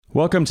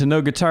Welcome to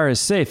No Guitar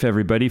is Safe,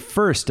 everybody.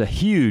 First, a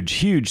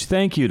huge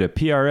thank you to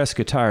PRS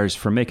Guitars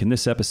for making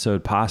this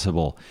episode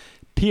possible.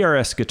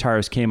 PRS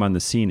Guitars came on the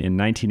scene in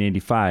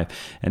 1985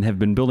 and have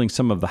been building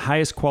some of the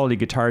highest quality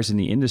guitars in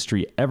the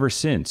industry ever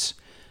since.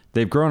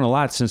 They've grown a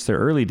lot since their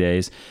early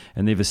days,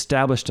 and they've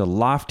established a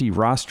lofty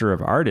roster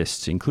of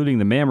artists, including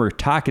the man we're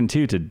talking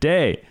to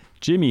today,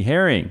 Jimmy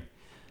Herring.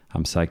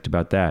 I'm psyched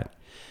about that.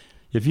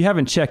 If you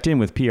haven't checked in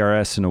with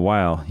PRS in a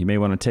while, you may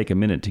want to take a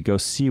minute to go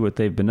see what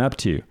they've been up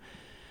to.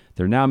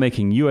 They're now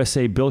making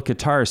USA-built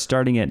guitars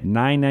starting at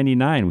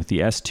 $999 with the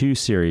S2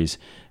 series,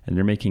 and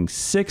they're making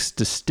 6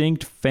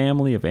 distinct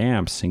family of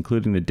amps,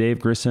 including the Dave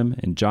Grissom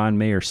and John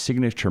Mayer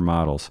signature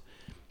models.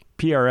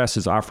 PRS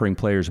is offering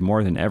players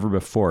more than ever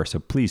before, so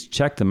please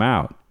check them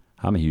out.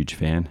 I'm a huge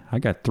fan. I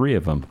got 3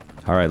 of them.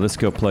 All right, let's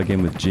go plug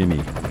in with Jimmy.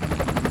 No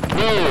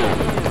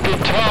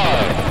guitar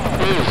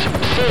is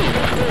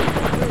safe.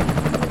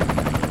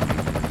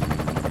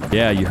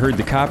 Yeah, you heard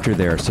the copter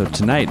there. So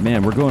tonight,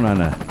 man, we're going on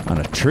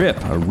a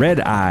trip, a red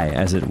eye,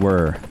 as it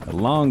were, a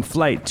long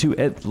flight to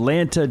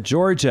Atlanta,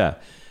 Georgia,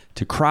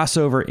 to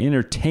Crossover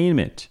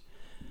Entertainment.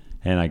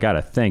 And I got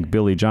to thank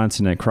Billy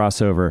Johnson at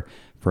Crossover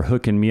for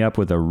hooking me up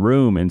with a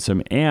room and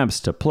some amps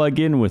to plug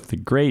in with the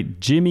great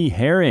Jimmy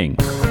Herring.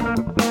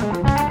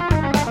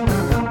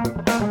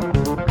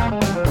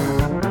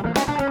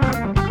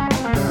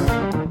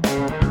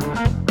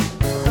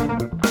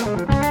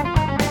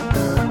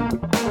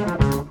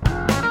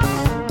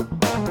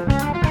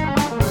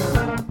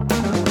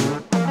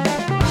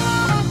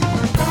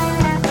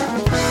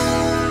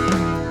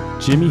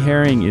 Jimmy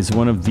Herring is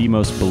one of the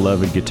most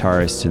beloved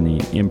guitarists in the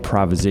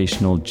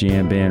improvisational,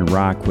 jam band,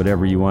 rock,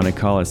 whatever you want to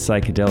call it,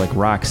 psychedelic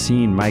rock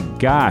scene. My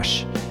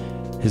gosh!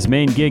 His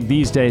main gig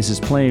these days is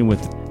playing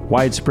with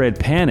Widespread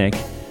Panic,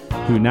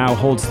 who now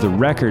holds the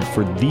record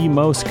for the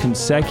most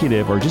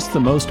consecutive, or just the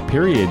most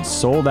period,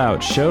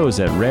 sold-out shows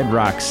at Red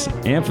Rocks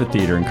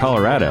Amphitheater in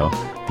Colorado,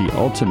 the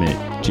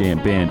ultimate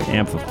jam band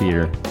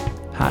amphitheater.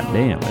 Hot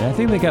damn. I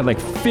think they got like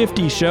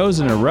 50 shows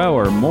in a row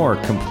or more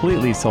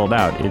completely sold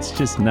out. It's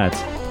just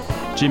nuts.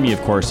 Jimmy,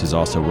 of course, has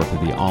also worked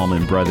with the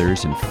Allman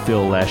Brothers and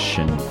Phil Lesh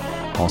and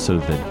also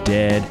The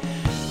Dead.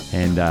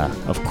 And,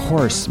 of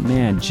course,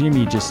 man,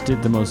 Jimmy just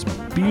did the most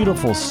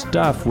beautiful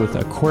stuff with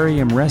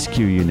Aquarium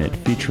Rescue Unit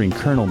featuring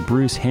Colonel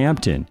Bruce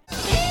Hampton.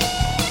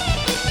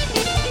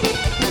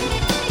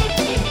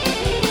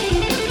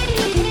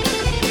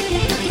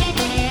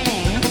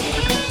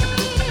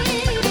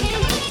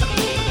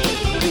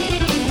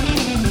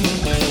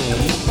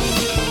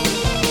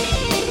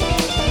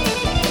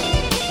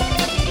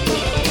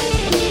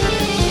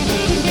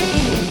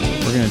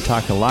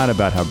 Talk a lot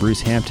about how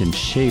Bruce Hampton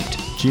shaped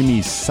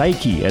Jimmy's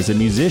psyche as a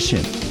musician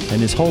and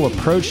his whole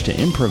approach to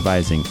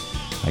improvising.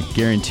 I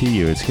guarantee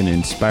you it's going to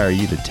inspire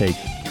you to take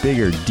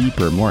bigger,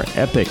 deeper, more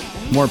epic,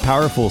 more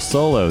powerful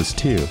solos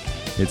too.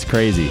 It's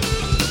crazy.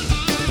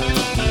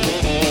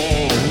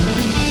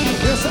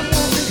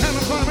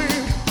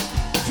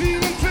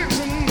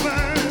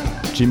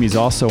 Jimmy's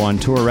also on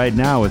tour right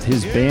now with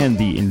his band,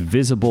 The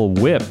Invisible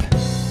Whip.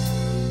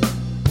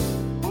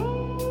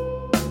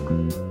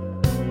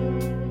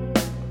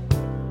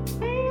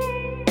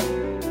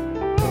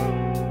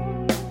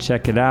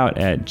 Check it out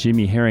at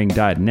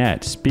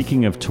jimmyherring.net.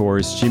 Speaking of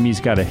tours, Jimmy's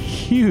got a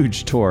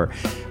huge tour,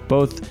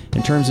 both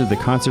in terms of the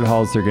concert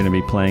halls they're going to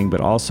be playing, but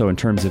also in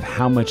terms of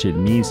how much it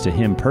means to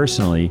him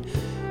personally,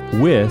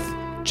 with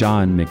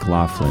John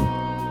McLaughlin,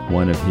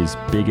 one of his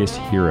biggest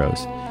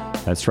heroes.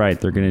 That's right,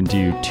 they're going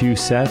to do 2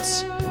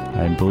 sets.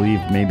 I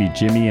believe maybe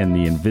Jimmy and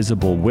the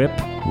Invisible Whip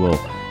will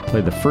play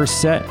the first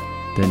set,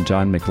 then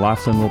John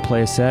McLaughlin will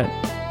play a set,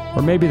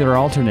 or maybe they're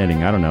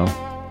alternating, I don't know.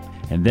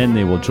 And then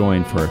they will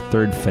join for a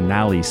third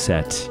finale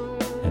set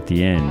at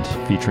the end,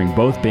 featuring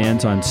both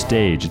bands on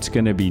stage. It's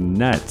going to be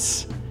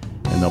nuts.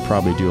 And they'll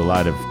probably do a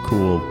lot of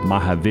cool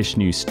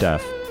Mahavishnu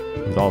stuff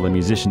with all the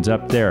musicians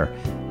up there.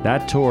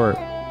 That tour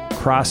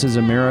crosses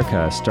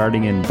America,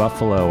 starting in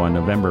Buffalo on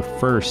November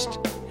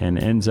 1st and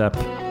ends up,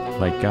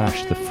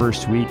 the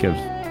first week of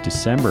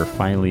December,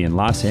 finally in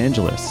Los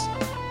Angeles.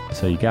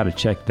 So you got to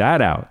check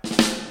that out.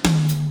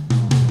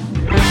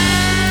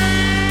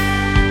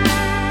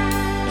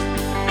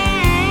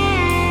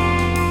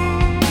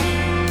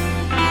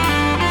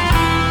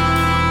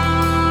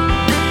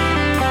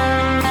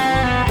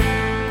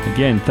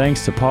 Again,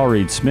 thanks to Paul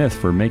Reed Smith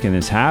for making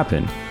this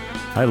happen.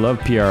 I love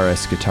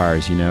PRS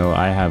guitars. You know,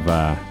 I have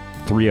a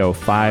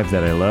 305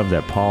 that I love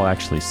that Paul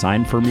actually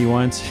signed for me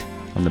once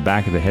on the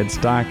back of the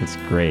headstock. It's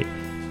great.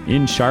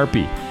 In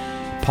Sharpie.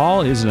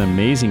 Paul is an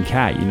amazing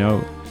cat. You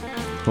know,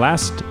 I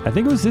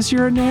think it was this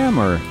year at NAMM,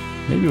 or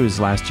maybe it was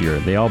last year.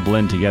 They all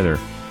blend together.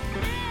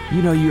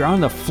 You know, you're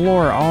on the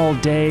floor all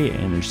day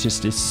and there's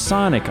just this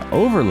sonic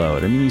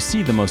overload. I mean, you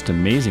see the most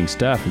amazing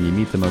stuff and you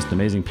meet the most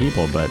amazing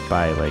people, but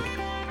by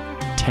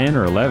 10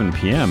 or 11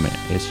 p.m.,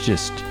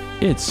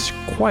 it's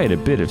quite a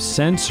bit of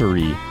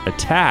sensory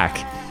attack,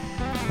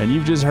 and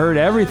you've just heard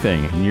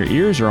everything, and your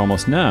ears are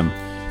almost numb.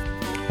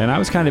 And I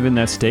was kind of in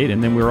that state,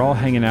 and then we were all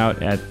hanging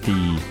out at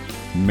the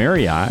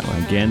Marriott.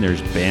 Again,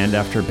 there's band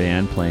after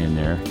band playing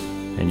there,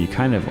 and you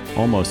kind of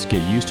almost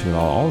get used to it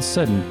all. All of a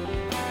sudden,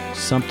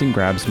 something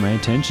grabs my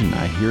attention.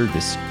 I hear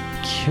this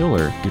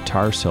killer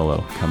guitar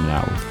solo coming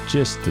out with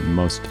just the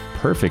most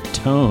perfect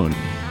tone.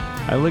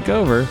 I look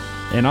over,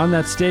 and on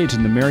that stage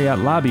in the Marriott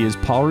lobby is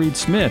Paul Reed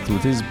Smith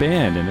with his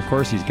band, and of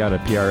course he's got a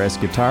PRS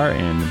guitar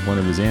and one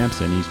of his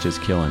amps, and he's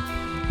just killing.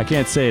 I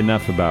can't say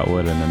enough about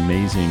what an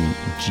amazing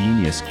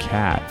genius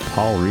cat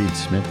Paul Reed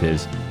Smith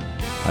is.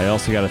 I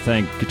also got to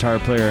thank guitar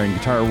player and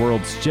Guitar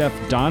World's Jeff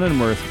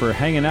Donenworth for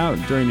hanging out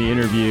during the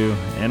interview,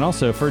 and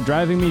also for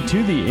driving me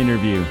to the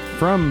interview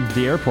from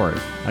the airport.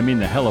 I mean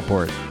the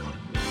heliport.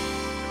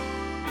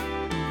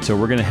 So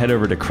we're going to head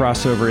over to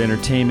Crossover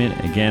Entertainment.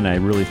 Again, I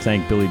really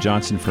thank Billy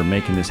Johnson for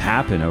making this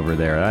happen over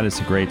there. That is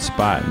a great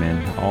spot,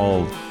 man.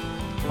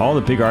 All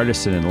the big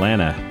artists in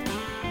Atlanta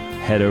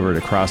head over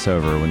to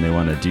Crossover when they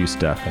want to do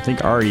stuff. I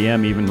think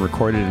REM even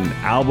recorded an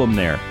album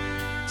there.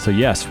 So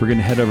yes, we're going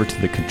to head over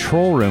to the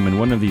control room in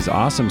one of these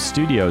awesome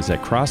studios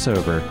at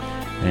Crossover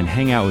and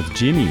hang out with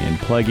Jimmy and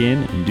plug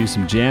in and do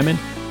some jamming.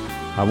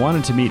 I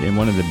wanted to meet in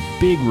one of the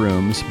big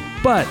rooms,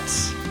 but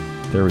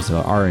there was an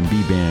R&B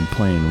band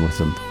playing with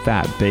some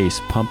fat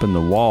bass pumping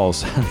the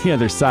walls on the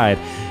other side,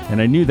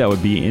 and I knew that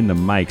would be in the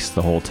mics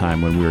the whole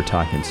time when we were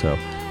talking. So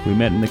we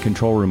met in the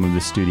control room of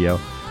the studio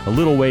a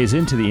little ways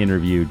into the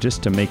interview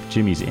just to make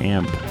Jimmy's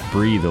amp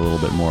breathe a little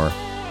bit more.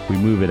 We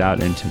move it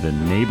out into the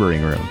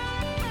neighboring room,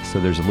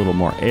 so there's a little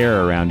more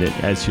air around it,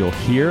 as you'll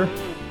hear.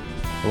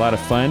 A lot of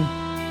fun.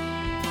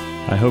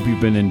 I hope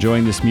you've been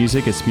enjoying this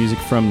music. It's music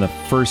from the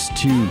first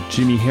two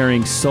Jimmy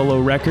Herring solo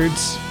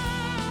records.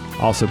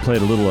 Also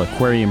played a little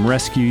Aquarium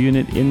Rescue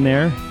Unit in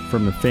there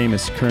from the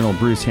famous Colonel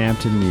Bruce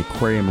Hampton, the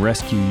Aquarium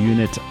Rescue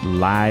Unit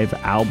live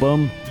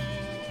album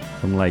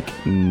from like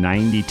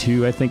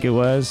 92, I think it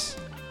was.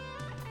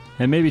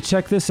 And maybe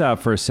check this out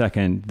for a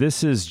second.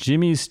 This is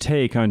Jimmy's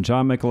take on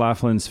John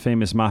McLaughlin's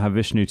famous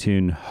Mahavishnu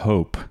tune,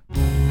 Hope.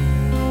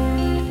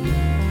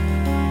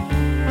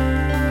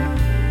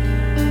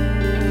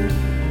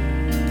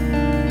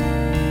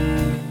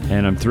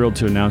 And I'm thrilled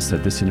to announce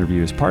that this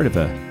interview is part of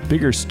a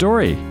bigger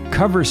story,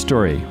 cover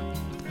story.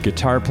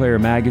 Guitar Player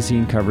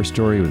Magazine cover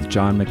story with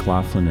John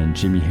McLaughlin and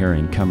Jimmy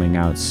Herring coming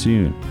out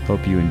soon.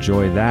 Hope you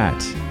enjoy that.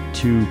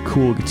 Two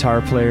cool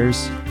guitar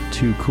players,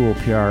 two cool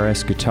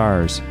PRS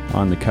guitars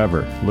on the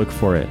cover. Look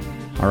for it.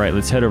 All right,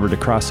 let's head over to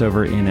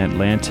Crossover in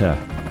Atlanta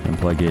and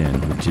plug in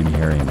with Jimmy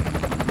Herring. No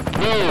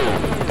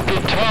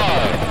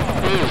guitar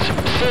is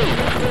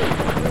safe.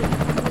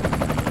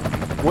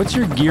 What's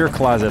your gear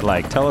closet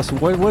like? Tell us,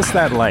 what's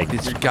that like?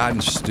 It's gotten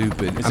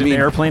stupid. Is it an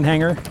airplane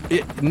hangar?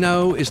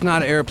 No, it's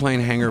not an airplane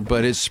hangar,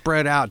 but it's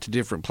spread out to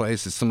different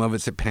places. Some of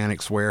it's at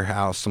Panic's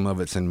warehouse, some of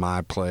it's in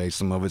my place,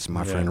 some of it's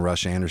my friend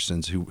Rush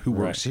Anderson's who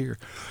works here.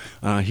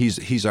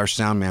 He's our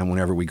sound man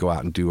whenever we go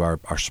out and do our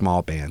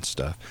small band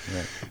stuff.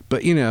 Right.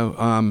 But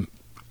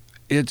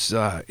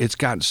it's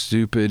gotten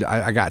stupid.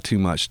 I got too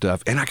much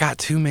stuff, and I got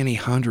too many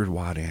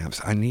 100-watt amps.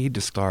 I need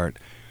to start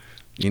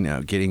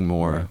getting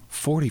more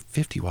 40,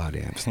 50-watt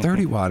amps,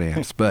 30-watt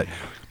amps. But,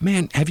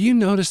 man, have you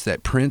noticed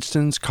that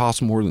Princeton's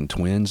cost more than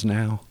twins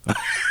now?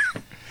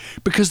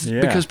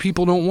 because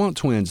people don't want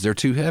twins. They're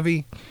too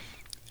heavy,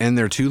 and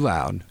they're too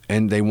loud.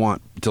 And they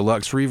want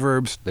deluxe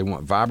reverbs. They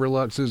want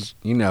Vibroluxes,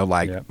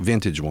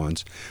 vintage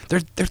ones.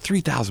 They're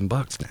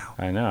 $3,000 now.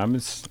 I know.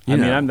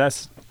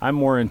 I'm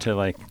more into,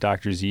 like,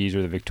 Dr. Z's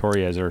or the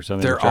Victorias or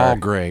something. They're all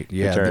great,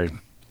 yeah. Which are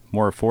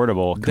more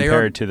affordable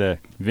compared to the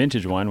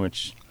vintage one,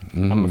 which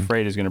I'm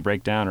afraid is going to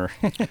break down. Or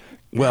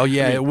well,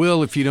 yeah, it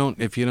will if you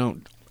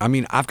don't. I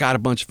mean, I've got a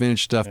bunch of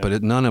vintage stuff,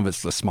 but none of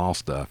it's the small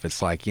stuff. It's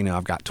like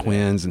I've got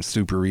twins and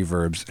super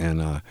reverbs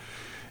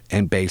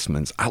and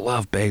basements. I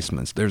love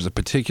basements. There's a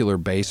particular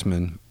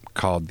bassman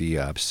called the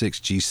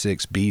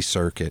 6G6B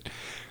circuit,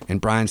 and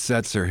Brian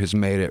Setzer has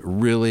made it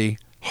really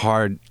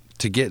hard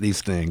to get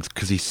these things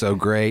because he's so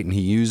great and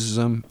he uses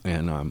them,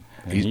 and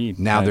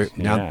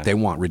they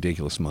want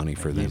ridiculous money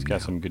for them. He's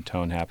got some good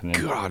tone happening.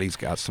 God, he's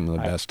got some of the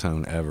best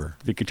tone ever.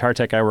 The guitar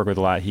tech I work with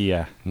a lot,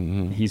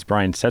 he's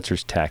Brian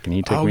Setzer's tech, and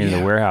he took me into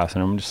the warehouse,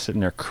 and I'm just sitting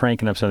there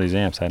cranking up some of these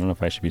amps. I don't know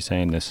if I should be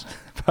saying this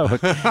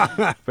public,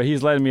 but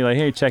he's letting me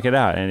hey, check it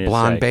out. And it's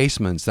Blonde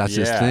basements, that's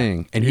his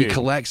thing, and he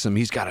collects them.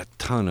 He's got a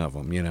ton of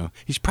them.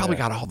 He's probably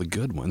got all the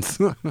good ones.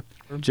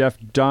 Jeff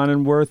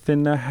Donenworth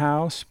in the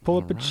house. Pull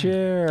up a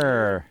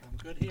chair.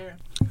 Good here.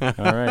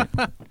 All right.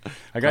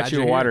 I got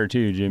you a water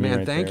too, Jimmy. Man,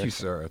 right thank there. you,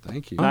 sir.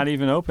 Thank you. Not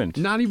even opened.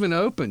 Not even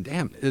open.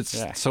 Damn.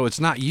 So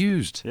it's not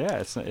used.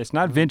 Yeah, it's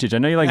not vintage. I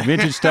know you like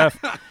vintage stuff.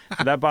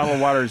 But that bottle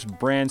of water is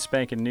brand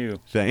spanking new.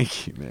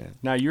 Thank you, man.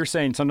 Now, you're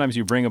saying sometimes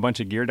you bring a bunch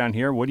of gear down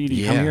here. What do you do?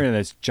 You come here in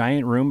this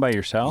giant room by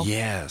yourself?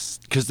 Yes,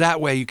 because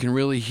that way you can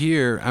really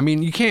hear. I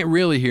mean, you can't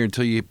really hear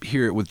until you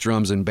hear it with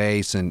drums and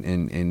bass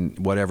and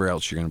whatever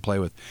else you're going to play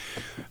with.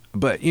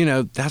 But,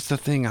 that's the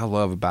thing I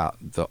love about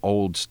the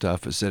old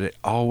stuff is that it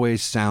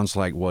always sounds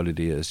like what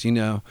it is.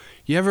 Have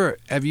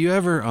you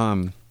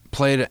ever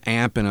played an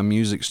amp in a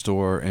music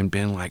store and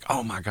been like,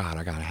 oh, my God,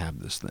 I got to have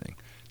this thing?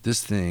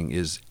 this thing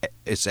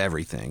it's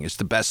everything. It's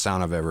the best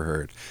sound I've ever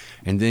heard.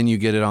 And then you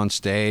get it on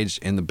stage,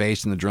 and the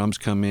bass and the drums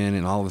come in,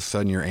 and all of a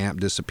sudden your amp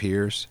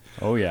disappears.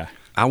 Oh yeah.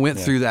 I went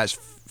through that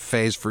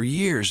phase for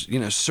years,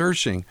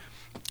 searching.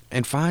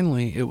 And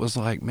finally, it was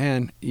like,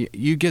 man,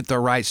 you get the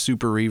right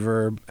super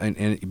reverb,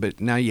 but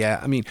now,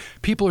 I mean,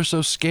 people are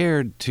so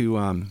scared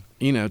to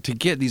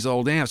get these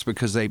old amps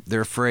because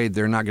they're afraid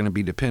they're not going to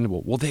be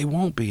dependable. Well, they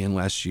won't be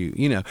unless you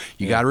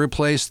got to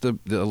replace the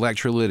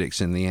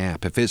electrolytics in the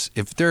amp.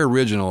 If they're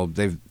original,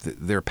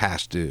 they're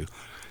past due.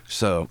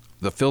 So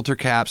the filter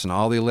caps and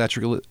all the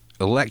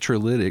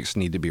electrolytics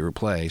need to be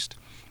replaced,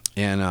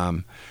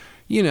 and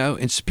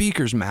and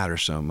speakers matter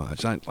so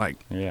much.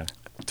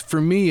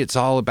 For me, it's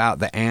all about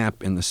the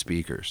amp and the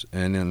speakers,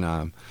 and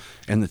then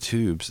and the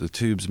tubes. The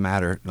tubes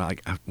matter.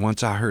 Like,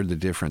 once I heard the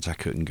difference, I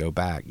couldn't go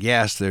back.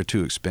 Yes, they're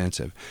too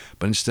expensive,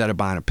 but instead of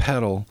buying a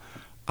pedal,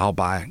 I'll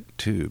buy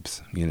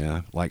tubes.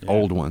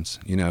 Old ones.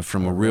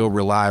 From a real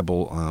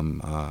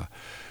reliable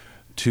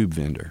tube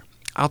vendor.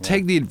 I'll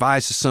take the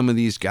advice of some of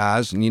these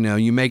guys, and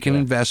you make an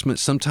investment.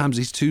 Sometimes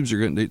these tubes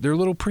they're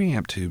little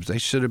preamp tubes. They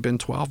should have been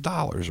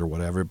 $12 or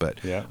whatever, but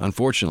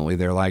unfortunately,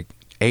 they're like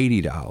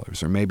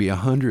 $80 or maybe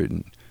 $100.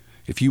 And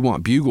if you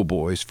want Bugle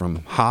Boys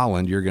from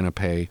Holland, you're going to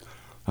pay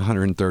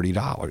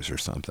 $130 or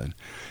something.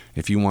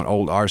 If you want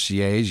old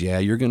RCAs,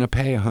 you're going to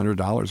pay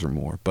 $100 or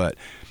more. But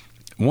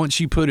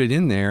once you put it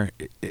in there,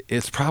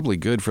 it's probably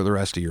good for the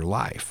rest of your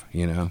life,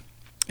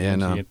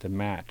 And you get to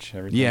match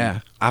everything.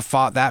 Yeah, I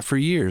fought that for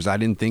years. I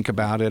didn't think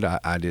about it.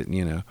 I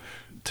didn't,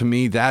 To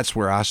me, that's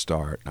where I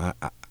start.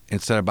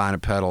 Instead of buying a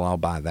pedal, I'll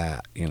buy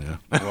that,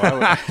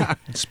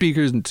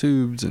 Speakers and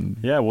tubes and...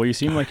 Yeah, well, you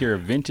seem like you're a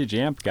vintage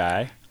amp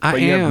guy. I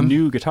but you am. have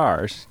new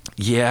guitars.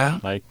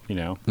 Yeah.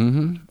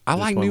 Mm-hmm. I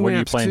like new amps, What are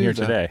you playing too, here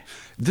though. today?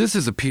 This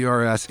is a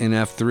PRS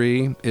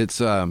NF3. It's...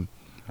 I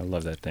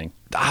love that thing.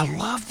 I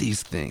love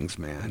these things,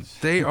 man.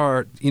 They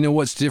are...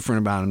 what's different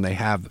about them?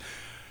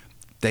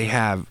 They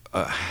have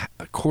a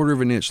quarter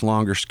of an inch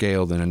longer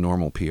scale than a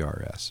normal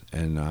PRS.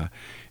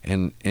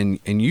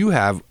 And you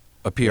have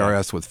a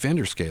PRS with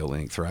Fender scale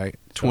length, right?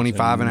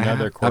 25 and a half.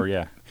 Another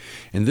quarter,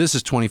 And this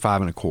is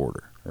 25 and a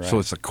quarter. Right. So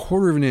it's a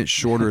quarter of an inch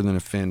shorter than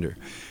a Fender.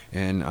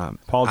 And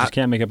Paul just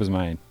can't make up his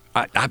mind.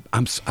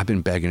 I've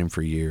been begging him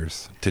for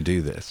years to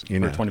do this.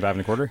 For 25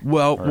 and a quarter?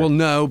 Well,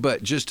 no,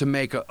 but just to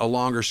make a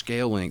longer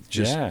scale length.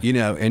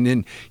 And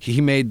then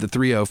he made the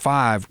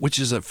 305, which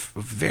is a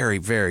very,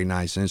 very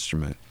nice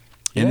instrument.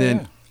 And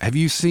then, have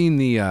you seen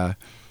the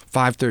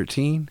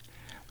 513?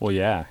 Well,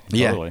 yeah,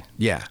 totally.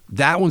 Yeah,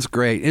 that one's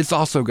great. It's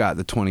also got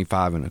the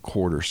 25 and a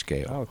quarter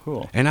scale. Oh,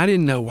 cool. And I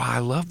didn't know why I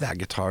loved that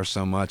guitar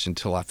so much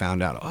until I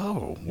found out,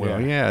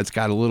 it's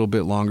got a little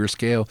bit longer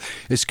scale.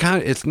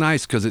 It's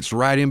nice because it's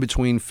right in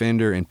between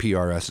Fender and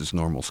PRS's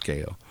normal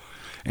scale.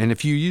 And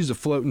if you use a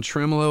floating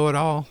tremolo at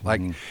all,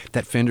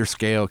 that Fender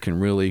scale can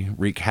really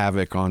wreak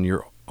havoc on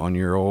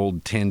your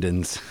old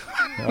tendons.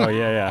 Oh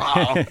yeah.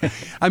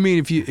 I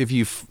mean,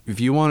 if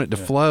you want it to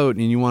float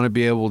and you want to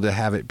be able to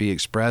have it be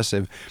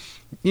expressive,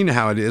 you know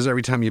how it is.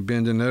 Every time you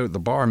bend a note, the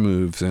bar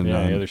moves, and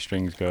the other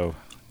strings go.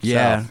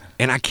 Yeah, south.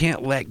 And I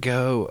can't let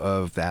go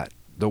of that.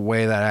 The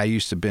way that I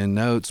used to bend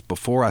notes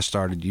before I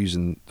started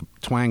using the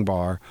twang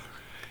bar,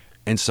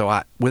 and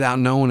so without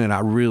knowing it,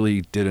 I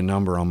really did a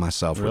number on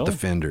myself with the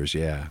Fenders.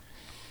 Yeah.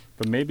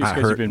 But maybe it's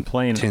because you've been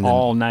playing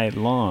all night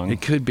long. It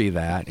could be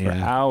that, for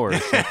hours.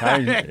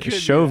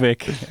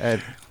 Shovik at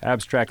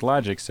Abstract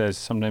Logic says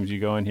sometimes you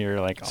go in here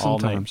all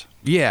night.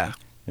 Yeah.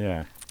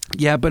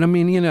 Yeah, but I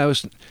mean,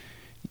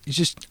 it's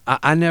just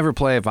I never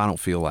play if I don't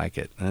feel like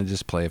it. I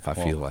just play if I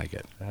feel like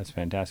it. That's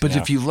fantastic. But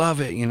if you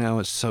love it,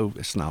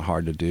 it's not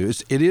hard to do.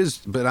 It is,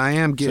 but I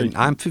am getting.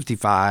 I'm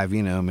 55.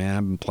 Man,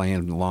 I've been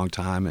playing a long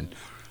time, and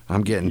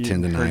I'm getting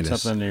tendinitis. You hurt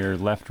something to your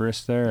left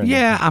wrist there?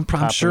 Yeah,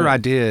 I'm sure I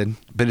did,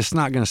 but it's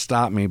not going to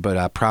stop me. But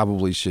I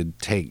probably should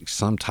take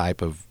some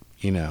type of,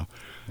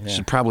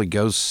 should probably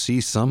go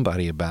see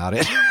somebody about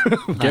it.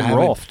 Get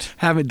rolfed.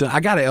 Haven't done. I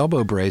got an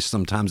elbow brace.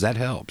 Sometimes that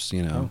helps.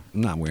 I'm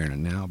not wearing it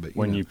now, but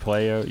when you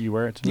play, you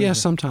wear it. Yeah,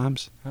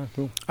 sometimes. Oh,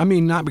 cool. I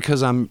mean, not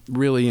because I'm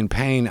really in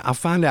pain. I'll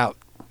find out.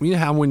 You know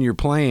how when you're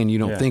playing, you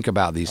don't think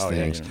about these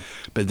things.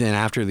 But then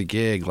after the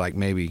gig,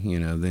 maybe,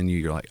 then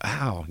you're like,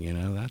 ow,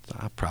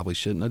 I probably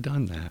shouldn't have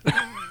done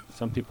that.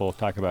 Some people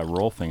talk about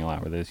rolfing a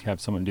lot, where they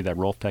have someone do that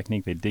rolf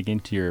technique. They dig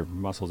into your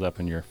muscles up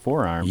in your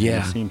forearm, and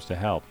it seems to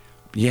help.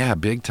 Yeah,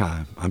 big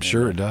time. I'm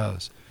sure it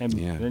does. And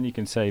then you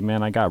can say,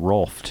 man, I got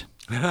rolfed.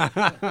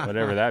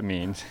 Whatever that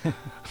means.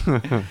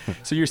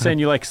 So you're saying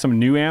you like some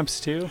new amps,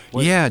 too?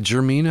 Yeah,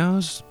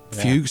 Germinos,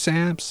 Fuchs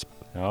amps.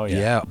 Oh, yeah.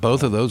 Yeah,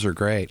 both of those are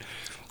great.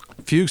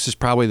 Fuchs is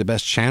probably the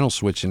best channel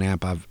switching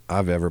amp I've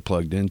ever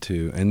plugged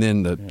into, and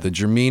then the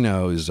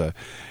Germino is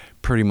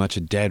pretty much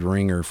a dead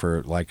ringer for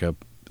a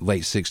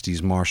late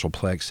 '60s Marshall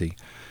Plexi.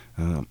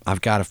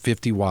 I've got a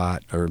 50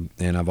 watt,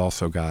 and I've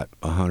also got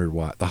a 100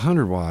 watt. The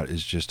 100 watt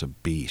is just a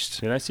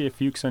beast. Did I see a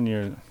Fuchs on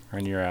your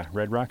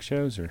Red Rock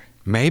shows, or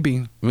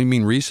maybe? I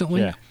mean, recently?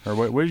 Yeah. Or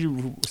what did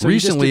you? So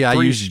recently, I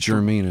used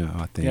Germino,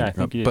 I think. Yeah, I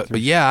think you did but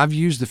yeah, I've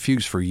used the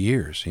Fuchs for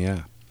years.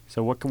 Yeah.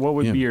 So what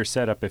would Yeah. be your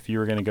setup if you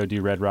were going to go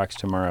do Red Rocks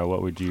tomorrow?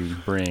 What would you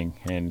bring?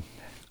 And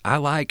I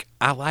like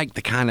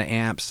the kind of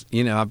amps,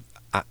 you know,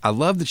 I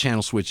love the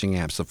channel switching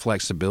amps, the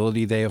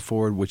flexibility they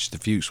afford, which the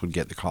Fuchs would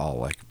get the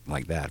call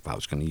like that if I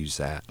was going to use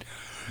that.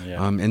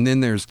 yeah, And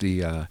then there's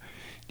the,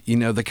 you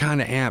know, the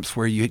kind of amps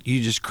where you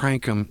just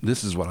crank them.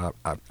 This is what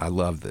I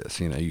love this.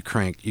 You know, you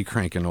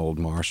crank an old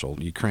Marshall,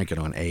 you crank it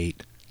on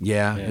 8.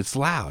 Yeah, Yeah. it's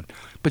loud,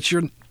 but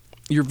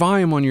your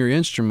volume on your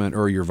instrument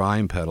or your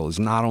volume pedal is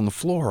not on the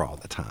floor all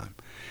the time.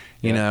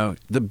 You Yeah. know,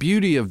 the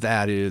beauty of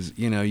that is,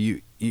 you know,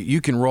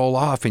 you can roll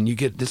off and you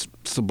get this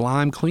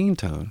sublime clean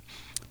tone.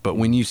 But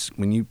when you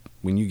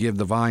give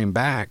the volume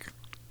back,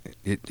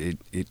 it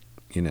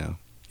you know,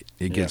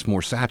 it gets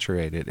more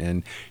saturated,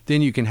 and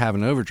then you can have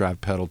an overdrive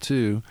pedal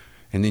too,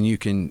 and then you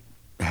can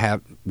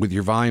have with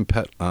your volume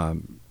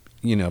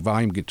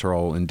volume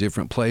control in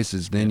different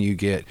places. Then you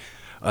get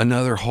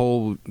another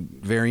whole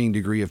varying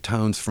degree of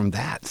tones from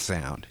that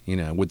sound. You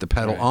know, with the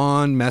pedal Right.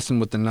 on, messing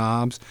with the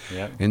knobs,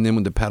 Yep. and then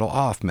with the pedal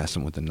off,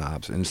 messing with the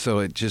knobs. And so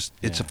it's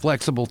a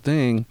flexible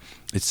thing.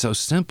 It's so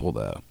simple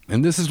though,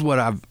 and this is what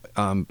I've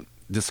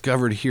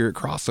discovered here at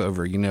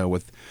Crossover, you know,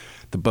 with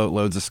the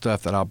boatloads of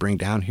stuff that I'll bring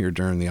down here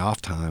during the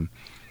off time.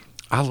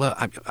 I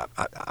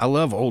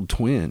love old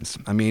Twins.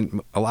 I mean,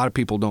 a lot of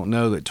people don't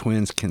know that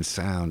Twins can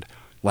sound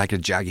like a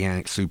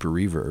gigantic super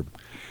reverb,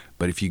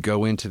 but if you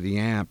go into the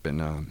amp and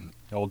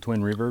old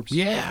twin reverbs.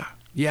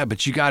 yeah,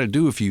 but you got to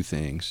do a few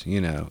things, you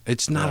know.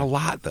 It's not a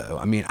lot though.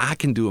 I mean, I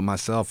can do it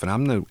myself, and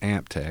I'm no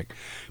amp tech,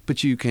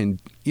 but you can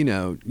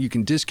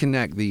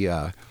disconnect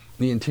the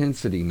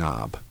intensity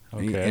knob,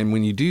 Okay. and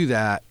when you do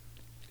that,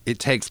 it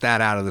takes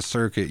that out of the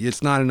circuit.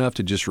 It's not enough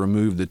to just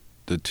remove the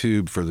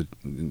tube for the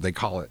they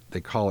call it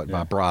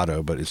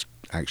vibrato, but it's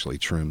actually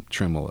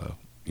tremolo,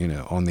 you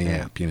know, on the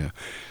amp, you know.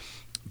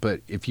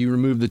 But if you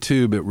remove the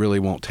tube, it really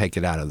won't take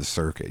it out of the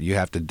circuit. You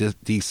have to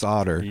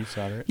desolder.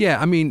 Desolder it?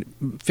 Yeah, I mean,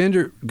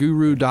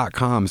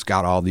 FenderGuru.com's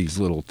got all these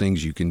little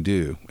things you can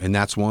do, and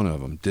that's one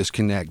of them.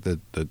 Disconnect the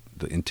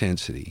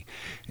intensity,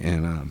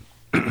 and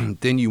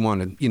then you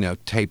want to, you know,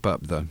 tape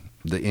up the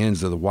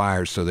ends of the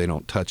wires so they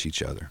don't touch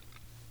each other,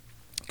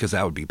 because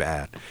that would be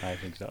bad. I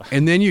think so.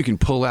 And then you can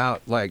pull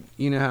out, like,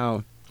 you know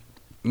how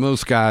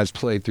most guys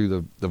play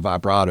through the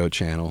vibrato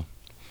channel,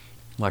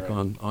 like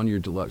Right. on your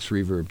deluxe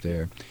reverb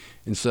there.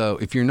 And so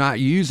if you're not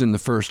using the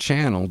first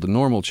channel, the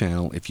normal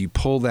channel, if you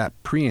pull that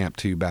preamp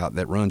tube out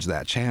that runs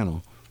that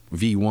channel,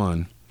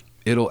 V1,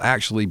 it'll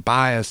actually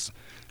bias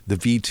the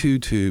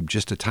V2 tube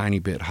just a tiny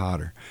bit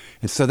hotter.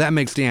 And so that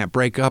makes the amp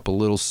break up a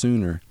little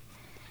sooner.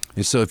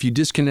 And so if you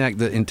disconnect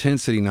the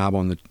intensity knob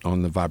on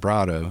the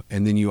vibrato,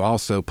 and then you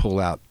also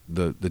pull out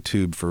the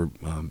tube for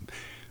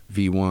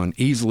V1,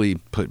 easily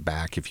put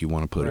back if you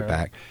want to put it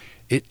back,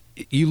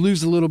 you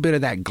lose a little bit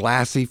of that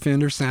glassy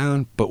Fender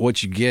sound, but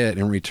what you get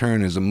in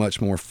return is a much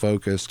more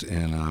focused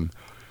and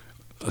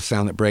a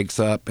sound that breaks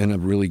up in a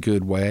really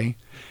good way.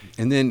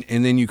 And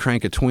then you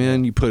crank a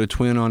twin, you put a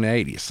twin on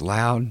 80. It's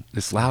loud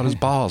as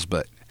balls,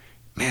 but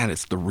man,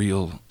 it's the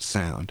real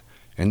sound.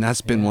 And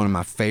that's been one of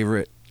my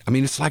favorite. I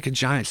mean, it's like a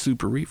giant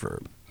super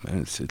reverb.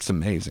 And it's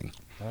amazing.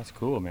 That's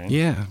cool, man.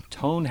 Yeah.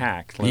 Tone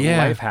hack, Yeah.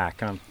 life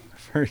hack on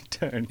for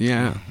tone.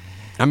 Yeah.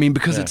 I mean,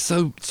 because Yeah. it's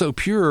so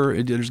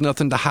pure, there's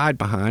nothing to hide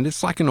behind.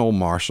 It's like an old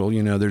Marshall,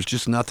 you know, there's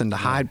just nothing to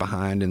hide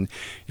behind. And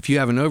if you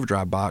have an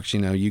overdrive box, you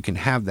know, you can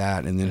have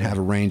that and then have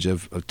a range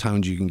of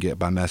tones you can get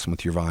by messing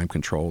with your volume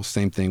control.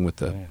 Same thing with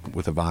the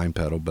volume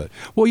pedal. But,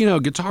 well, you know,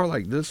 a guitar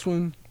like this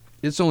one,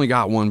 it's only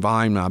got one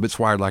volume knob. It's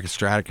wired like a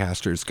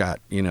Stratocaster. It's got,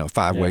 you know, a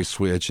 5-way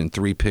switch and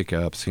 3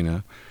 pickups, you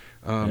know.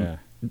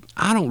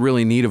 I don't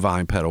really need a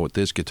volume pedal with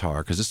this guitar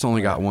because it's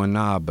only got one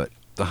knob, but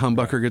the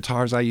humbucker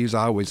guitars I use,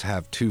 I always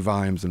have 2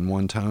 volumes and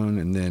 1 tone,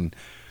 and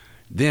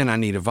then I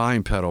need a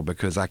volume pedal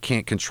because I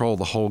can't control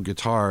the whole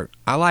guitar.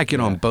 I like it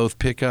on both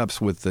pickups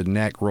with the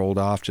neck rolled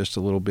off just a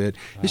little bit.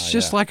 It's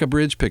just like a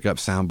bridge pickup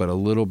sound, but a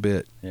little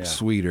bit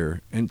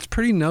sweeter, and it's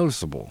pretty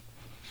noticeable.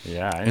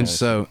 Yeah. I And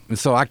so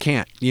I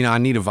can't, you know, I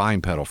need a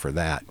volume pedal for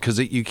that because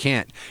you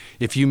can't,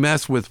 if you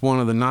mess with one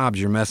of the knobs,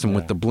 you're messing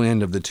with the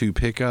blend of the 2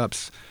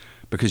 pickups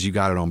because you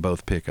got it on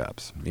both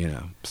pickups, you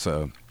know,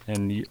 so.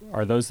 And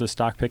are those the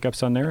stock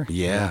pickups on there?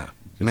 Yeah.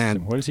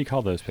 Man, What does he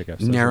call those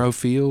pickups? narrow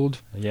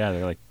field. Yeah,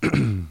 they're like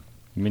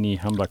mini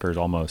humbuckers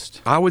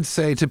almost. I would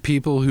say to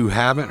people who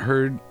haven't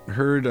heard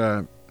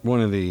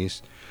one of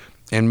these,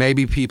 and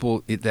maybe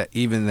people that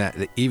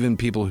even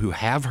people who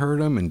have heard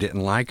them and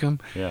didn't like them,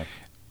 Yeah.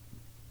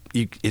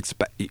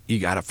 you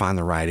got to find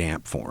the right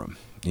amp for them.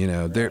 You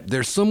know,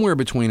 they're somewhere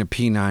between a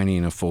P90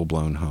 and a full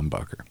blown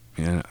humbucker.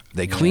 You know,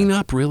 they clean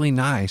up really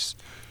nice.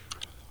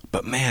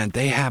 But man,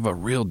 they have a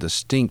real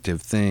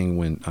distinctive thing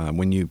when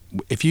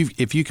if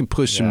you can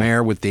push some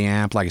air with the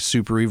amp like a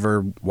super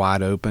reverb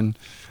wide open,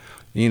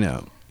 you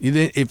know,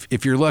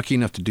 if you're lucky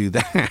enough to do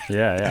that.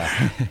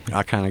 Yeah.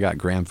 I kind of got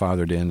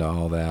grandfathered into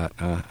all that.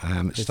 I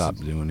haven't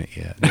stopped doing it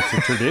yet. It's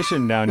a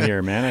tradition down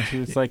here, man.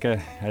 It's like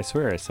I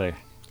swear, it's like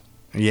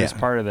this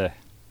part of the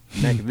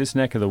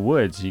neck of the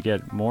woods. You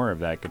get more of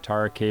that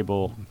guitar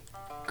cable,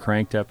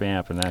 cranked up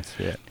amp, and that's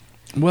it.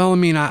 Well, I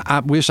mean, I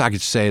wish I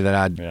could say that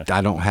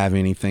I don't have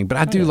anything, but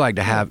I do like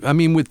to have. I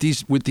mean, with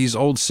these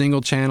old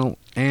single channel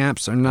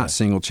amps, or not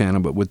single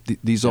channel, but with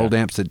these old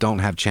amps that don't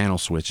have channel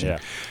switching,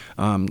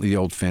 the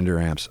old Fender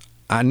amps,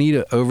 I need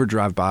an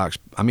overdrive box.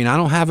 I mean, I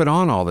don't have it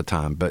on all the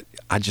time, but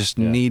I just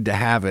need to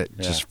have it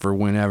just for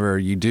whenever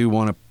you do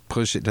want to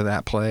push it to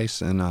that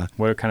place. And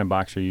what kind of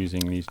box are you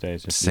using these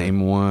days?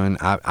 Same one.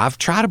 I've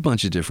tried a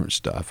bunch of different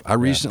stuff. I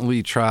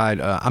recently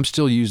tried. I'm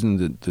still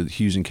using the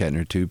Hughes and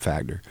Kettner Tube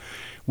Factor.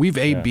 We've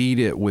A/B'd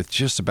it with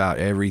just about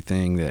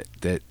everything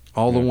that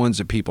all the ones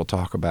that people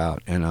talk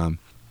about, and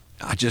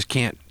I just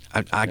can't.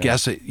 I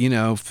guess it,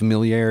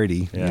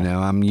 familiarity.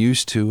 I'm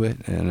used to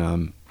it,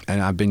 and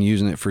I've been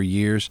using it for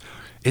years.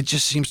 It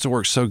just seems to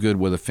work so good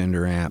with a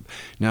Fender amp.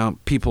 Now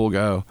people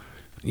go,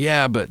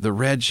 yeah, but the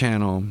red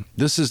channel.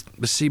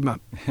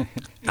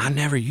 I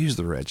never use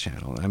the red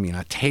channel. I mean,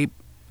 I tape.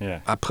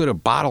 Yeah. I put a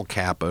bottle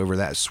cap over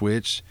that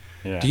switch.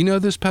 Yeah. Do you know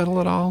this pedal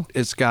at all?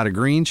 It's got a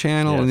green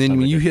channel, and then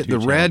when you hit the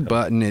red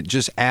button, it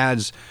just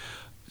adds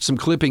some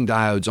clipping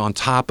diodes on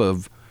top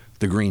of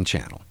the green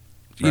channel.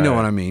 You know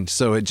what I mean?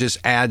 So it just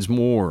adds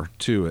more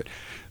to it.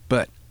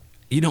 But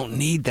you don't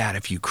need that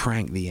if you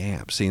crank the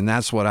amp. See, and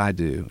that's what I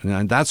do.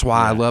 And that's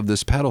why I love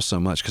this pedal so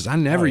much, because I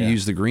never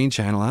use the green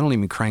channel. I don't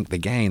even crank the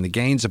gain. The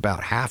gain's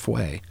about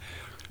halfway,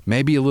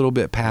 maybe a little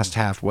bit past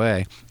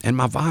halfway. And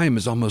my volume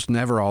is almost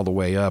never all the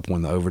way up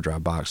when the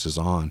overdrive box is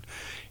on.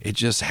 It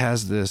just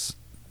has this,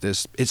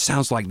 it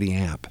sounds like the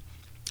amp.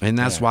 And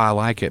that's why I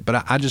like it.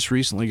 But I just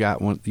recently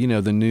got one, the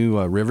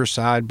new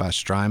Riverside by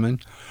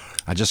Strymon.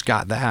 I just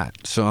got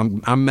that. So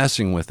I'm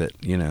messing with it,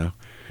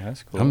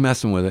 That's cool. I'm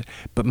messing with it.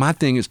 But my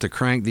thing is to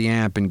crank the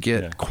amp and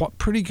get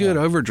pretty good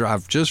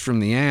overdrive just from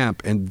the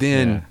amp, and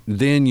then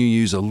you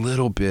use a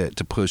little bit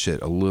to push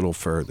it a little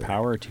further.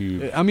 Power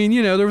tube. I mean,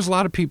 there was a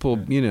lot of people,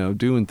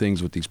 doing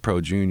things with these Pro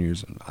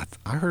Juniors.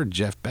 I heard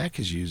Jeff Beck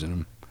is using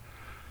them.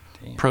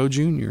 Damn. Pro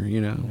Junior,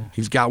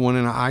 He's got one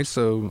in an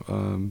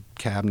ISO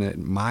cabinet,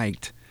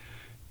 mic'd.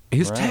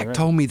 His tech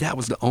told me that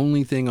was the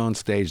only thing on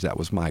stage that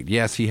was mic'd.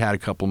 Yes, he had a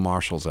couple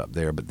Marshalls up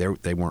there, but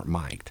they weren't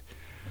mic'd.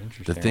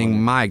 The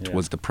thing mic'd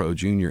was the Pro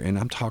Junior, and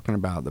I'm talking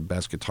about the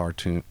best guitar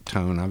tone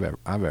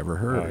I've ever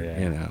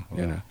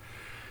heard.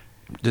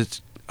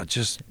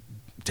 Just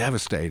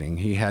devastating.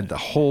 He had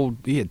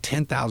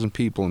 10,000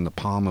 people in the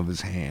palm of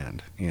his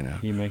hand.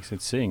 He makes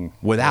it sing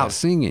without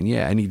singing.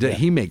 Yeah, and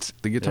he makes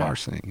the guitar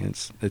sing.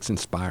 It's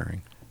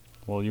inspiring.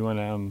 Well, you want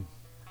to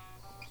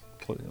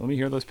let me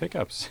hear those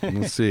pickups.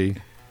 Let's see.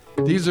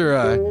 These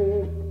are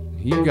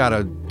you've got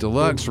a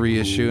deluxe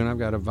reissue, and I've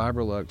got a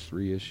Vibrolux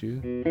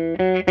reissue.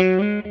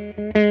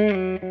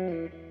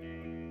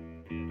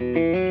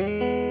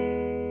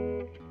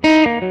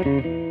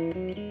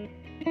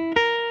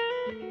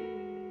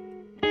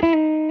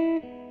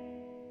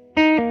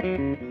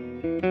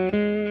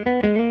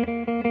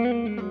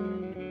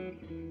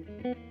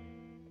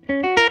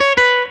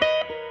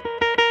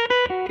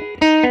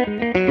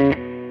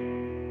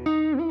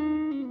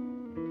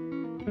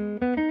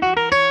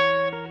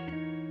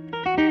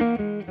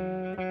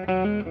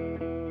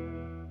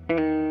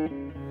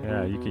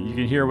 You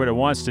can hear what it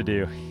wants to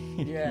do.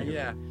 Yeah,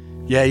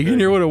 you can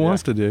hear what it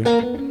wants to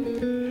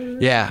do.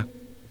 Yeah.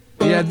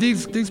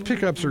 These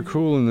pickups are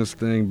cool in this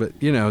thing, but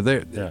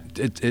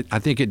I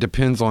think it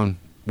depends on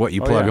what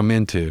you plug them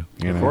into.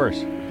 Of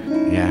course.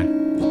 Yeah.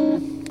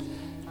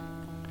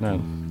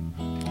 No.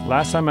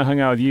 Last time I hung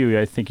out with you,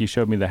 I think you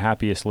showed me the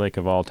happiest lick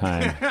of all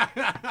time.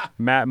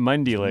 Matt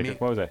Mundy lick.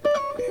 What was that?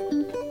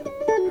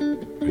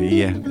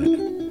 Yeah.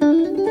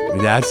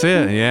 That's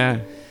it.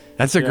 Yeah.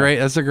 That's a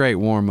great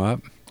warm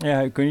up.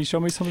 Yeah, can you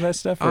show me some of that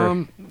stuff? I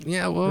don't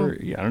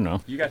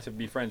know. You got to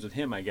be friends with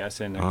him, I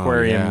guess, in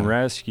Aquarium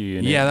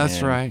Rescue.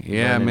 That's right.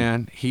 Yeah,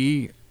 man.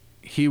 He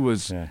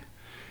was. Yeah.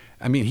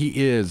 I mean,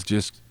 he is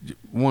just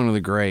one of the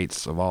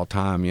greats of all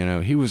time.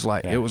 He was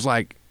like it was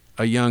like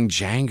a young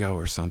Django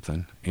or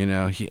something.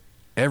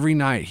 Every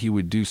night he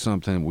would do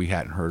something we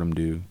hadn't heard him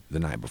do the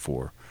night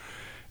before,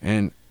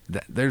 and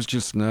there's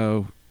just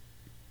no.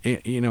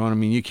 You know what I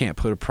mean? You can't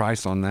put a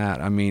price on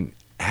that. I mean,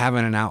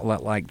 having an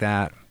outlet like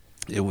that.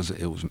 It was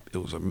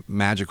a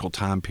magical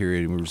time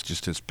period. It was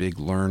just this big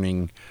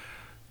learning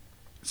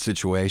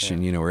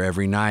situation, where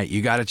every night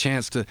you got a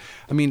chance to.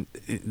 I mean,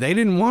 they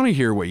didn't want to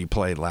hear what you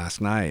played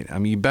last night. I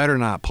mean, you better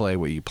not play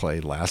what you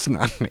played last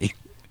night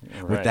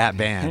with that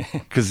band,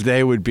 because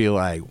they would be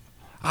like,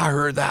 "I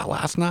heard that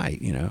last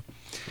night,"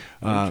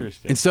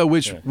 Interesting. And so,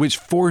 which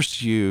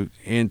forced you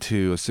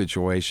into a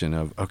situation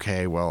of,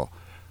 okay, well,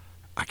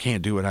 I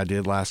can't do what I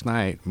did last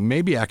night.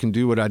 Maybe I can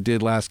do what I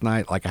did last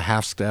night, like a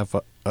half step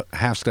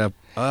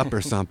up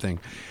or something.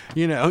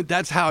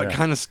 That's how it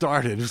kind of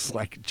started. It's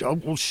like, oh,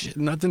 well, shit,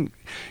 nothing's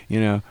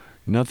going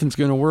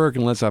to work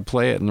unless I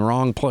play it in the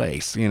wrong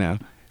place,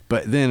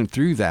 But then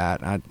through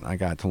that, I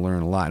got to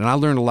learn a lot. And I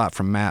learned a lot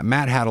from Matt.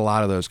 Matt had a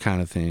lot of those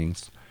kind of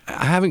things.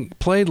 I haven't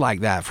played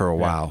like that for a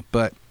while,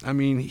 but I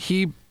mean,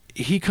 he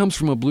he comes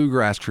from a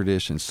bluegrass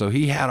tradition, so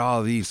he had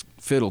all these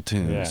fiddle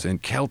tunes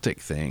and Celtic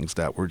things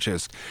that were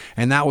just,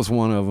 and that was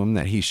one of them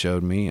that he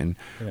showed me, and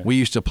we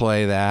used to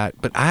play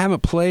that. But I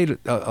haven't played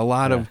a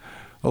lot of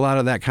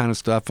that kind of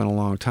stuff in a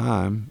long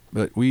time.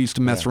 But we used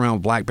to mess around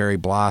with Blackberry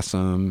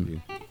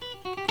Blossom.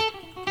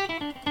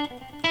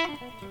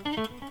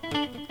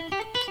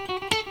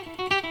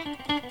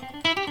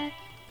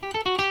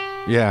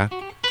 Yeah.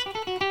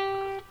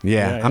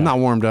 Yeah, I'm not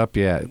warmed up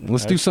yet.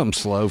 Let's do something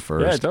slow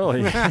first. Yeah,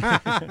 totally.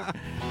 I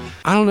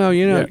don't know,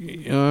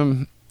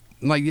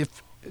 like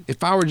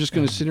if I were just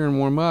going to sit here and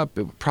warm up,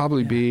 it would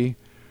probably be,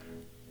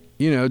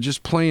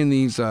 just playing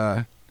these.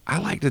 I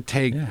like to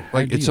take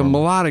like it's a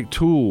melodic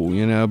tool,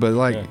 but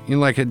like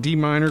in like a D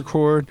minor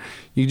chord,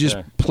 you just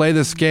play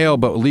the scale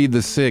but leave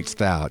the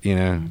sixth out,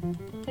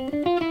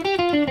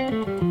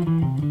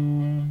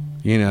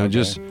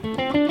 just.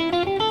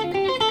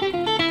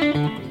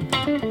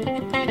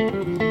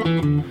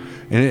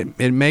 And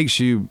it makes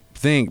you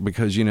think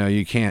because,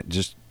 you can't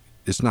just,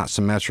 it's not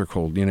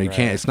symmetrical. You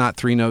can't, it's not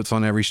 3 notes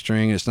on every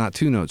string. It's not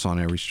 2 notes on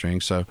every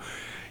string. So,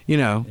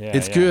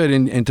 it's good.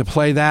 And to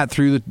play that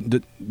through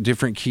the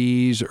different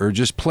keys or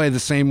just play the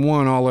same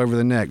one all over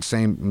the neck,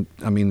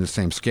 the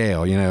same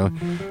scale,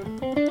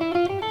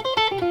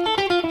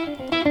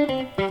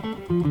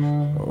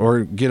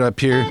 Or get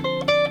up here.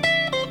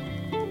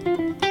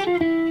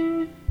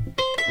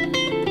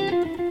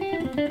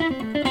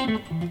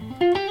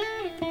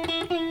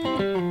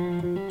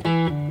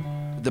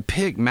 The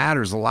pick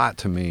matters a lot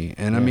to me,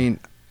 and I mean,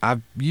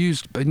 I've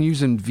been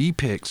using V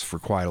picks for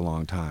quite a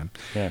long time,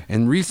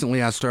 and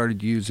recently I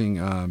started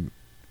using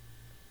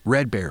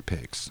Red Bear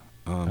picks.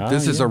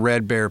 This is a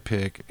Red Bear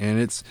pick, and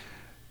it's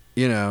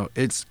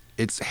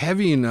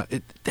heavy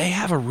and they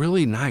have a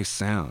really nice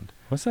sound.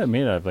 What's that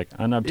made of? Like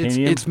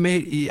unobtainium? It's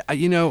made,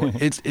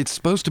 it's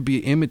supposed to be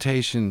an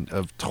imitation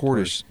of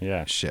tortoise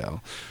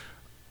shell.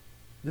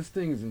 This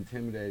thing is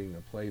intimidating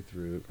to play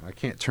through. I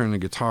can't turn the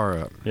guitar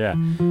up. Yeah. I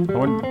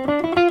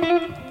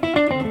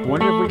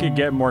wonder if we could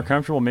get more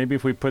comfortable. Maybe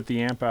if we put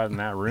the amp out in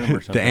that room or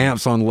something. The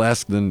amp's on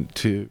less than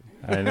 2.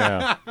 I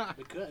know.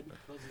 We could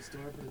close the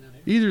store, put it down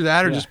here. Either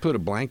that or just put a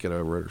blanket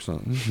over it or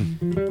something.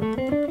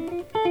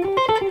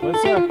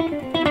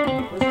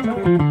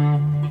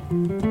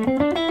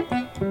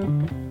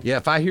 Yeah,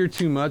 if I hear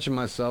too much of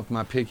myself,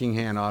 my picking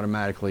hand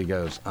automatically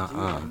goes,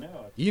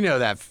 You know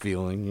that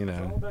feeling, It's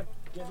all about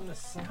getting the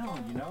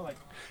sound, like.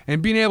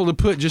 And being able to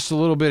put just a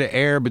little bit of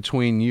air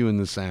between you and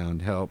the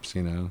sound helps,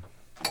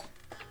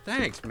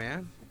 Thanks,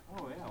 man.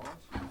 Oh,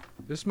 yeah.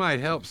 This might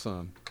help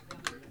some.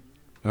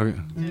 Okay.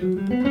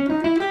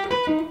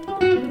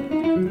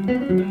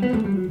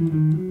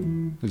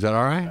 Is that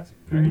all right? That's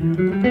great.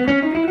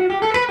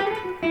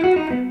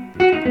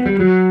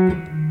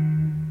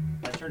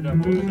 I turned up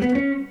a little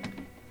bit.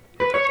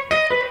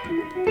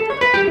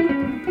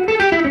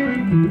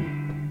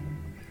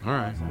 All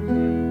right.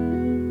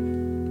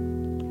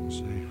 Let's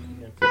see.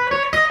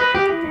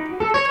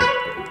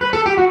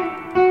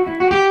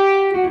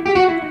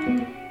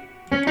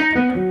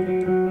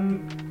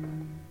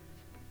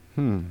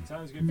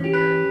 Sounds good for me.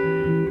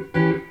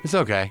 It's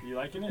okay. You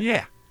liking it?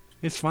 Yeah,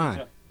 it's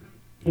fine.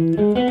 I'm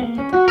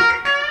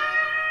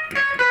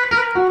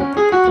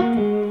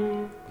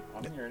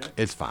hearing it.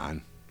 It's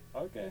fine.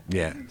 Okay.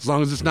 Yeah, as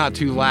long as it's not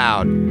too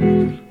loud. I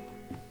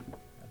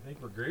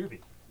think we're groovy.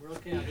 We're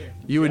okay out here.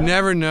 You would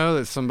never know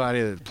that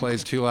somebody that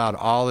plays too loud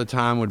all the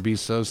time would be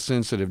so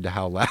sensitive to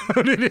how loud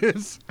it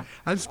is.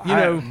 It's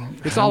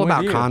all I'm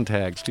about with you.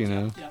 context,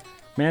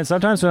 Man,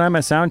 sometimes when I'm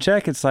at sound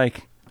check, it's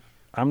like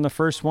I'm the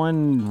first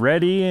one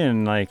ready,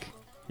 and like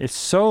it's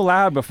so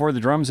loud before the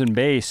drums and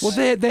bass. Well,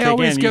 they kick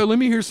always in. go, let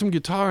me hear some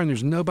guitar, and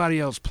there's nobody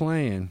else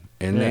playing.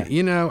 And,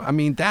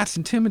 they, that's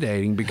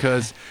intimidating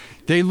because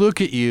they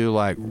look at you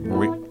like,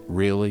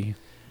 really? You're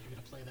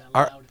gonna play that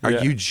loud? Are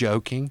you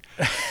joking?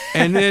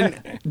 And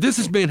then this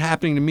has been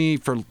happening to me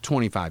for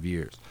 25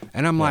 years.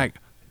 And I'm like,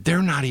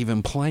 they're not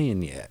even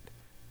playing yet.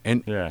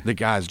 And the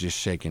guy's just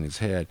shaking his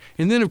head.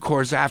 And then, of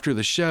course, after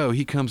the show,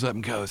 he comes up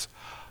and goes,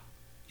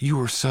 you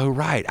were so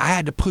right. I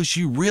had to push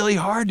you really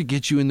hard to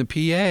get you in the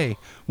PA.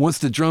 Once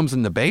the drums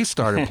and the bass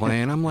started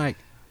playing, I'm like,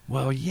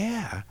 well,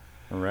 yeah.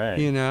 Right.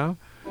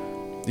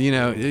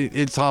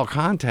 It's all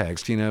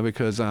context,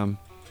 because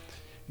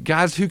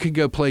guys who could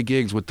go play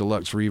gigs with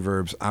deluxe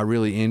reverbs, I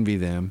really envy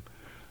them.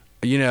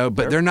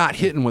 But they're not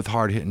hitting with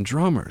hard-hitting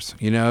drummers.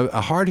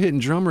 A hard-hitting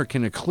drummer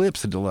can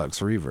eclipse a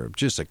deluxe reverb,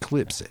 just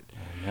eclipse it.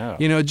 Yeah.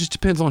 It just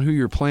depends on who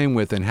you're playing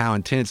with and how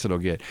intense it'll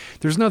get.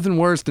 There's nothing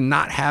worse than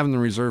not having the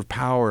reserve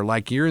power.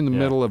 Like you're in the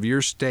middle of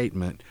your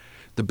statement,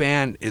 the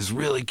band is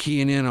really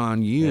keying in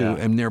on you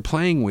and they're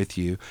playing with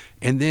you,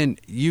 and then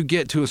you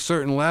get to a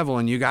certain level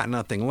and you got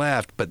nothing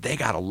left, but they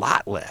got a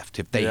lot left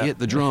if they hit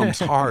the drums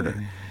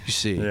harder. You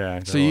see? Yeah.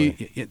 So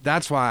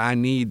that's why I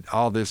need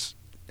all this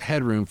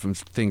headroom from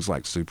things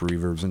like super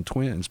reverbs and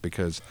twins,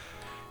 because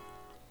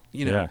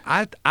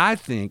I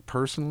think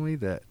personally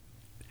that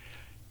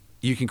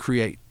you can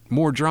create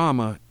more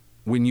drama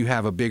when you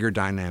have a bigger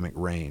dynamic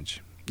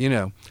range.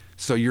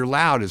 So your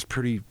loud is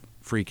pretty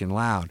freaking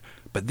loud,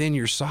 but then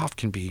your soft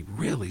can be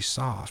really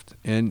soft,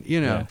 and you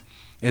know,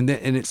 Yeah. and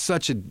it's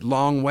such a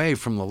long way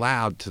from the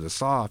loud to the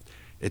soft.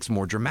 It's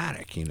more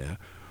dramatic, you know.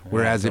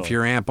 Whereas if totally.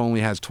 your amp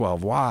only has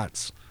 12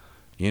 watts,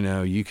 you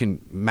know, you can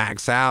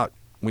max out.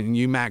 When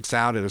you max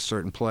out at a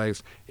certain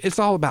place, it's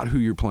all about who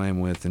you're playing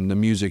with and the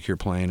music you're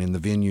playing and the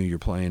venue you're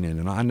playing in.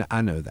 And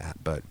I know that,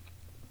 but,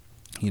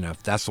 you know,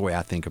 that's the way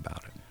I think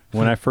about it.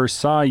 When I first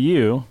saw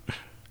you,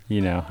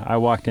 you know, I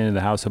walked into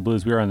the House of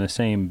Blues. We were on the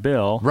same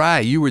bill. Right.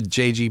 You were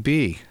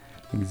JGB.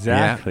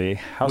 Exactly.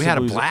 House We of had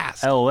a Blues,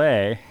 blast.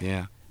 L.A.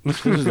 Yeah.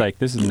 This is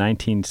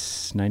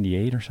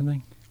 1998 or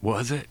something.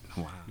 Was it?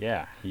 Wow.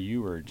 Yeah,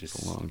 you were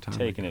just a long time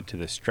taking ago. it to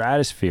the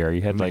stratosphere.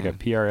 You had like a Man.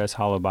 PRS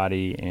hollow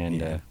body, and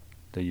Yeah.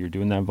 you're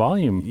doing that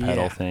volume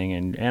pedal Yeah. thing,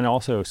 and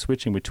also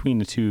switching between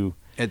the two,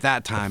 At that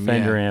a time,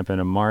 Fender yeah. amp and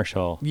a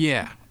Marshall.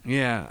 Yeah,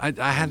 yeah.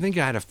 I think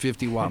I had a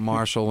 50-watt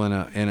Marshall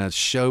and a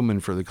Showman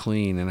for the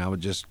clean, and I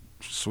would just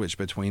switch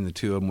between the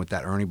two of them with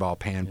that Ernie Ball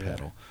pan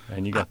pedal.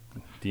 And you got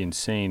the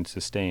insane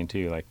sustain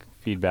too, like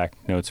feedback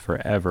notes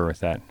forever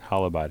with that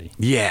hollow body.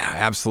 Yeah,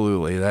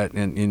 absolutely. That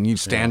and you'd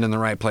stand in the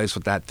right place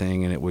with that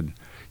thing, and it would,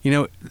 you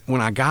know,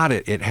 when I got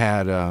it, it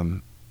had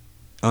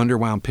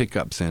underwound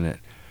pickups in it,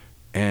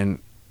 and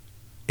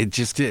it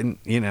just didn't,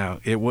 you know,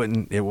 it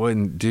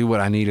wouldn't do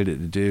what I needed it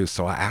to do.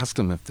 So I asked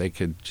them if they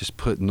could just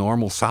put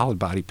normal solid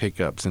body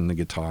pickups in the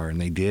guitar, and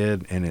they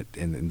did, and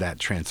that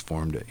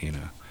transformed it, you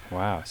know.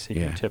 Wow,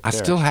 secret Yeah, tip I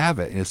there. still have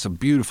it. It's a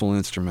beautiful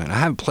instrument. I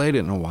haven't played it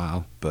in a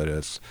while, but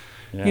it's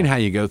Yeah. you know how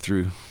you go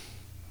through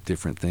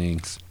different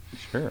things.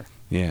 Sure.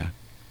 Yeah,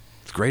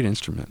 it's a great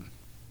instrument.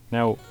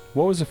 Now,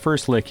 what was the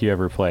first lick you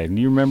ever played?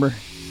 Do you remember?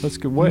 Let's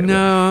go. What,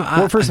 No,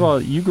 Well, first of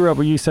all, you grew up.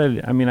 You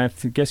said. I mean, I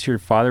guess your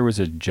father was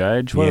a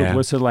judge. Yeah.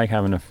 What's it like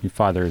having your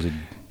father as a?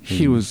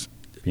 He was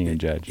being a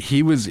judge.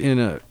 He was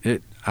in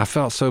I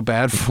felt so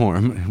bad for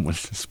him,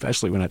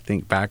 especially when I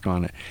think back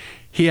on it.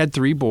 He had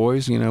 3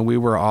 boys. You know, we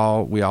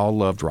all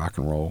loved rock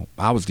and roll.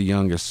 I was the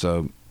youngest,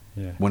 so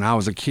Yeah. when I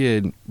was a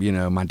kid, you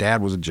know, my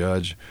dad was a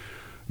judge.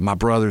 My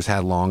brothers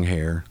had long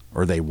hair,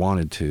 or they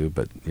wanted to,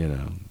 but you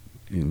know,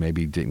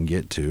 maybe didn't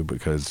get to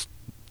because,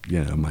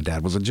 you know, my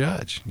dad was a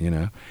judge. You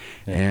know,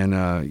 Yeah.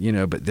 and you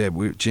know, but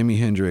Jimi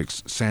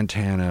Hendrix,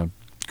 Santana,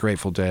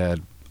 Grateful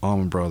Dead,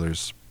 Allman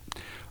Brothers,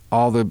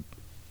 all the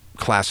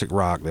classic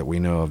rock that we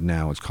know of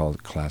now is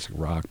called classic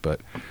rock, but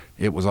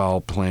it was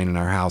all playing in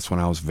our house when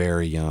I was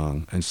very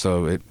young, and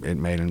so it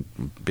made a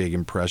big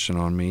impression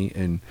on me.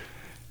 And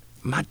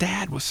my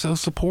dad was so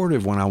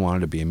supportive when I wanted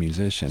to be a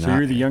musician. So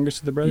you're the youngest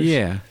of the brothers?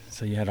 Yeah,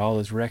 So you had all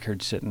those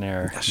records sitting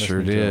there. I sure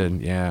listening to them.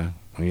 did.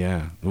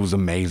 Yeah, it was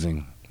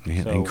amazing. So-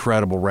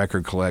 Incredible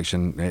record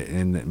collection,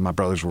 and my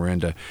brothers were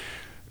into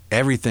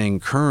everything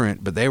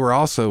current, but they were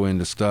also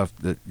into stuff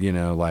that, you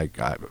know, like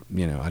I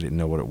didn't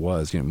know what it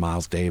was. You know,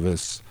 Miles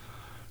Davis,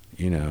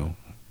 you know,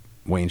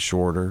 Wayne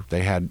Shorter.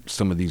 They had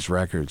some of these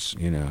records.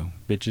 You know,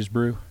 Bitches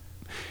Brew.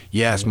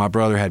 yes, my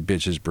brother had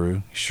Bitches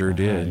Brew. Sure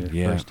did. Your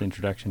Yeah. First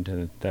introduction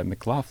to that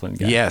McLaughlin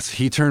guy. Yes,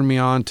 he turned me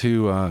on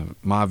to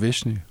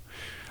Mahavishnu.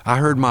 I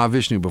heard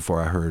Mahavishnu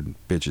before I heard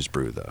Bitches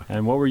Brew, though.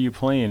 And what were you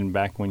playing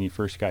back when you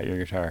first got your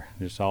guitar?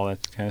 Just all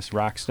that kind of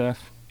rock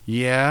stuff?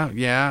 Yeah.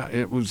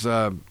 It was.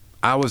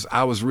 I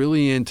was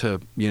really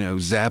into, you know,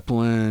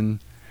 Zeppelin.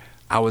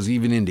 I was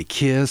even into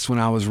Kiss when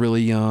I was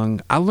really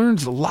young. I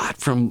learned a lot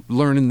from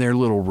learning their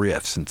little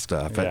riffs and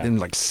stuff Yeah. in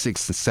like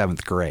 6th and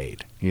 7th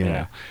grade. You know,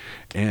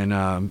 Yeah.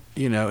 and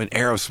you know, and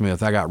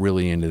Aerosmith. I got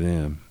really into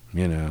them.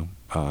 You know.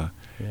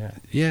 Yeah.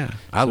 Yeah,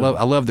 I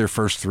love their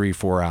first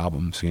 3-4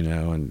 albums, you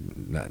know,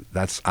 and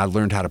I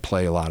learned how to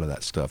play a lot of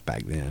that stuff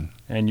back then.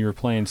 And you were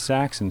playing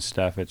sax and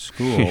stuff at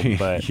school,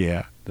 but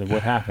Yeah.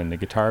 what happened? The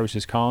guitar was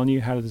just calling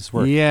you? How did this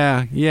work?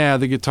 Yeah,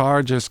 the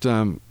guitar just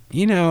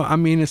you know, I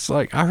mean, it's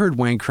like I heard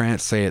Wayne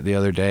Krantz say it the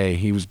other day.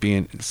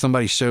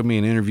 Somebody showed me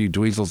an interview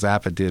Dweezil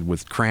Zappa did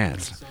with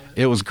Krantz.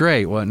 It was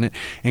great, wasn't it?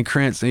 And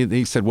Krantz,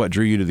 he said, "What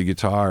drew you to the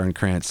guitar?" And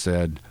Krantz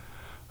said,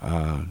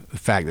 "The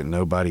fact that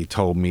nobody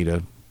told me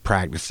to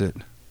practice it.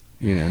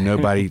 You know,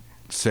 nobody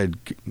said,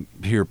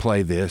 'Here,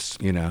 play this,'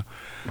 you know."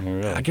 Oh,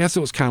 really? I guess it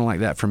was kind of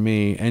like that for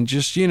me. And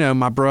just, you know,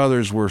 my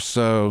brothers were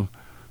so,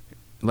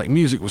 like,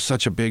 music was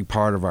such a big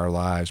part of our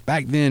lives.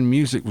 Back then,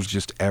 music was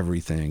just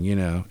everything, you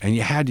know, and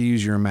you had to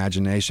use your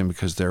imagination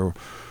because there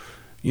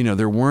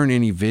weren't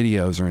any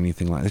videos or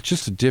anything like that. It's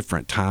just a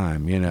different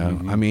time, you know.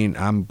 Mm-hmm. I mean,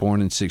 I'm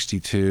born in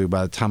 62.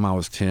 By the time I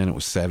was 10, it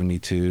was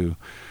 72.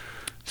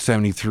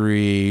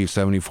 73,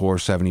 74,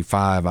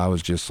 75, I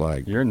was just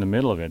like, You're in the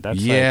middle of it. That's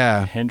Yeah.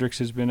 like Hendrix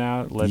has been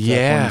out. Led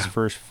Yeah. Zeppelin's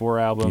first 4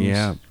 albums.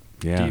 yeah.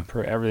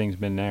 Everything's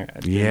been there.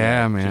 It's been Yeah,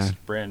 there, man.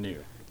 Just brand new.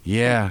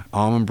 Yeah,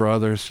 Allman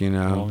Brothers, you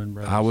know. Allman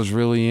Brothers. I was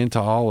really into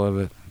all of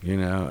it, you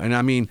know. And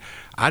I mean,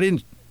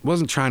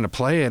 wasn't trying to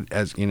play it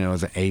as, you know,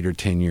 as an 8 or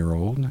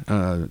 10-year-old,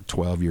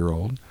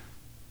 12-year-old.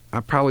 I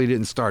probably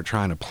didn't start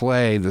trying to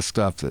play the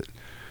stuff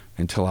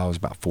until I was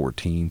about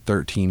 13,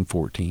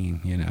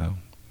 14, you know.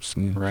 So,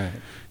 Right.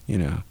 You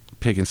know,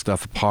 picking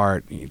stuff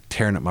apart,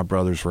 tearing up my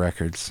brother's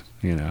records,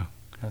 you know.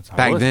 That's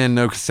Back awesome. then,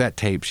 no cassette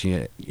tapes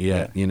yet,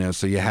 Yeah. you know,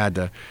 so you had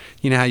to,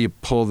 you know how you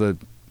pull the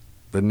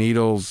the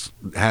needles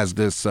has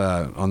this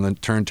on the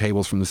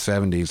turntables from the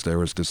 70s. There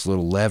was this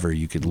little lever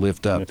you could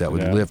lift up that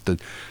would lift the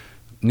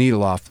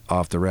needle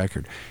off the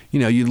record. You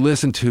know, you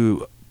listen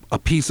to a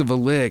piece of a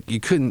lick,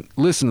 you couldn't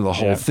listen to the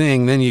whole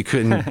thing. Then you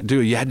couldn't do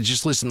it. You had to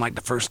just listen like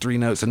the first 3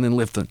 notes and then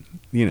lift the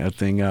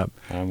thing up,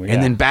 and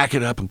then back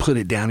it up and put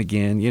it down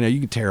again. You know, you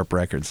can tear up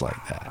records like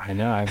that. I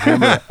know.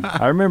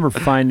 I remember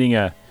finding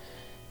a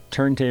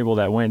turntable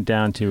that went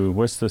down to,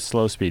 what's the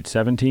slow speed?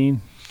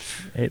 17.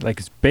 Like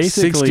it's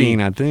basically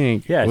 16, I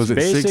think. Yeah, was it's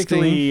it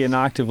basically 16? an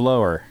octave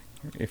lower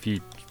if you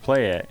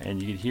play it,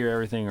 and you could hear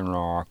everything in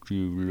rock.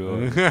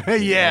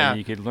 Yeah, and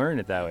you could learn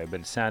it that way, but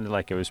it sounded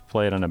like it was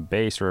played on a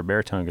bass or a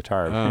baritone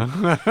guitar.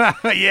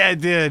 Yeah,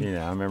 it did. You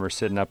know, I remember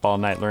sitting up all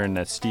night learning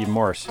that Steve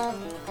Morse. I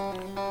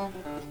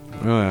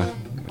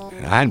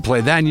hadn't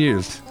played that in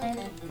years.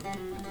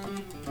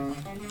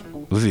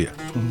 Was it?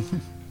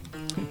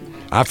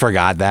 I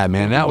forgot that,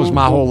 man. That was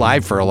my whole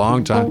life for a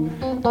long time.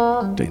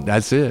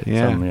 That's it.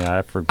 Yeah.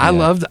 I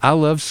forgot. I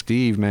loved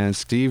Steve, man.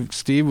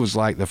 Steve was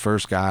like the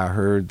first guy I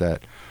heard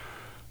that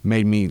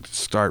made me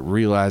start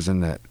realizing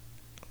that,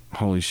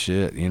 holy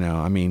shit, you know,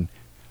 I mean,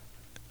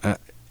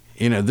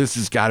 this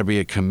has got to be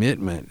a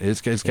commitment. It's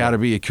got to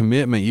be a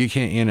commitment. You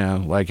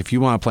can't, like if you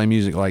want to play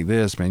music like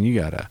this, man, you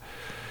gotta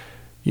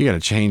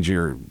change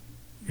your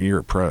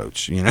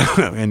approach,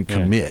 and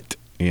commit.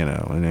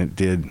 And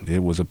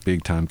it was a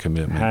big time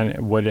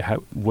commitment.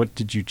 What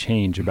did you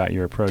change about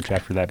your approach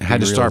after that? I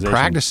had to start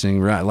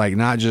practicing, right? Like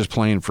not just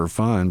playing for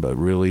fun, but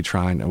really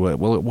trying to,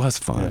 well, it was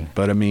fun. Yeah.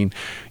 But I mean,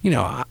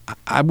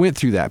 I went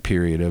through that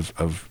period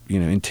of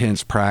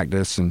intense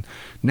practice, and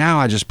now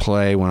I just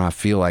play when I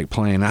feel like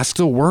playing. I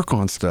still work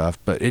on stuff,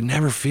 but it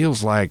never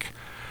feels like,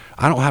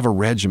 I don't have a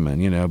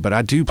regimen, but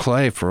I do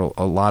play for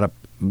a lot of,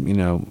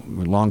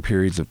 long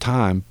periods of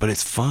time, but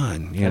it's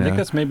fun. I think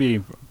that's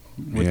maybe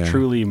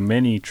with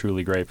many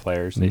truly great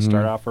players. They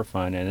start off for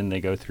fun, and then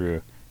they go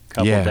through a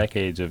couple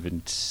decades of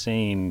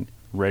insane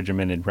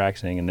regimented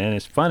practicing, and then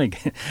it's fun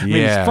again. I mean,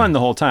 it's fun the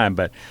whole time,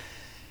 but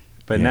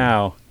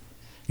now,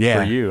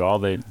 for you, all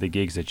the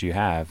gigs that you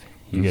have,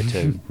 you get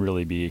to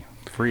really be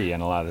free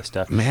on a lot of the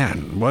stuff.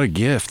 Man, what a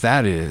gift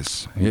that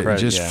is. It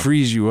just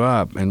frees you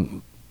up.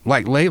 And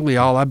like lately,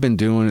 all I've been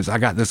doing is I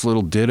got this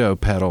little ditto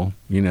pedal,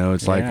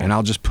 it's like, and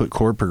I'll just put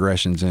chord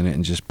progressions in it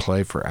and just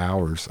play for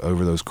hours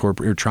over those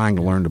you're trying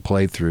to learn to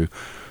play through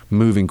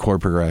moving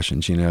chord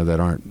progressions, that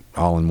aren't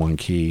all in one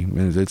key.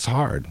 It's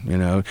hard,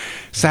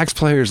 Sax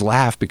players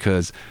laugh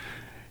because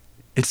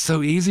it's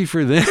so easy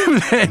for them,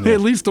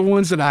 at least the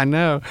ones that I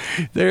know.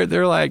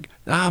 They're like,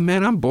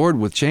 man, I'm bored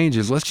with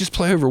changes. Let's just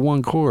play over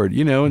one chord,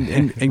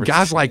 and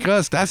guys like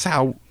us,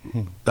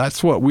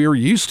 that's what we were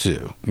used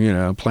to,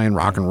 playing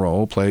rock and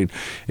roll,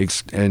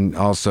 and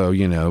also,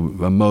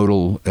 a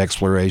modal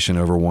exploration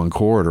over one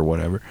chord or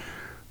whatever.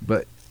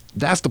 But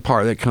that's the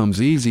part that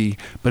comes easy.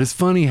 But it's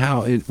funny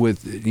how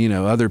with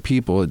other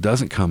people, it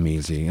doesn't come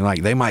easy. And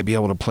like they might be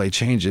able to play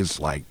changes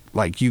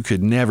like you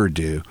could never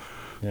do,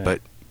 but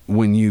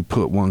when you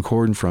put one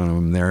chord in front of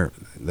them,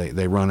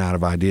 they run out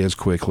of ideas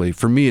quickly.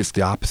 For me, it's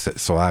the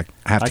opposite. So I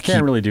have to. I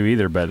can't really do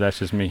either, but that's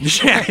just me.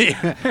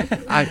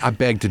 I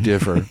beg to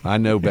differ. I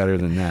know better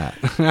than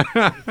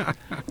that.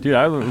 Dude,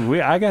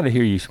 I got to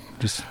hear you.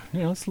 Just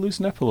let's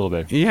loosen up a little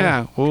bit.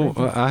 Yeah. Well,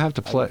 I have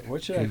to play.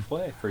 What should I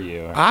play for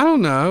you? I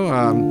don't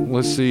know.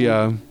 Let's see.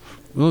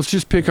 Let's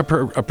just pick up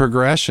a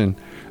progression.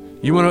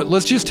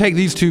 Let's just take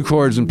these 2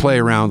 chords and play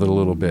around with it a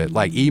little bit,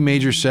 like E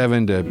major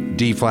 7 to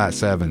D flat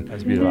 7.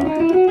 That's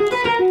beautiful.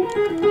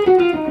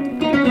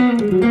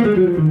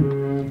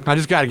 I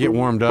just got to get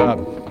warmed up.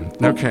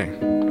 Okay.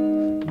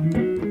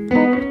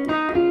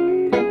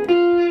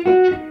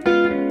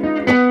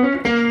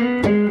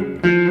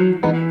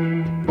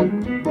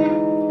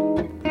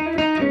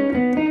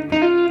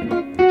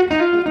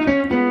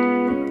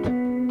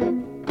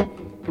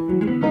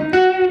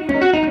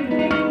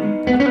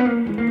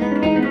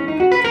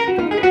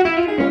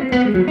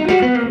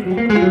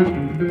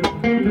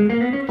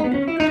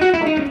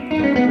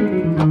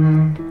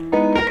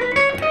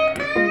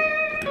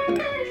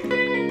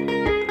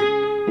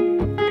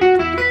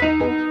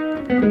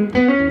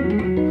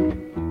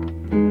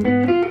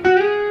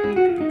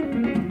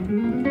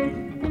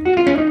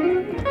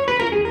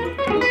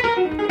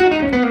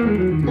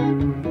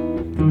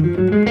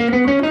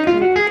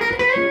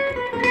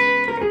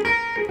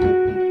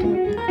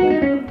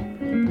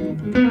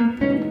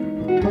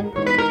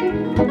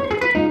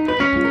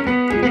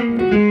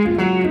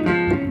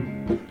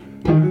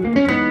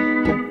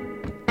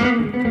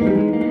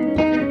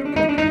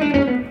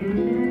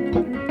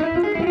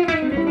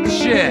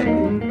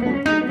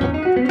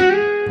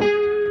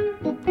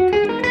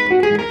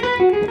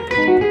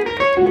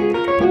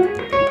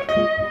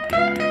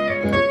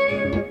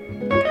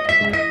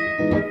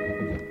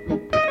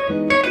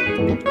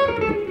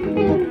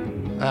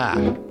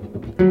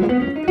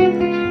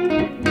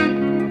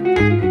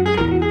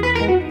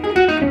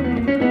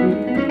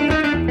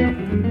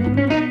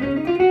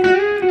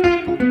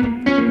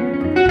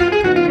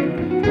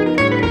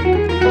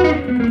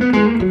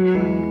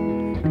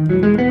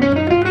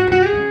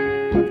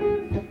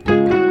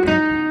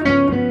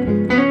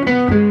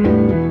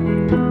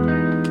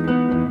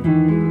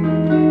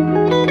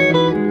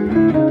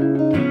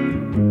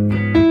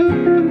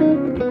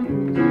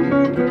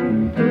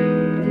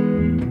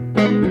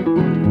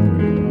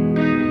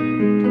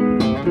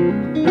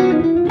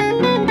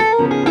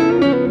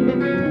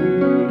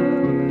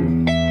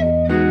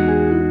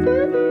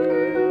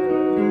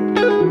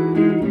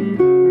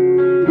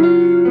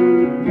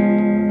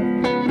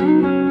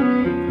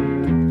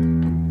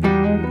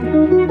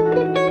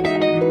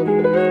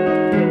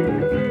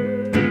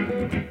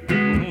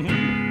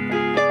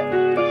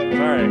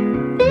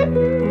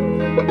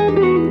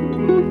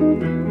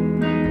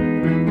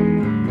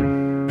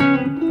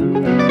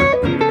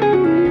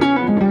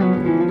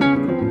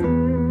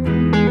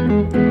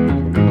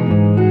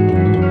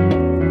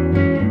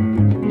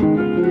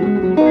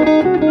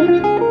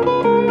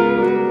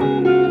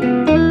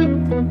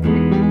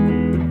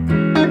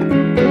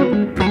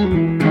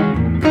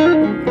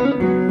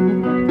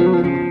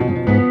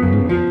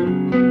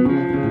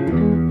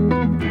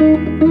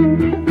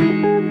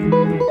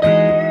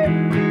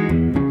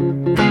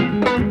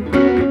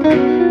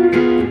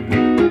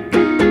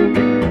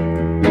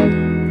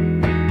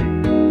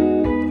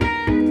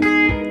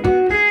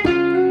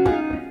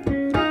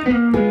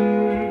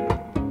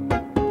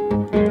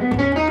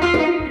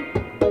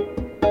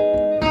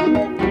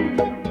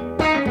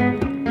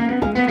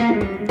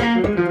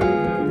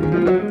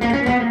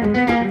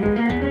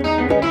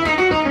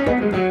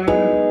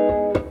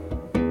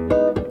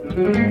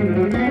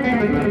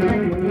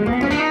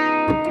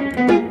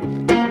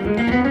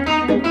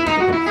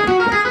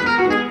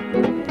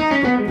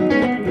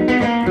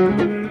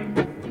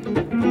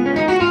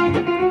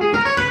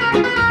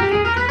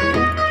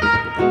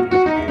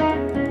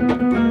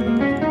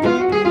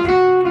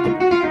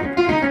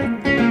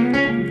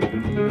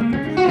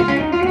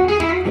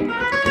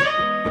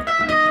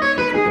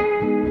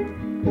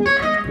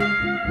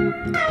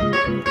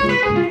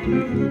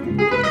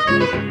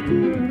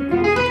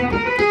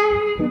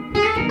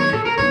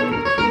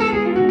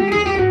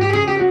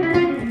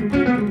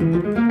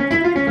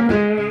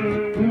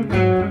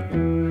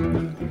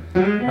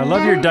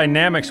 love your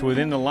dynamics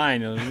within the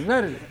line.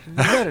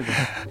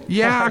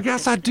 Yeah, I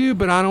guess I do,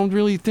 but I don't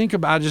really think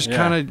about. I just Yeah.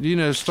 kind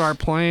of, start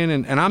playing,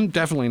 and I'm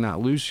definitely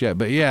not loose yet.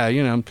 But yeah,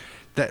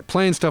 that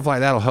playing stuff like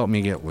that'll help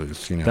me get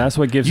loose. That's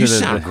what gives you it a-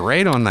 sound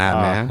great on that,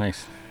 man.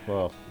 Thanks.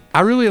 Well,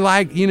 I really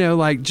like,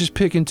 like just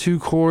picking two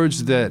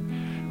chords that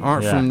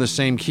aren't Yeah. from the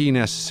same key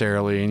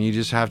necessarily, and you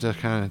just have to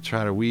kind of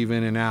try to weave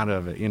in and out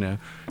of it.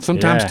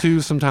 Sometimes Yeah.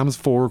 2, sometimes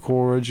 4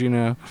 chords. sure.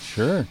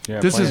 Yeah,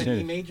 This plenty is- of E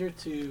changes. major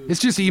to It's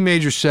just E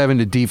major 7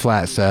 to D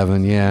flat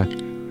 7. Yeah,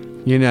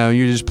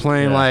 you're just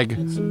playing Yeah. like.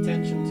 get some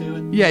tension to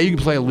it. Yeah, you can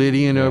play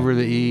Lydian over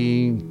the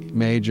E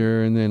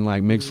major, and then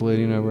like mixed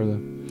Lydian over the.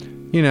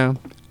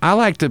 I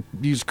like to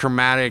use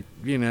chromatic.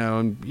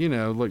 And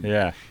look.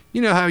 Yeah.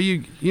 How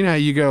you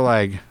go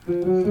like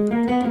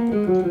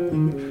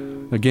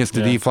against the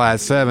Yeah. D flat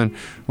 7.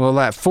 Well,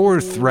 that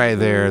fourth right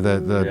there,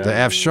 the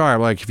F sharp.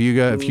 Like if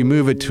you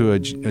move it to a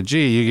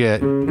G, you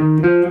get.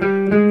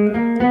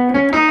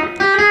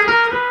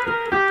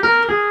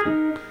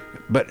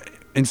 But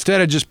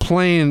instead of just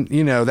playing,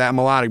 that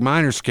melodic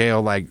minor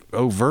scale like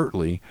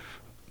overtly,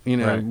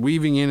 Right.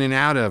 weaving in and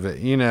out of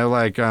it,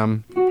 like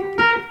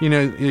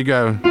you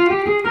go.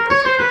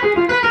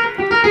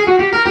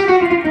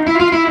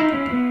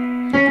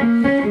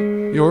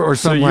 Or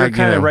So something you're like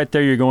kind of right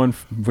there. You're going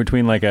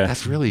between like a.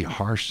 That's really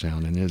harsh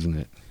sounding, isn't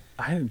it?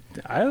 I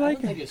I like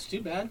don't it. think it's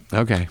too bad.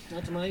 Okay.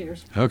 Not to my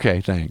ears. Okay,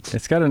 thanks.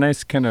 It's got a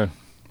nice kind of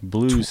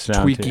blues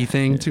sound. to Tweaky it.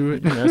 thing to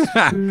it.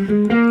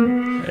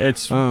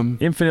 It's Um,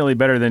 infinitely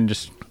better than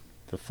just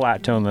the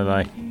flat tone that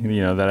I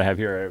have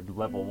here at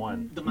level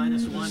 1. The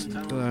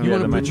 -1 tone. You Yeah,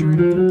 want to the put your.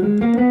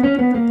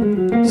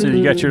 So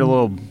you got your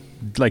little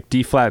like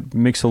D flat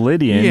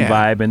Mixolydian Yeah.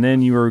 vibe, and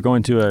then you were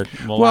going to a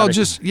melodic. Well, it's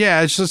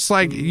just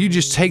like you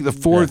just take the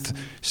fourth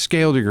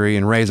scale degree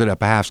and raise it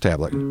up a half step,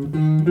 like,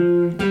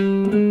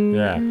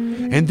 yeah,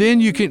 and then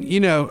you can,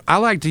 I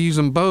like to use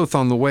them both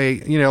on the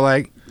way,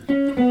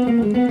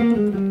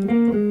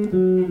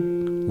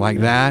 like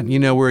that,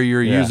 where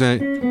you're Yeah. using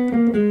it,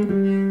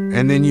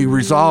 and then you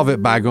resolve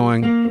it by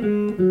going,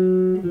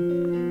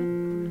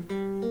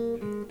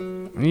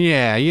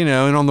 yeah,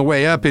 and on the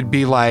way up it'd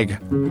be like.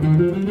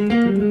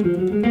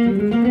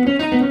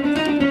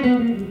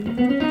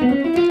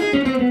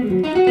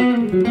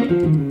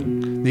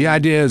 The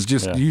idea is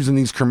just Yeah. using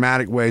these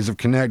chromatic ways of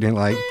connecting,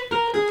 like.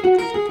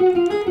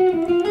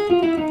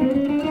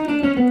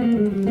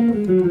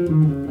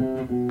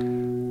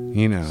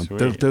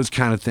 Sweet. Those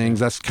kind of things.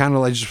 That's kind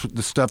of like just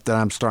the stuff that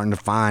I'm starting to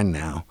find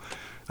now.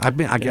 I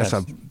guess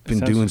I've been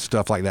sounds- doing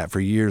stuff like that for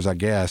years, I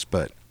guess,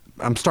 but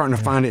I'm starting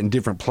to find it in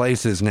different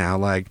places now.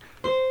 Like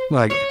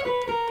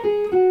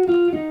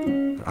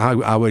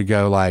I would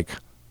go like.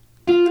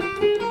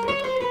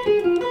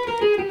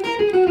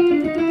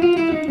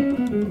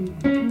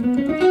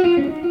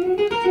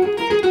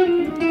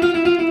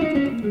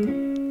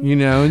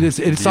 And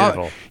it's all,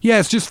 Beautiful. yeah,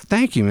 it's just,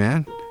 thank you,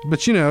 man.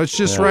 But it's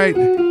just Yeah. right,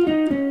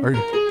 or,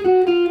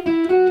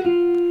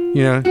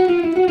 Yeah,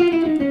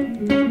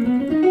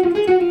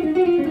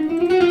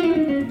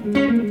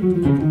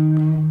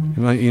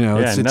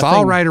 it's all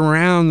nothing- right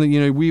around,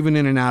 weaving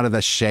in and out of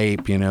the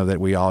shape, that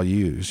we all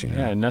use,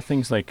 yeah.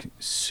 Nothing's like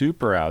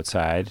super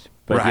outside,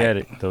 but Right.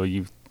 yet though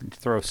you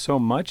throw so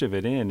much of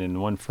it in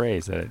one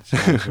phrase that it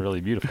sounds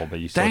really beautiful. But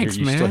you still Thanks,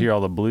 still man. hear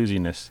all the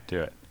bluesiness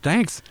to it.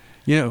 Thanks.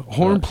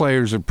 Horn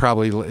players are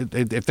probably,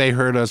 if they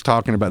heard us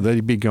talking about,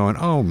 they'd be going,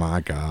 "Oh my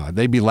God!"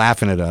 They'd be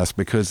laughing at us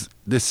because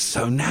this is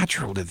so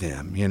natural to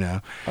them,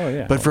 Oh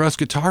yeah. But for us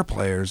guitar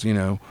players,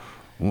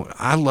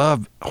 I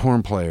love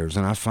horn players,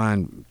 and I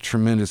find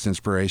tremendous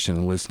inspiration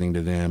in listening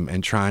to them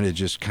and trying to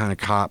just kind of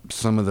cop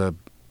some of the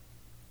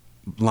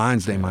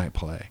lines they might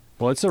play.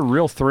 Well, it's a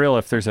real thrill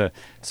if there's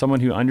someone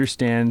who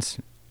understands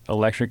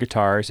electric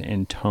guitars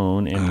and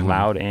tone and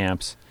loud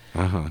amps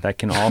that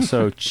can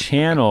also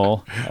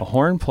channel a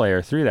horn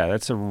player through that.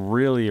 That's a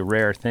really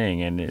rare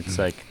thing, and it's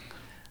like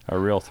a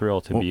real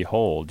thrill to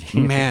behold.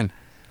 Man,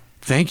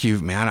 thank you,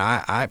 man.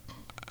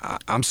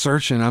 I'm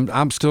searching.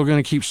 I'm still going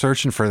to keep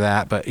searching for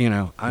that. But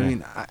I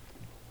mean,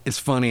 it's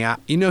funny.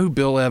 You know who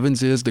Bill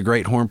Evans is, the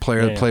great horn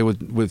player that played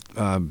with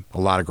a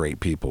lot of great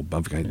people.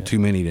 I've got too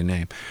many to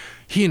name.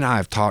 He and I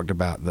have talked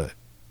about the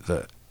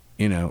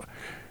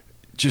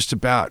just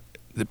about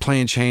the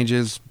playing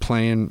changes,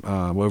 playing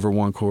over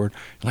one chord.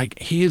 Like,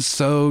 he is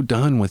so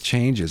done with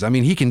changes. I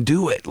mean, he can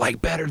do it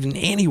like better than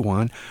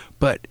anyone,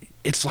 but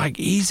it's like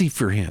easy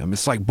for him.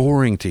 It's like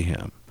boring to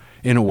him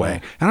in a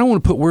way. And I don't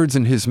want to put words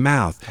in his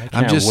mouth.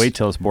 I can't wait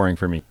till it's boring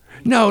for me.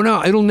 No,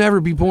 it'll never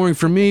be boring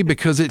for me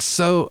because it's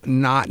so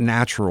not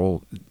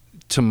natural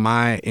to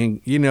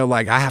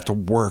like I have to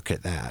work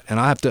at that, and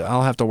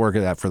I'll have to work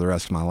at that for the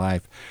rest of my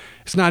life.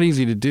 It's not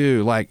easy to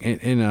do, like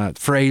in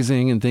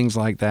phrasing and things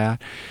like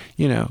that.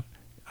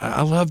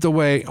 I love the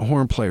way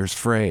horn players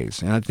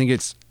phrase, and I think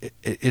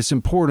it's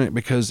important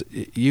because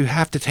you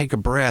have to take a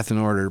breath in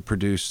order to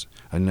produce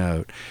a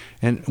note,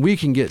 and we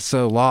can get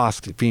so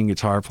lost being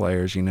guitar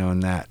players, in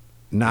that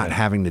not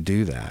having to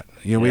do that.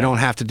 You know, we Yeah. don't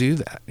have to do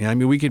that. You know, I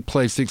mean, we could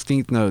play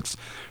 16th notes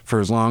for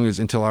as long as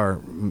until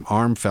our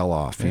arm fell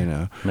off. You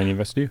know. Many of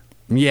us do.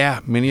 Yeah,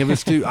 many of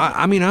us do.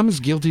 I mean, I'm as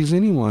guilty as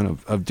anyone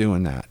of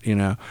doing that, you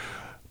know.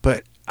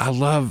 But I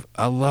love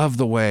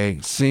the way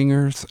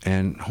singers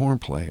and horn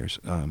players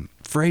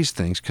phrase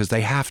things, because they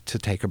have to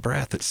take a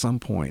breath at some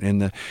point.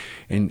 And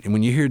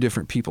when you hear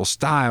different people's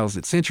styles,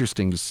 it's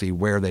interesting to see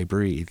where they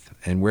breathe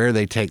and where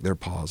they take their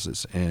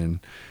pauses. And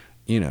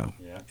you know,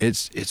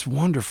 it's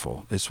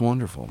wonderful. It's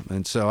wonderful.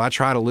 And so I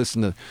try to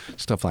listen to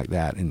stuff like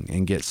that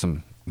and get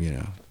some, you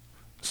know,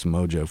 some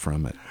mojo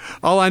from it.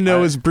 All I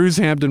know is Bruce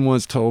Hampton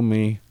once told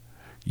me,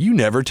 "You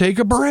never take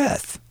a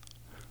breath."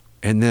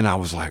 And then I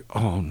was like,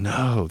 oh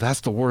no,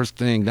 that's the worst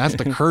thing. That's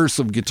the curse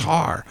of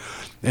guitar.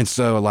 And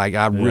so like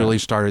I really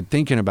started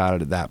thinking about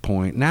it at that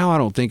point. Now I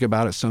don't think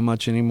about it so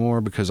much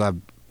anymore, because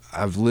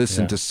I've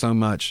listened to so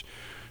much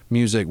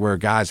music where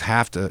guys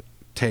have to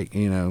take,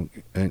 you know,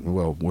 and,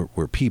 well,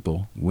 we're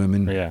people,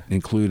 women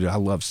included. I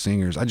love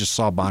singers. I just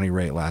saw Bonnie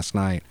Raitt last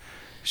night.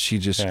 She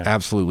just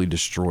absolutely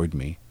destroyed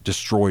me.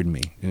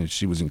 And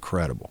she was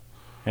incredible.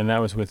 And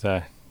that was with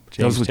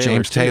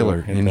James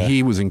Taylor, too, and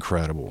he was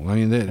incredible. I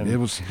mean, it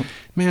was,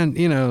 man.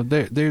 You know,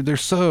 they're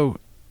so,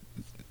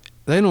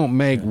 they don't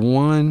make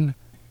one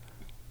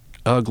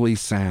ugly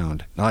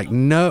sound. Like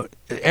no,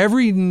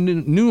 every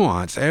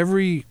nuance,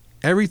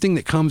 everything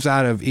that comes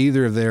out of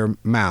either of their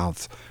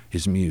mouths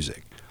is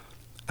music.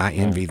 I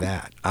envy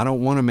that. I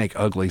don't want to make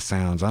ugly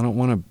sounds. I don't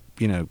want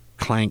to, you know,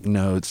 clank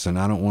notes, and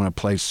I don't want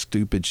to play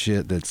stupid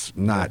shit that's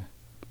not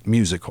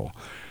musical.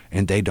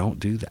 And they don't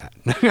do that.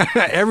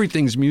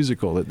 Everything's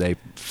musical that they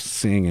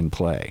sing and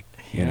play.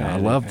 You know, I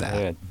love that.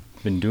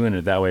 They've been doing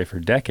it that way for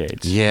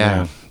decades.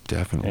 Yeah,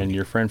 definitely. And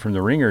your friend from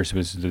the Ringers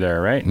was there,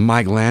 right?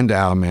 Mike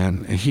Landau,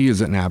 man, he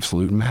is an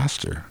absolute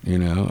master. You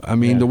know, I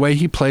mean, the way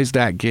he plays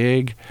that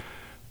gig,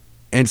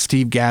 and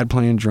Steve Gadd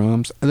playing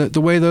drums,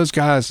 the way those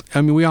guys. I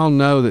mean, we all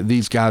know that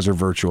these guys are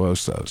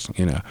virtuosos.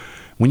 You know,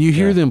 when you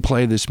hear them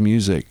play this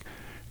music,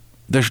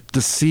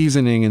 the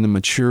seasoning and the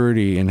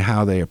maturity and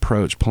how they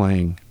approach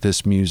playing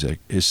this music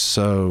is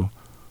so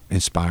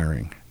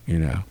inspiring, you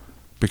know,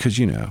 because,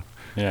 you know,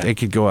 they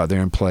could go out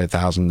there and play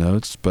 1,000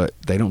 notes, but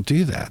they don't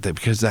do that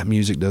because that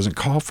music doesn't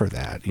call for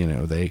that. You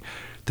know, they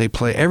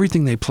play,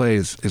 everything they play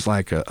is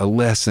like a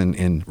lesson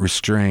in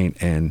restraint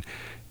and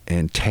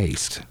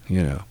taste,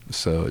 you know,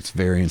 so it's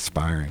very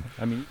inspiring.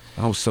 I mean,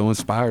 I was so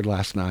inspired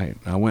last night.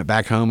 I went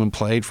back home and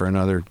played for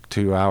another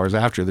 2 hours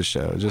after the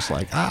show, just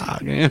like,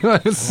 you know,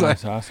 it's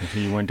that's awesome. So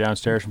you went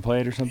downstairs and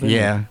played or something?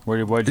 Yeah. What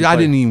did you play? I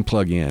didn't even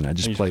plug in. I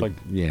just played.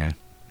 Yeah.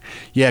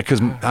 Yeah, because,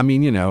 I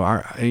mean, you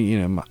know,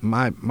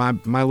 my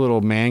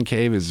little man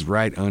cave is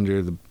right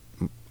under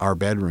our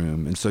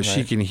bedroom, and so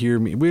she can hear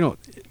me.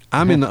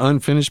 I'm in the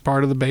unfinished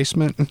part of the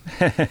basement.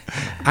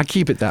 I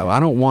keep it that way. I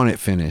don't want it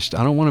finished.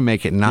 I don't want to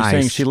make it nice.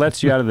 You're saying she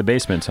lets you out of the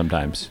basement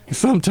sometimes?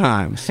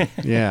 Sometimes,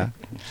 yeah.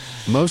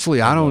 Mostly,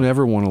 I don't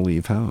ever want to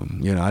leave home.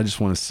 You know, I just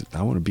want to.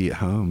 I want to be at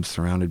home,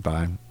 surrounded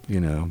by, you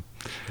know,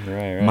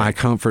 my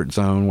comfort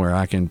zone where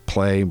I can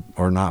play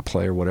or not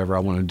play or whatever I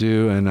want to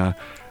do. And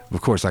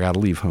of course, I got to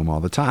leave home all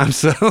the time.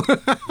 So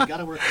You got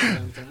to work from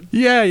time to time.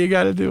 yeah, you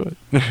got to do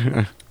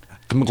it.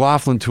 The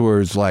McLaughlin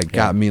tours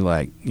got me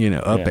like, you know,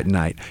 up at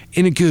night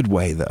in a good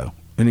way though.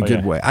 In a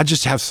good way. I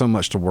just have so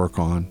much to work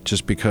on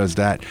just because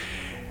that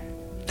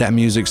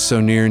music's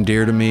so near and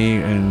dear to me,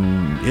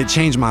 and it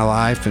changed my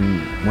life. And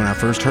when I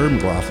first heard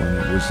McLaughlin,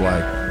 it was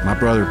like my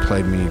brother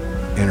played me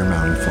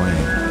Intermounting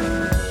Flame.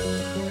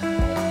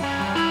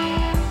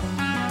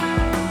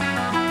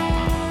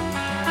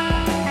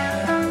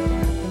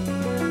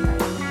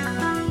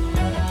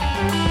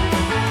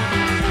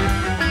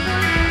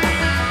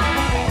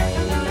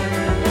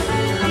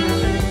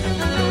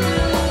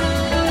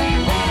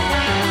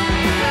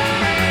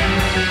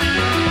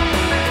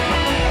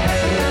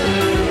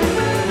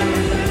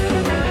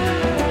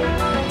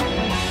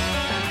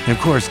 And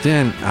of course,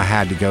 then I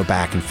had to go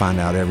back and find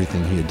out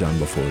everything he had done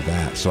before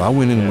that. So I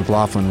went in the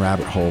McLaughlin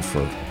rabbit hole for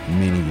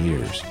many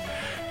years.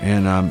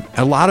 And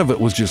a lot of it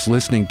was just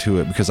listening to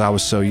it because I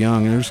was so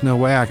young. And there's no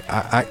way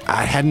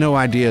I had no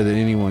idea that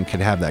anyone could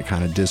have that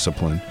kind of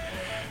discipline.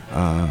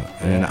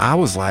 And I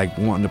was like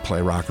wanting to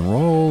play rock and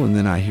roll, and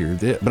then I hear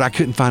this, but I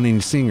couldn't find any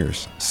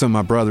singers. So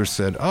my brother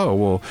said, "Oh,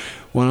 well,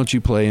 why don't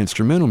you play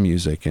instrumental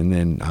music?" And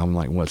then I'm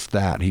like, "What's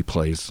that?" He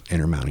plays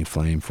Intermounting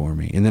Flame for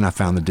me. And then I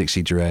found the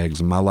Dixie Dregs,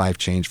 and my life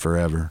changed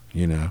forever,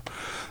 you know,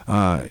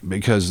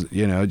 because,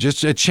 you know,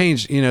 just it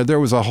changed. You know, there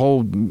was a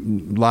whole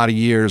lot of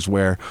years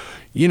where,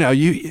 you know,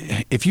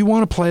 if you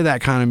want to play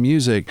that kind of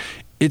music,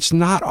 it's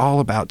not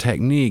all about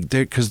technique,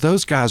 because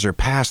those guys are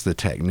past the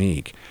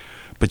technique.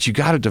 But you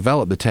got to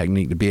develop the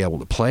technique to be able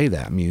to play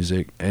that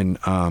music. And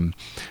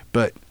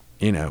but,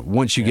 you know,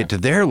 once you get to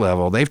their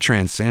level, they've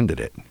transcended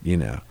it, you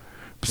know.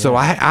 So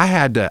I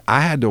had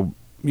to,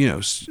 you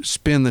know,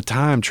 spend the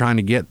time trying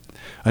to get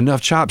enough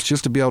chops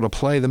just to be able to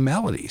play the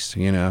melodies,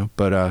 you know.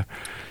 But,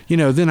 you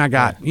know, then I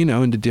got, you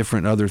know, into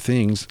different other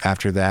things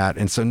after that.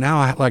 And so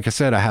now, like I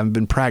said, I haven't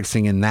been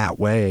practicing in that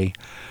way.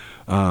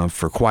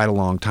 for quite a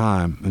long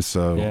time, and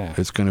so Yeah.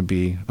 it's going to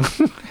be.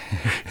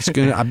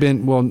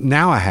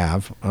 Now I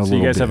have a So little.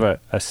 you guys bit. have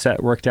a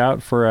set worked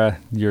out for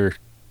your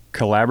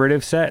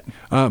collaborative set?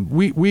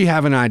 We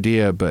have an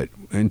idea, but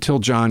until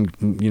John,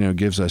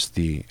 gives us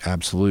the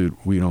absolute,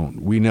 we don't.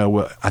 We know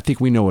what I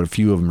think we know what a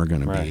few of them are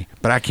going to be, Right.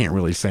 but I can't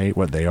really say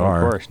what they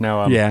are. Of course.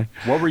 Now, Yeah.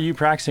 what were you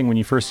practicing when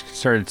you first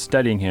started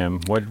studying him?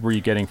 What were you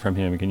getting from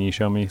him? Can you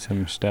show me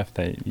some stuff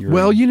that you were...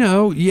 Well,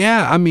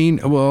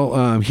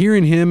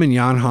 hearing him and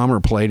Jan Hammer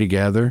play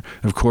together,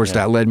 of course, Yeah.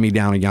 that led me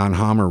down a Jan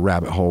Hammer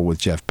rabbit hole with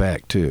Jeff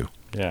Beck too.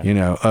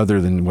 Yeah. Other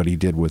than what he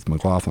did with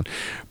McLaughlin,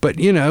 but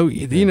they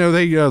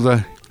go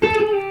the.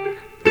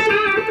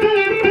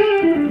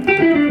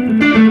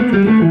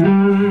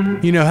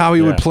 You know how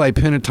he would Yeah. play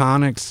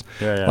pentatonics?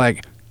 Yeah.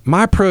 Like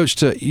my approach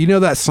to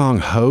that song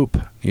Hope.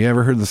 You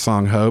ever heard the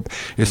song Hope?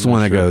 It's the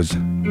one that Sure. goes.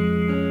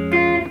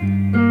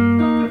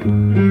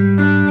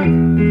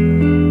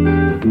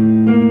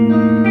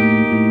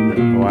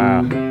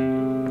 Wow.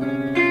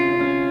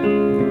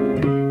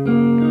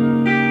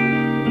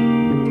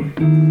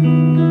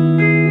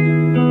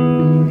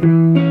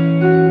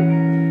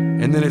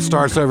 And then it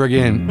starts over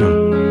again.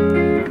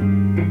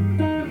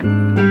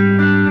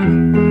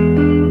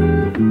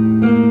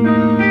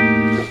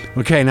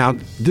 Okay, now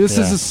this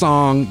is Yeah. a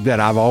song that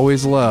I've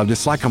always loved.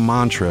 It's like a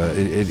mantra.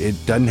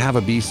 It doesn't have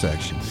a B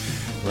section.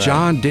 Right.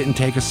 John didn't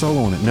take a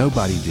solo on it.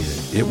 Nobody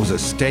did. It was a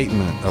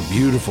statement, a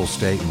beautiful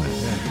statement.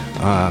 The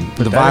that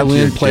into violin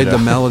your played the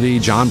ditto. melody.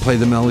 John played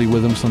the melody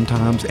with him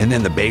sometimes, and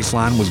then the bass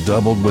line was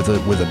doubled with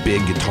a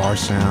big guitar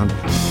sound.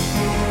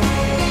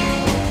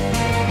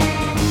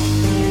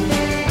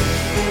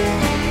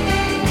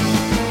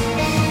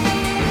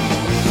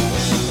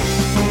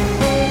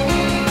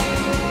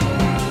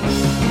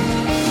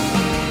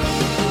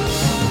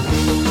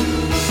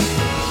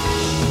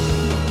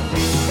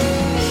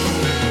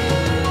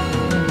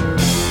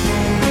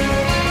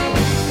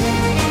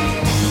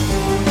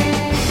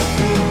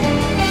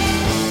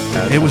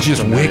 It was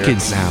just Familiar.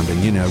 wicked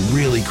sounding,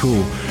 really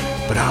cool.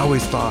 But I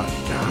always thought,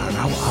 God,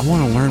 I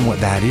want to learn what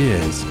that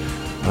is.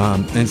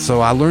 And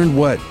so I learned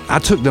I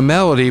took the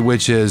melody,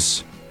 which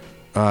is,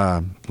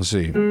 let's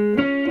see.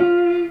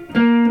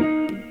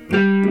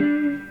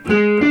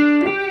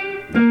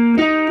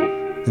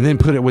 And then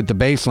put it with the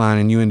bass line,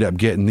 and you end up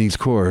getting these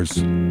chords.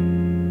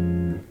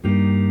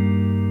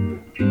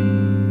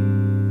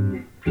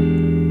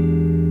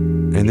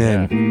 And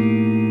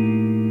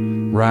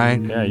then,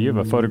 right? Yeah, you have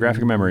a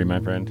photographic memory, my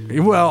friend.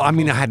 Well, I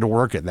had to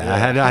work at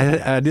that.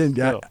 I didn't.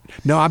 Still.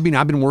 I've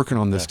been working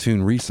on this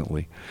tune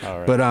recently, All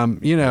right. but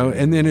and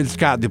then it's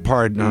got the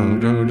part, dun,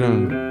 dun,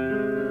 dun.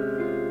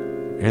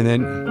 And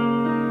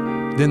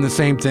then the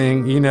same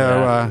thing,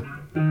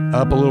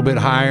 up a little bit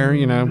higher,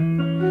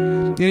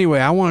 Anyway,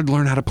 I wanted to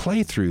learn how to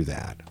play through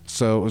that.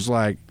 So it was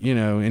like,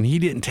 and he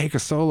didn't take a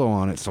solo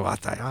on it. So I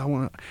thought, I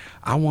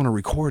want to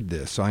record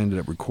this. So I ended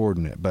up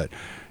recording it. But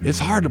it's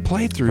hard to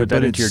play through. Put that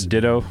but into your it's,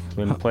 ditto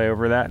and play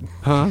over that?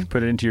 Huh?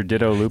 Put it into your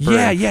ditto looper?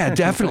 Yeah,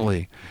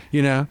 definitely.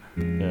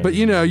 But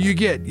you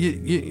get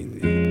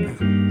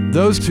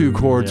those two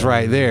chords Yeah.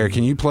 right there.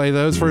 Can you play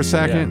those for a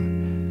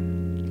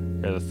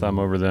second? Yeah, the thumb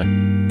over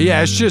the...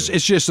 Yeah, it's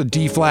just a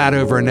D flat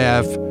over an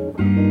F.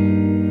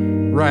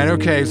 Right.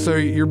 Okay. So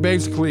you're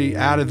basically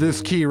out of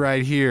this key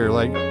right here,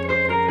 like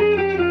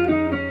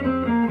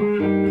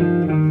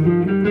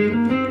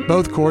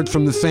both chords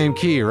from the same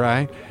key,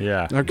 right?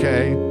 Yeah.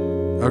 Okay.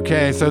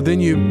 Okay. So then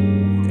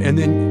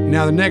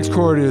now the next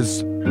chord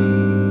is.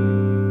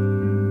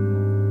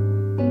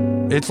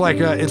 It's like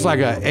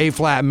a A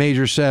flat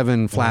major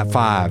 7 flat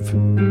 5.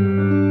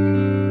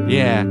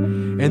 Yeah.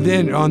 And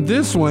then on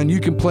this one you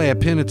can play a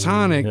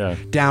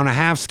pentatonic down a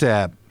half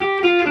step.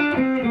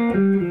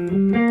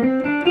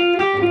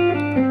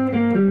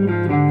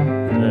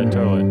 Yeah,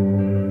 totally.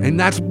 And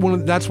that's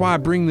why I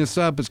bring this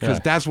up, is because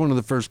Yeah. that's one of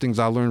the first things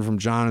I learned from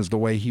John, is the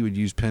way he would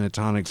use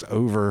pentatonics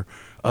over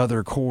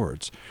other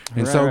chords.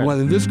 And so Right.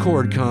 when this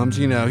chord comes,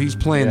 he's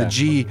playing the Yeah.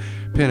 G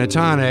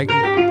pentatonic,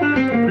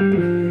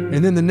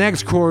 and then the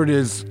next chord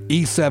is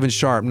E7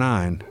 sharp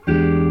 9.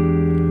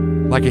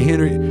 Like a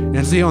Henry.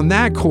 And see, on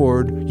that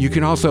chord, you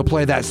can also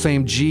play that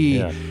same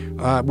G,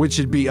 which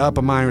would be up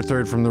a minor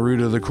third from the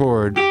root of the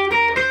chord.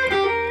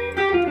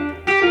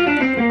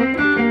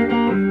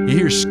 You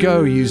hear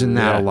Sco using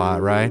that a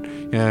lot, right?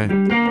 Yeah.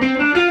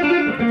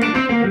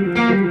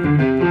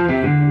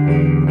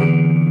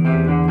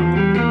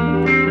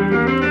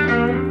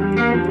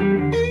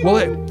 Well,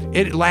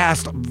 it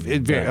lasts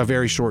a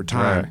very short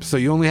time, Right. so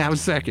you only have a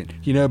second,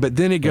 But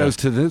then it goes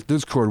to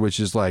this chord, which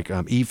is like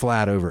E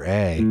flat over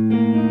A,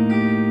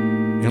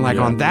 and like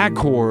on that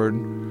chord,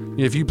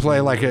 if you play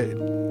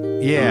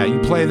you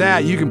play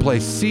that, you can play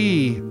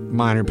C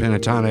minor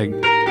pentatonic.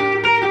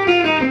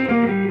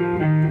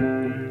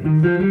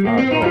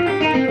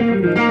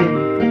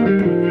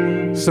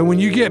 So when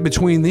you get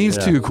between these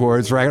two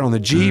chords, right, on the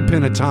G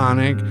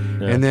pentatonic,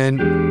 and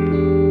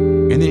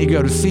then you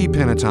go to C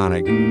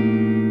pentatonic,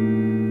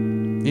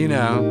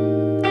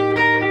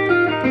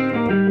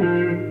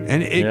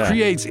 And it Yeah.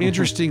 creates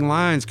interesting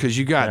lines because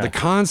you got the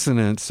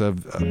consonants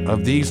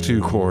of these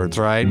two chords,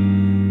 right?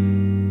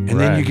 And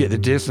then you Right. get the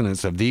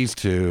dissonance of these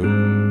two.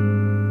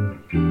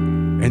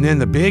 And then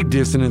the big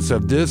dissonance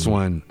of this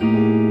one.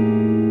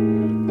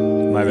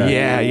 My bad.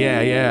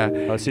 Yeah.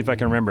 Let's see if I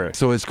can remember it.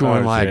 So it's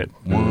going Oh, like shit.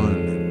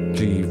 1,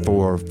 3,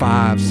 4,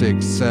 5,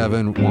 6,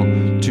 7.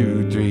 1,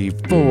 2, 3,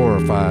 4,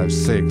 5,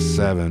 6,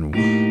 7.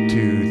 1,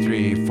 2,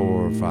 3,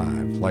 4,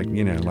 5. Like,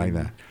 like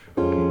that.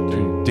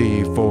 2,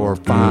 3, 4,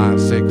 5,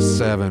 6,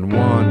 7.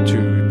 1,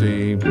 2,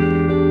 3.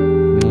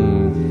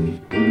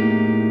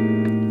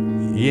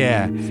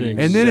 Yeah. 6,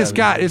 And then it's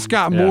 7.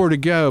 got Yeah. more to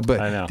go, I but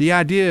know. the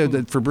idea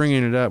that for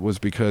bringing it up was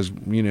because,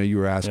 you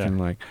were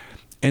asking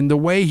and the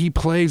way he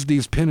plays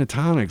these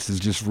pentatonics is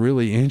just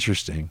really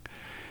interesting.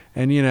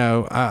 And,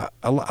 a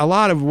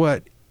lot of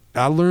what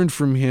I learned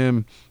from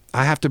him,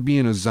 I have to be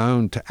in a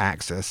zone to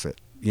access it.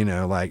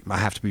 I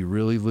have to be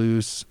really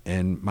loose,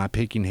 and my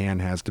picking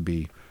hand has to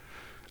be,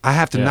 I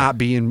have to not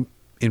be in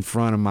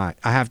front of I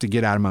have to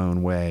get out of my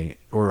own way,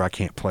 or I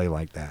can't play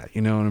like that.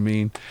 You know what I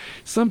mean?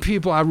 Some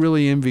people I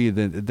really envy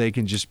that they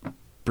can just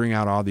bring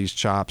out all these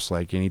chops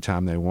like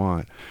anytime they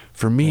want.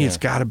 For me, it's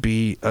got to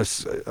be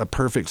a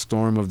perfect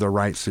storm of the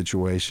right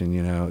situation.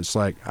 It's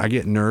like I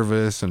get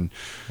nervous and,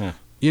 and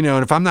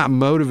if I'm not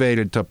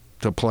motivated to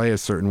play a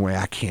certain way,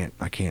 I can't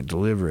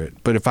deliver it.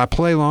 But if I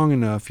play long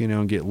enough,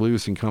 and get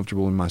loose and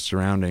comfortable in my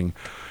surrounding,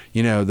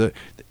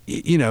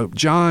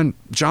 John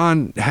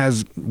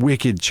has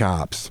wicked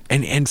chops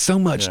and so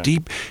much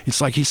deep.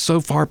 It's like he's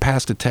so far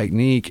past the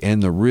technique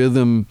and the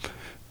rhythm,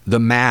 the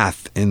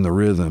math in the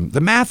rhythm. The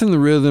math and the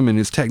rhythm and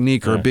his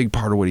technique are a big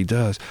part of what he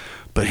does.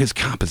 But his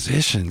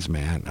compositions,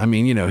 man. I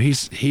mean,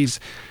 he's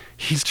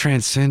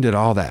transcended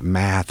all that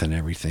math and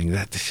everything.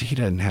 That he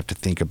doesn't have to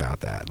think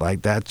about that.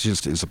 Like that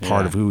just is a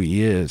part of who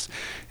he is,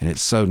 and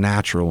it's so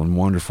natural and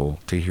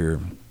wonderful to hear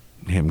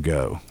him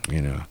go.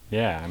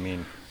 Yeah, I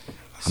mean,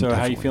 so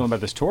how you feeling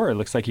about this tour? It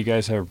looks like you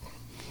guys are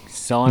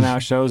selling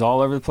out shows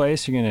all over the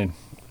place. You're gonna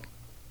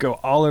go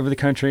all over the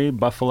country.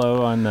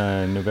 Buffalo on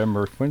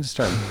November. When's it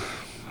start?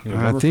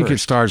 I think 1st. It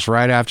starts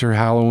right after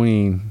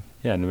Halloween.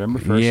 Yeah, November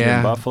 1st. You're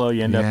in Buffalo.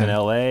 You end up in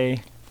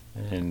L.A.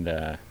 and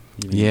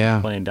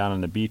even playing down on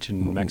the beach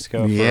in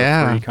Mexico for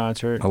a free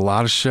concert. A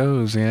lot of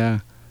shows. Yeah,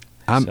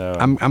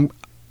 I'm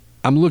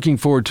looking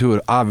forward to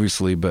it,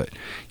 obviously, but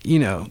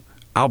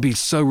I'll be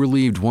so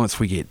relieved once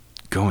we get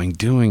going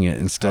doing it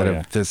instead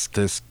of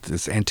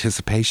this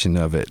anticipation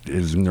of it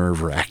is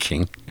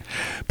nerve-wracking.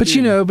 But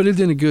but it's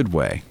in a good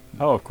way.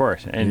 Oh, of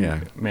course.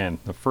 And man,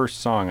 the first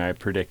song I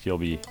predict you'll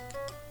be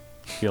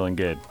feeling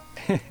good.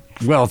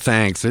 Well,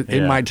 thanks.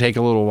 It might take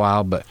a little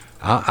while, but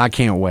I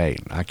can't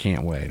wait.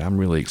 I'm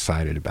really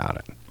excited about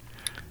it.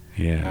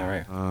 Yeah. All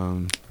right.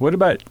 What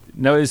about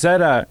is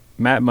that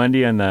Matt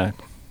Mundy on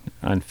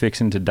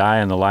Fixin' to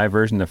Die on the live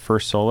version, the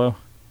first solo?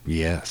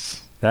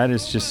 Yes. That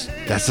is just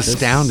that's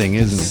astounding,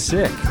 isn't it?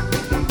 Sick.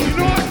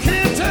 I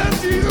can't tell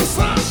Jesus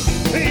I'm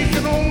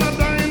taking on my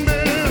dying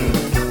bed.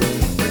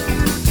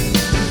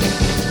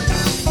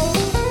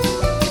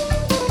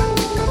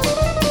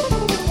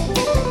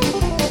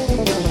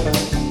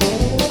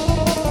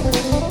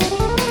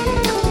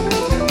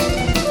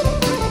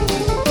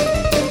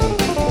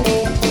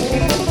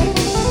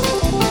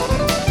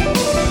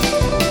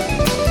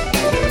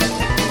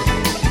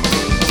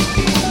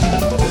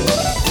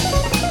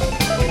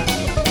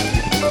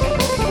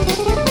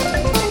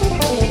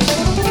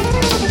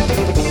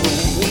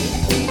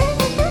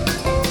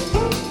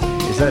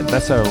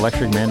 That's an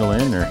electric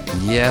mandolin, or?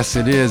 Yes,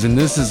 it is, and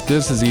this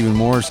is even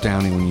more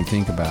astounding when you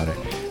think about it.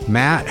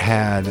 Matt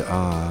had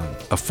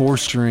a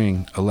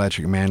 4-string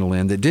electric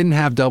mandolin that didn't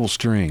have double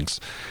strings,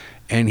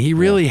 and he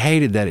really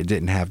hated that it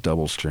didn't have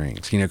double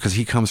strings, because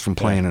he comes from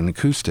playing an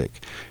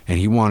acoustic, and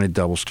he wanted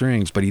double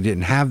strings, but he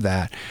didn't have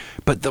that.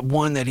 But the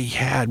one that he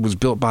had was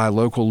built by a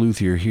local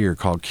luthier here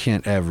called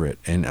Kent Everett,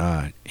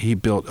 and he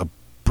built a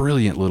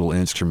brilliant little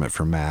instrument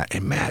for Matt,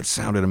 and Matt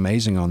sounded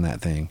amazing on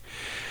that thing.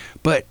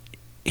 But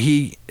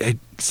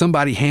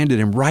somebody handed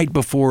him right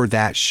before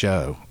that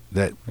show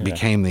that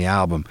became the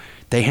album.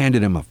 They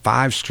handed him a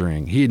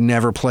 5-string. He had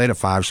never played a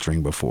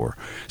 5-string before,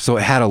 so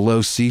it had a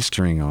low C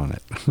string on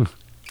it,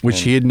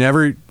 which he had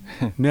never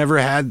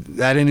had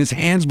that in his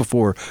hands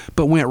before.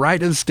 But went right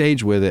to the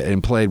stage with it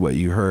and played what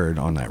you heard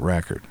on that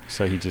record.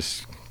 So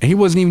he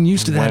wasn't even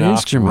used to that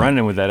instrument.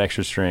 Running with that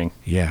extra string.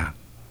 Yeah,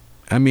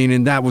 I mean,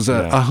 and that was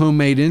a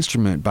homemade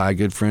instrument by a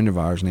good friend of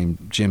ours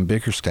named Jim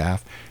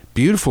Bickerstaff.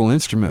 Beautiful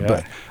instrument,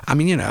 but I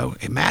mean,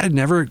 Matt had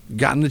never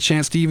gotten the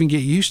chance to even get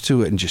used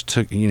to it, and just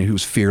took, he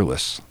was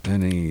fearless,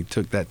 and he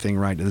took that thing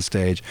right to the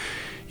stage.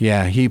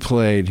 Yeah, he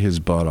played his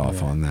butt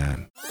off on that.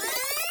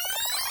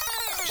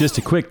 Just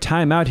a quick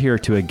time out here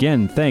to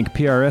again thank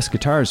PRS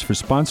Guitars for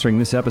sponsoring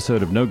this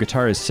episode of No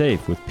Guitar is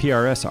Safe with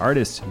PRS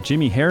artist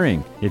Jimmy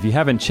Herring. If you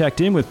haven't checked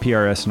in with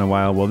PRS in a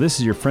while, well, this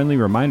is your friendly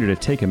reminder to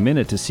take a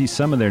minute to see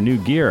some of their new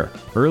gear.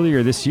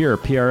 Earlier this year,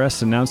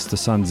 PRS announced the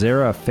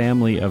Sonzera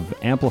family of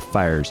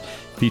amplifiers,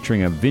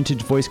 featuring a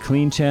vintage voice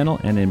clean channel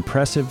and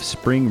impressive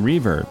spring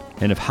reverb.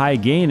 And if high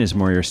gain is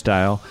more your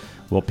style,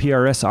 Well,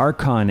 PRS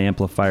Archon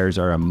amplifiers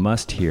are a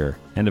must-hear.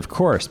 And of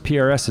course,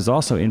 PRS has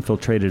also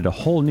infiltrated a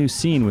whole new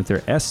scene with their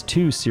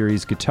S2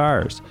 series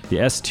guitars. The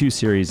S2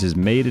 series is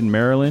made in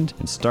Maryland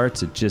and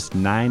starts at just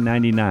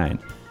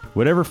 $9.99.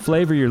 Whatever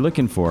flavor you're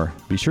looking for,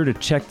 be sure to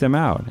check them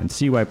out and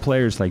see why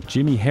players like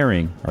Jimmy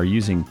Herring are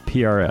using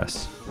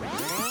PRS.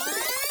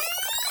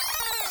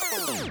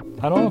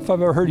 I don't know if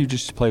I've ever heard you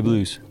just play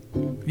blues.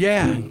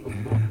 Yeah.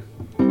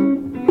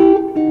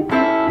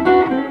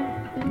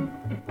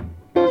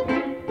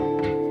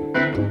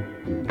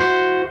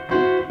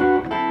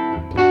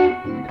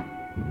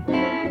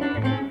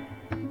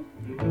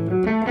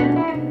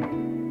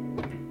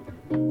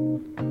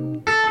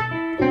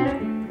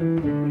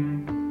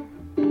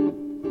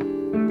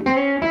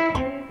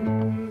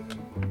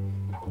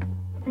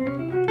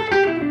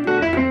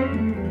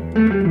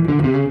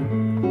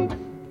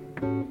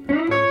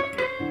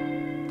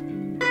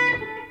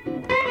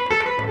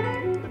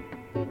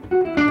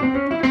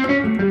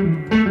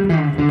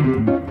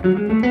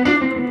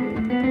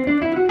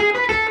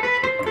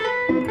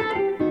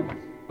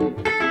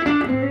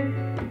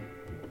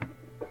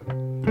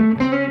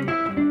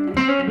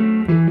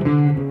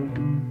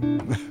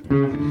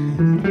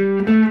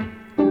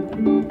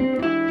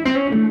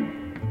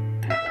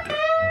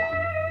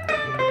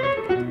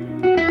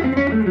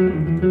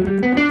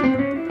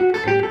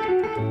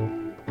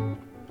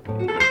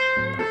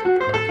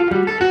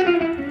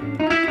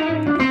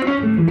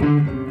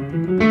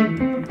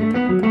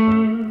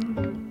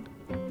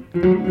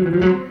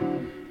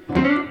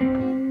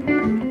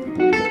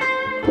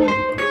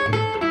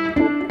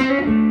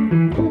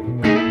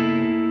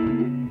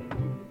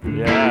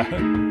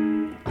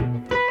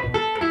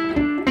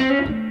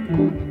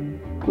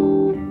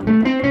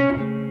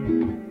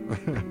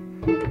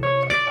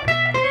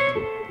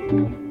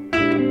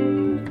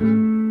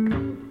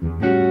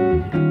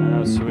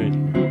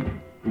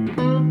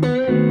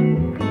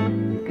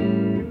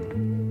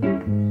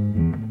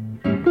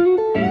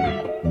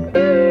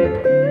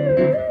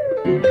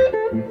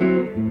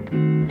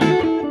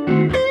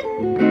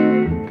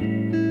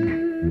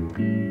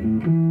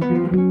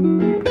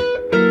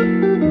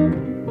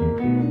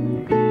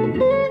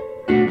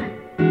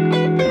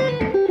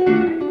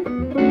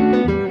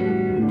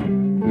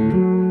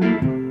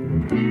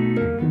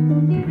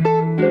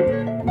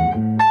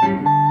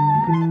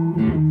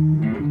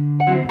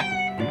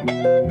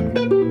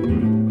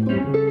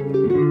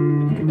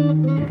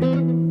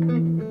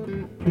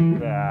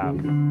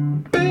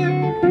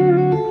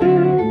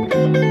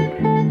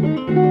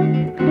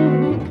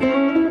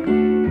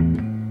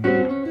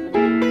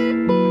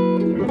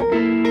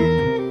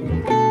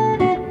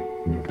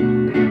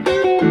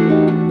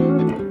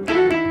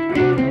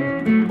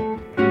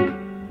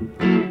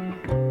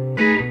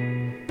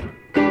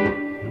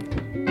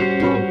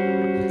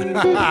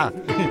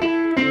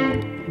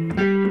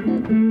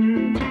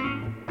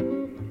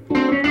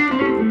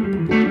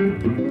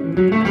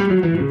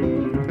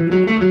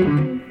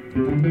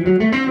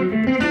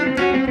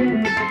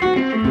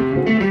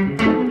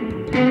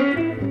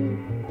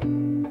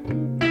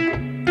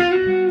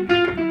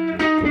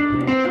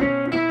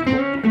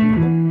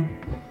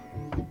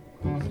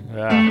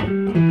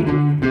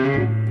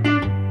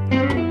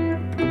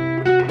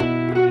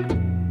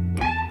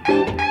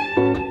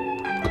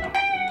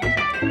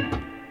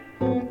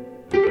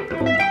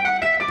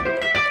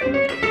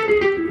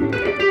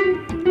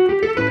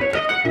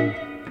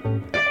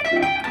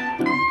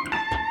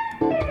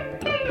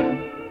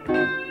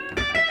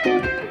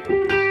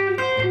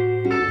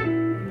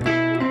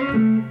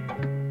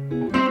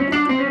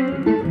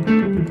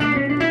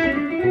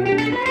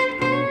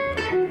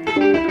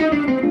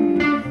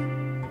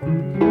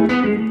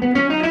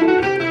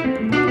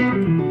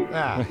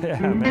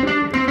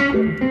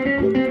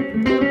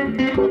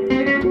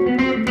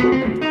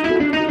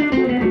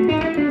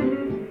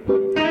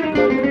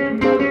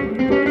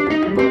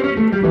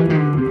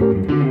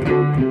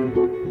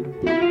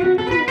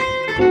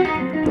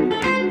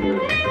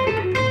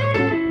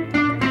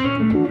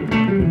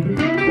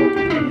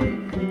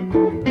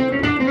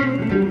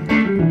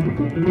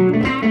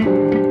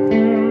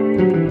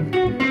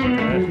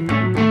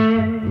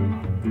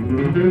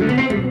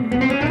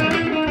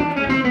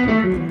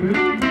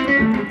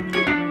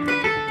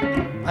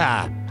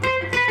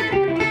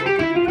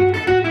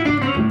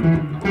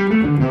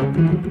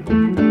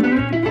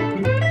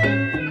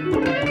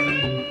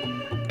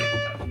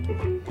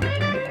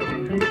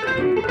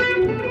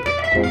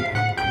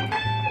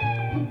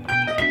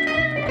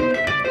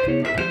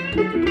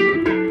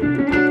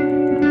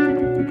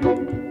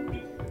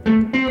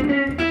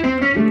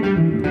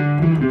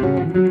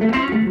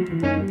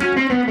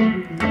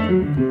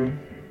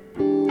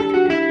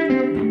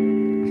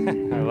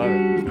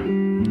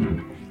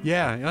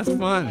 Yeah, that's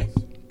fun.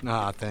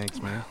 Ah,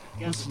 thanks, man.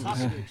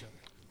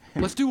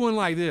 Let's do one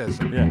like this.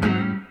 Yeah.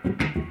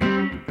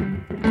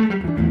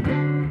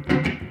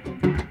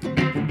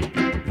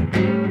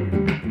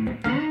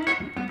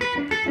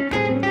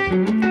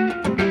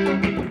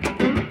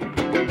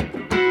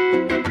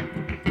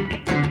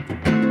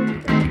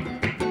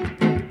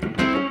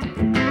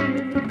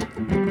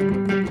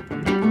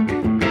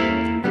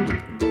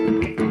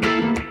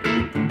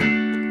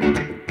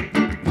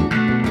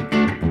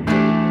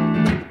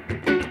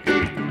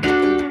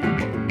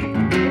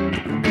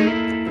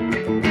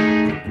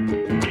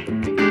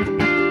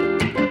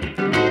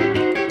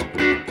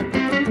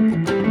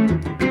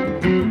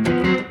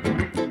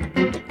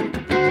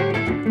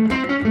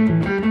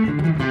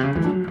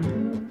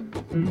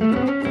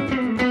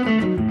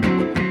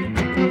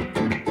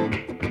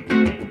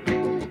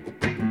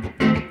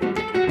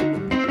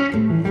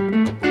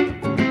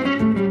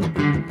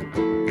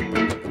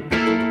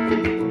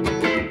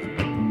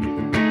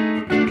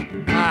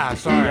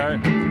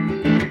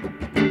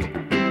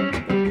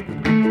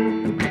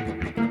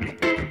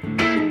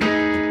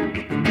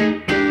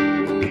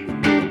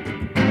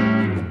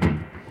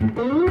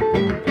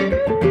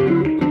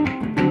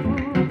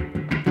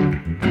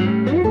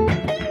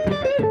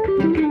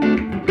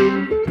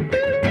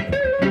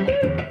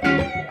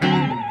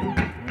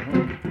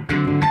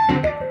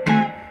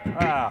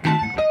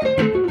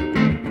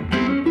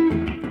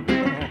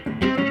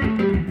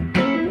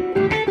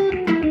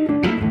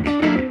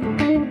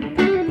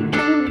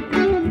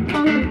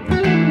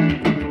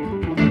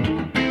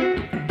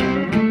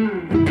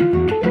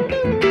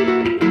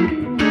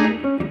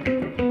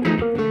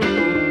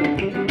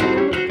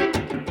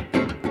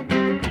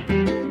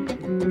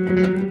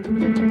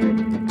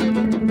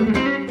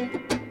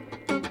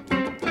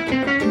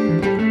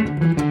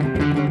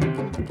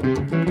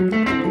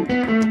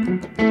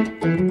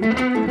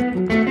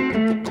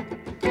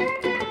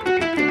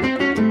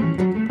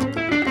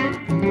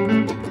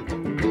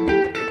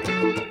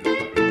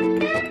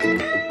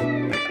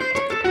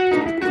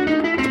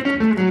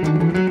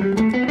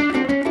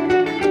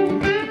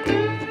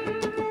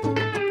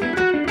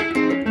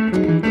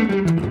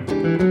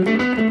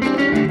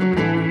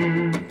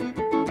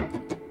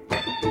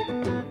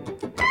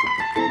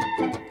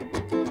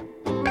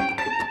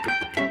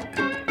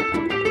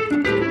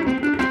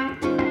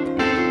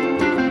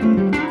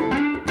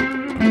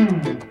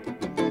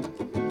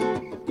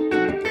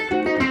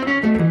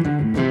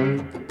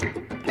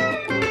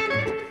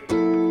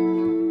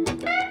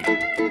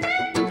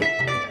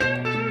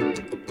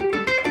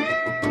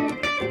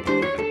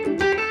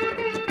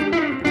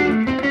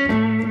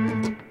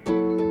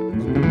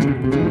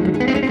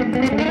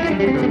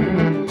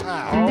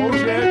 Oh,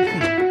 shit.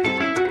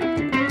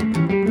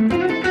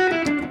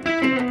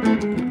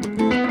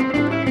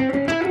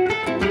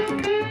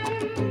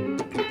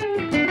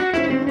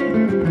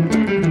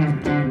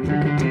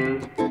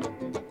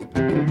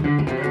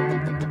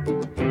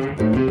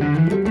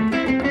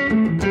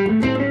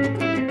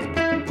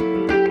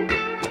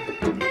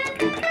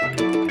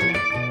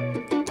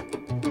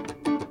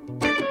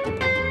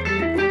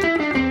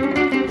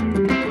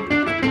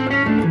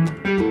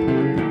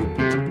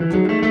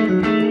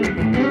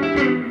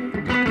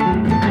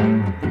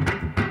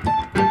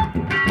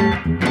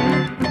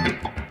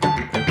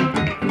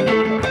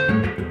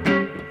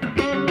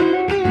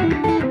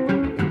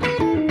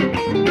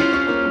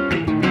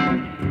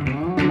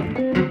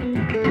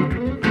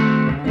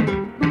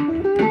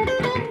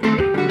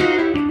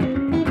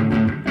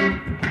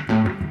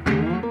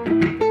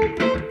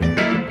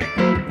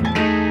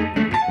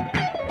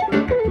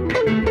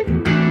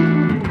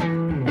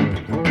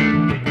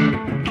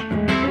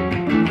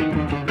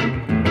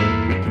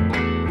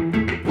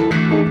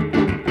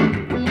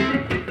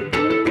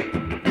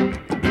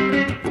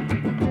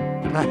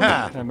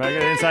 Am I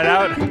getting inside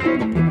out?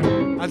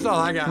 That's all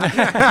I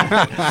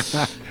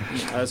got.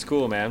 That's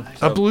cool, man.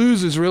 A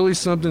blues is really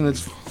something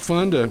that's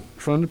fun to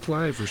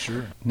play for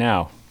sure.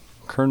 Now,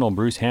 Colonel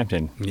Bruce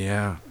Hampton.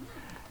 Yeah,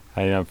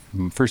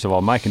 First of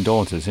all, my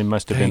condolences. He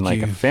must have been Thank like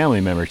you. a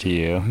family member to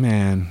you.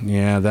 man.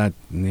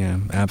 Yeah,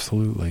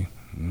 absolutely.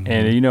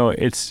 And,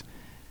 it's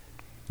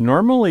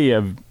normally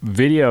a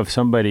video of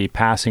somebody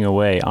passing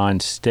away on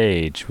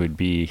stage would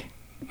be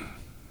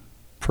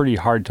pretty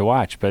hard to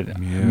watch. But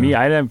me,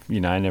 I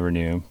never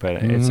knew. But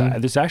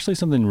there's actually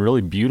something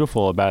really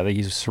beautiful about it.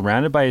 He's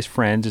surrounded by his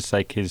friends. It's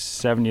like his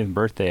 70th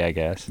birthday, I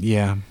guess.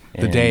 Yeah,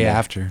 the And, day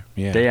after.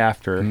 Yeah, Day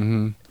after.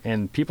 Mm-hmm.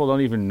 And people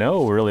don't even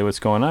know really what's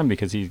going on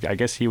because I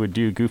guess he would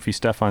do goofy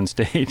stuff on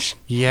stage.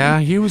 Yeah,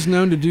 he was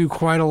known to do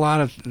quite a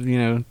lot of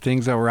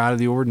things that were out of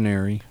the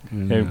ordinary.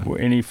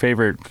 Any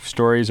favorite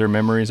stories or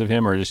memories of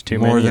him, or just too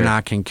More many? than or-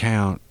 I can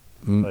count.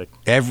 Like-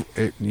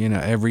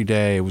 Every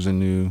day was a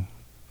new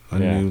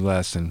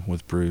lesson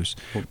with Bruce.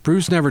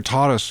 Bruce never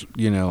taught us,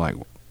 like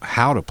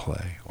how to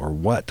play or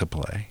what to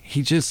play.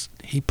 He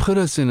put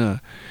us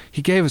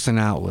he gave us an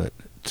outlet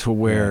to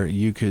where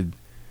you could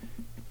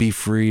be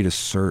free to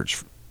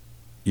search,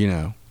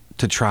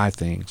 to try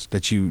things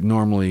that you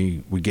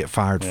normally would get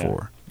fired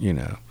for,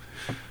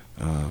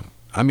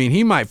 I mean,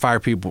 he might fire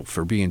people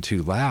for being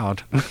too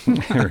loud,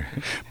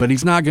 but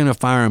he's not going to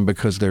fire them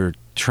because they're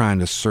trying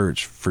to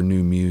search for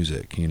new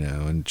music,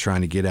 and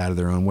trying to get out of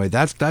their own way.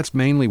 That's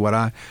mainly what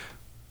I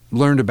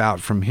learned about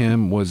from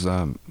him was,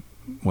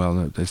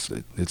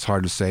 it's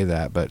hard to say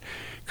that, but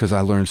because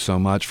I learned so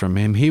much from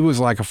him. He was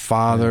like a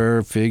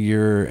father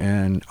figure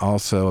and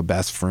also a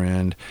best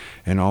friend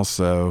and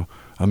also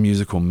a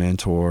musical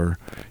mentor.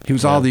 He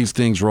was all these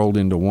things rolled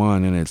into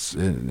one,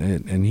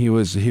 and he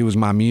was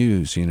my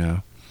muse,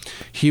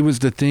 He was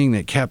the thing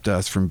that kept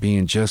us from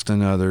being just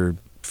another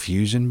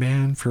fusion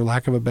band, for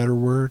lack of a better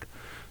word.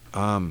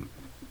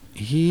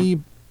 He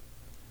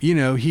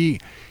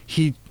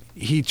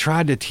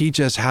tried to teach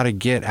us how to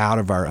get out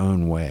of our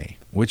own way,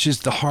 which is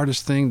the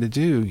hardest thing to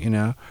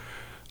do,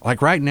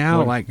 Like right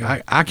now,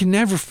 I can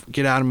never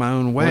get out of my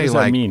own way. What does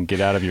that mean,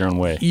 get out of your own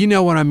way? You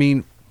know what I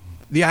mean?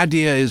 The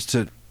idea is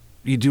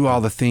you do all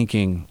the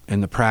thinking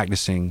and the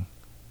practicing,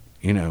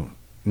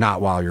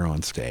 not while you're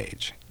on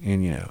stage.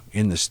 And,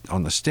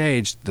 on the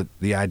stage,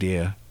 the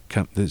idea,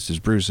 this is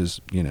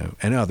Bruce's,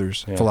 and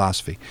others'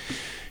 philosophy.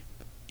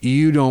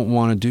 You don't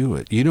want to do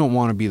it. You don't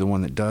want to be the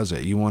one that does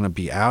it. You want to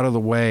be out of the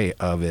way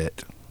of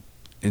it,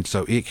 and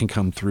so it can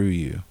come through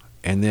you.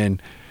 And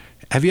then,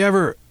 have you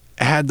ever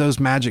had those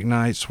magic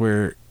nights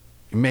where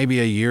maybe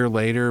a year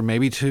later,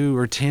 maybe 2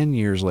 or 10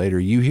 years later,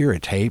 you hear a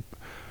tape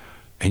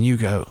and you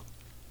go,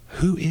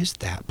 who is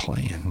that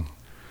playing?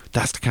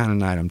 That's the kind of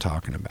night I'm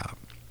talking about.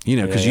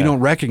 Because you don't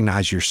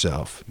recognize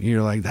yourself.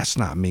 You're like, that's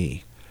not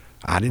me.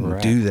 I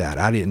didn't do that.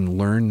 I didn't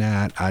learn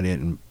that. I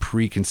didn't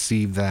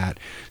preconceive that.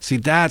 See,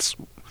 that's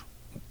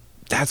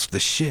the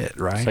shit,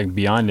 right? It's like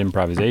beyond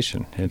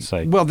improvisation. It's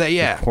like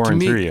to pouring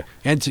me, through you.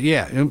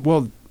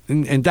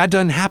 And that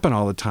doesn't happen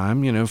all the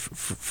time,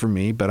 for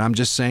me. But I'm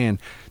just saying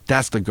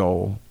that's the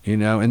goal,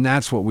 and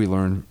that's what we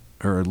learn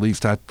or at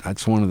least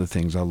that's one of the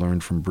things I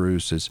learned from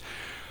Bruce, is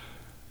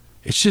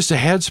it's just a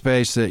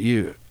headspace that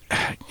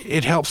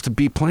it helps to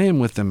be playing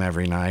with them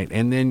every night.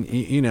 And then,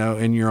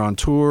 and you're on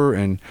tour,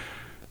 and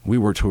we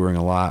were touring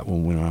a lot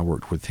when I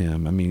worked with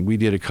him. I mean, we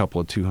did a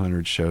couple of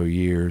 200 show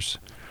years.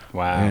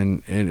 Wow.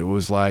 And it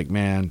was like,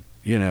 man,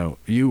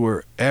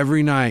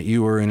 every night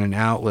you were in an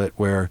outlet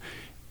where,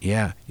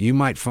 you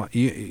might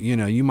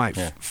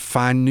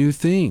find new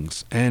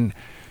things, and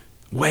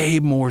way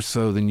more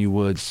so than you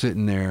would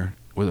sitting there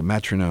with a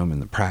metronome in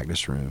the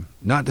practice room.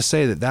 Not to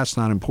say that that's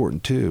not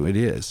important too, it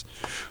is,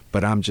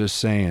 but I'm just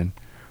saying,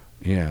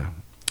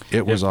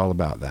 it was all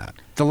about that.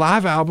 The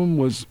live album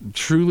was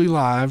truly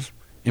live.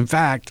 In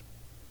fact,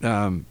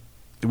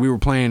 we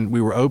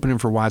were opening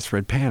for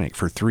Widespread Panic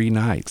for 3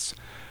 nights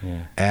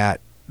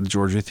at the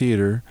Georgia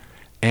Theater,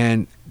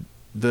 and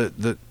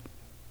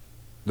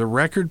the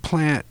record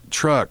plant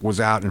truck was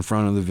out in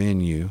front of the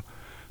venue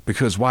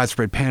because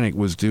Widespread Panic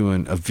was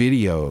doing a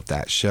video of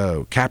that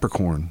show.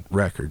 Capricorn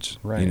Records,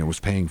 was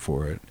paying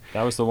for it.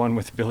 That was the one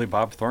with Billy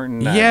Bob Thornton.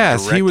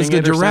 Yes, he was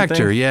the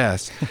director.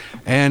 Yes,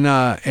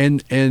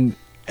 and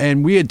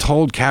we had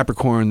told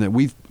Capricorn that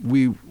we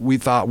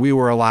thought we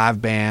were a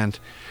live band,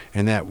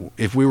 and that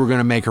if we were going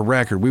to make a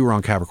record, we were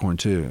on Capricorn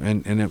too,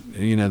 and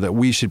that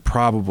we should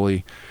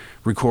probably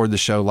record the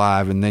show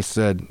live. And they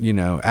said,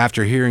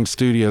 after hearing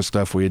studio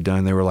stuff we had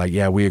done, they were like,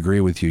 yeah, we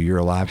agree with you. You're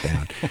a live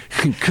band.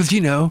 Because,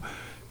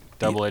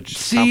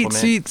 double-edged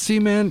compliment. See,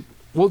 man.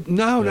 Well,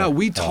 no.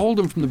 We told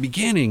them from the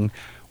beginning,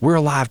 we're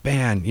a live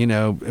band.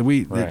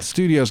 The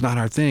studio's not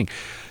our thing.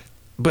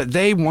 But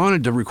they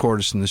wanted to record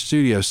us in the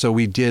studio, so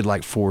we did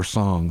like 4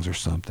 songs or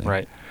something.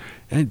 Right.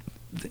 And,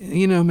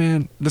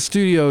 man, the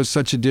studio is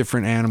such a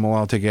different animal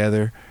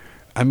altogether.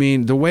 I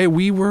mean, the way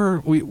we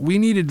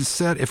needed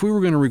to if we were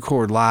going to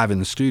record live in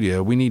the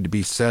studio, we need to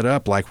be set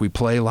up like we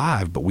play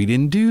live, but we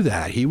didn't do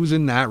that. He was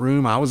in that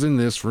room, I was in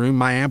this room,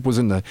 my amp was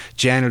in the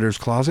janitor's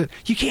closet.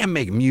 You can't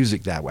make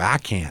music that way. I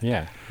can't.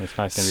 Yeah, it's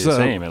not going to be the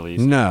same, at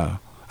least. No,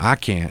 I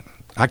can't.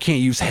 I can't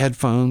use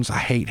headphones. I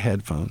hate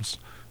headphones.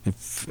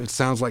 It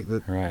sounds like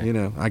that,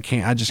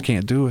 I just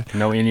can't do it.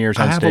 No in-ears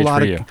on stage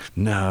for you.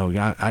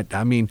 No,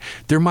 I mean,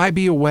 there might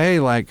be a way,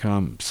 like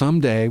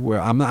someday,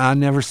 where I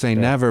never say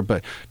never,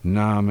 but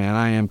no, man,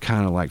 I am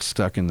kind of like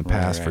stuck in the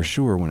past for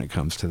sure when it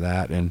comes to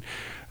that. And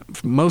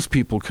most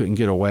people couldn't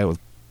get away with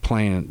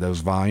playing those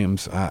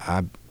volumes.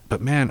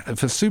 But man,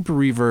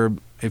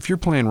 if you're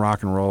playing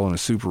rock and roll and a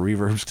super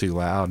reverb's too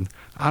loud,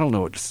 I don't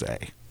know what to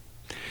say.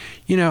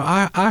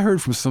 I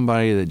heard from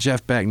somebody that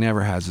Jeff Beck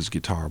never has his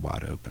guitar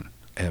wide open.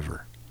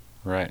 Ever.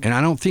 Right. And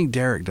I don't think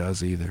Derek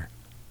does either.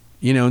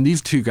 And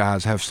these two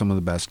guys have some of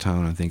the best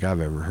tone I think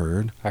I've ever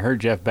heard. I heard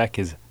Jeff Beck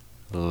is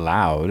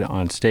loud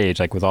on stage,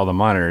 like with all the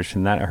monitors,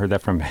 and I heard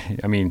that from,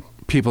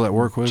 people that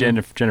work with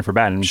Jennifer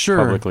Batten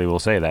publicly will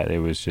say that. It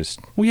was just...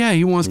 Well, yeah,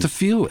 he wants to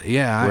feel it.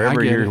 Yeah,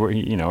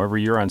 wherever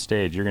you're on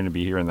stage, you're going to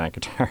be hearing that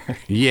guitar.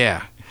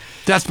 Yeah.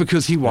 That's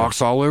because he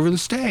walks all over the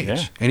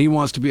stage, and he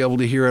wants to be able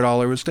to hear it all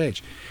over the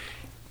stage.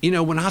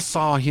 When I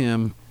saw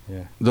him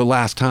the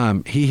last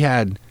time, he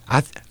had...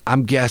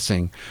 I'm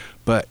guessing,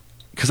 but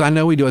because I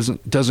know he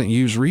doesn't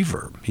use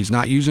reverb. He's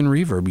not using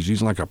reverb. He's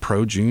using like a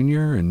Pro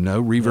Junior and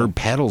no reverb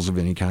pedals of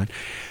any kind.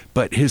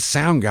 But his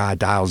sound guy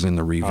dials in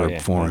the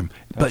reverb for him.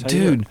 But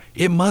dude,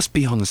 it must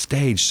be on the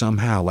stage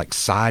somehow, like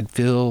side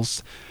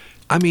fills.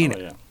 I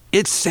mean,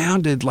 it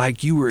sounded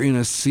like you were in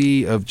a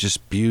sea of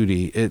just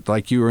beauty.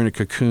 Like you were in a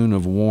cocoon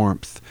of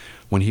warmth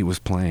when he was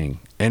playing.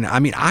 And I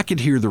mean, I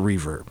could hear the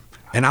reverb.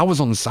 And I was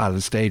on the side of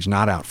the stage,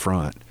 not out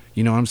front.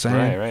 You know what I'm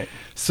saying? Right.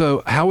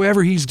 So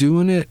however he's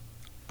doing it,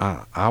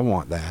 I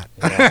want that.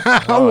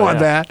 Yeah. I want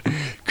that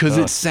because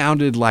it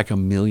sounded like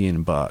 $1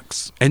 million.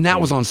 And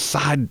that was on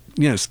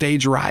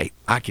stage right.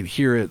 I could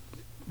hear it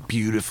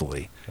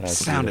beautifully. It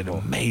sounded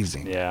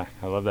amazing. Yeah,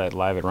 I love that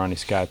live at Ronnie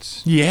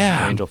Scott's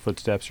Angel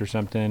Footsteps or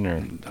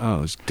something.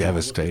 It's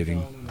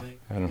devastating.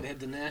 I don't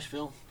head to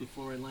Nashville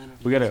before Atlanta.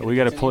 We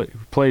gotta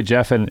play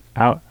Jeff an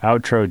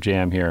outro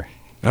jam here.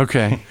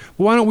 Okay.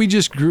 Why don't we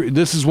just...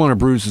 This is one of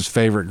Bruce's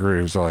favorite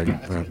grooves.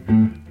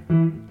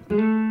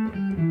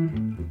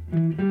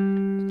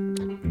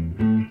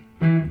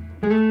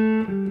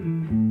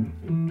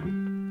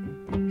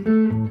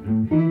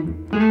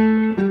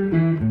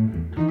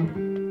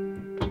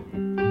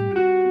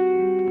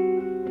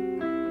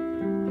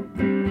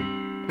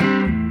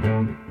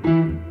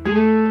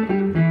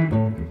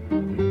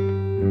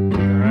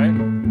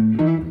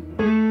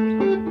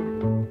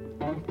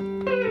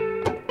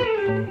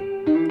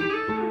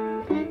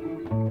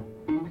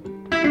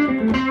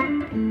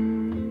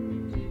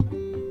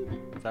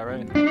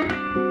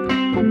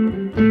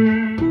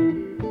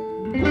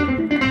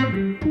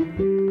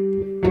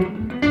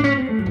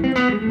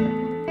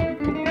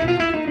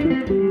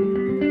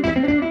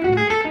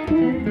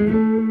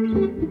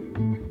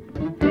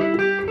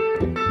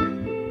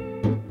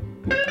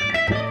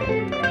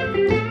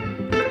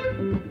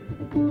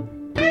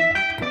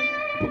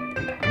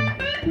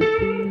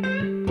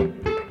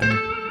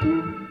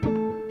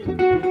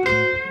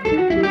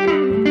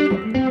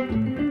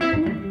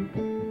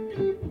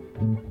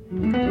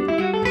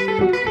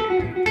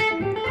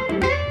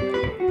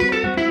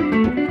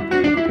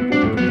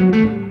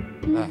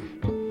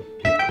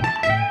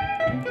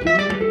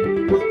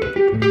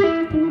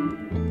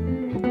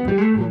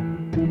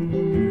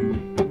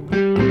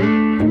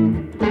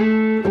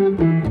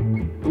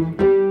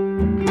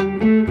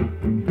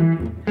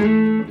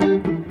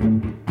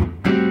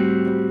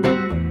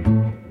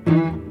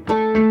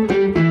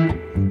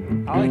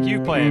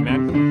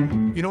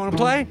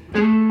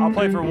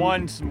 play for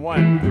one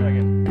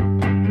second.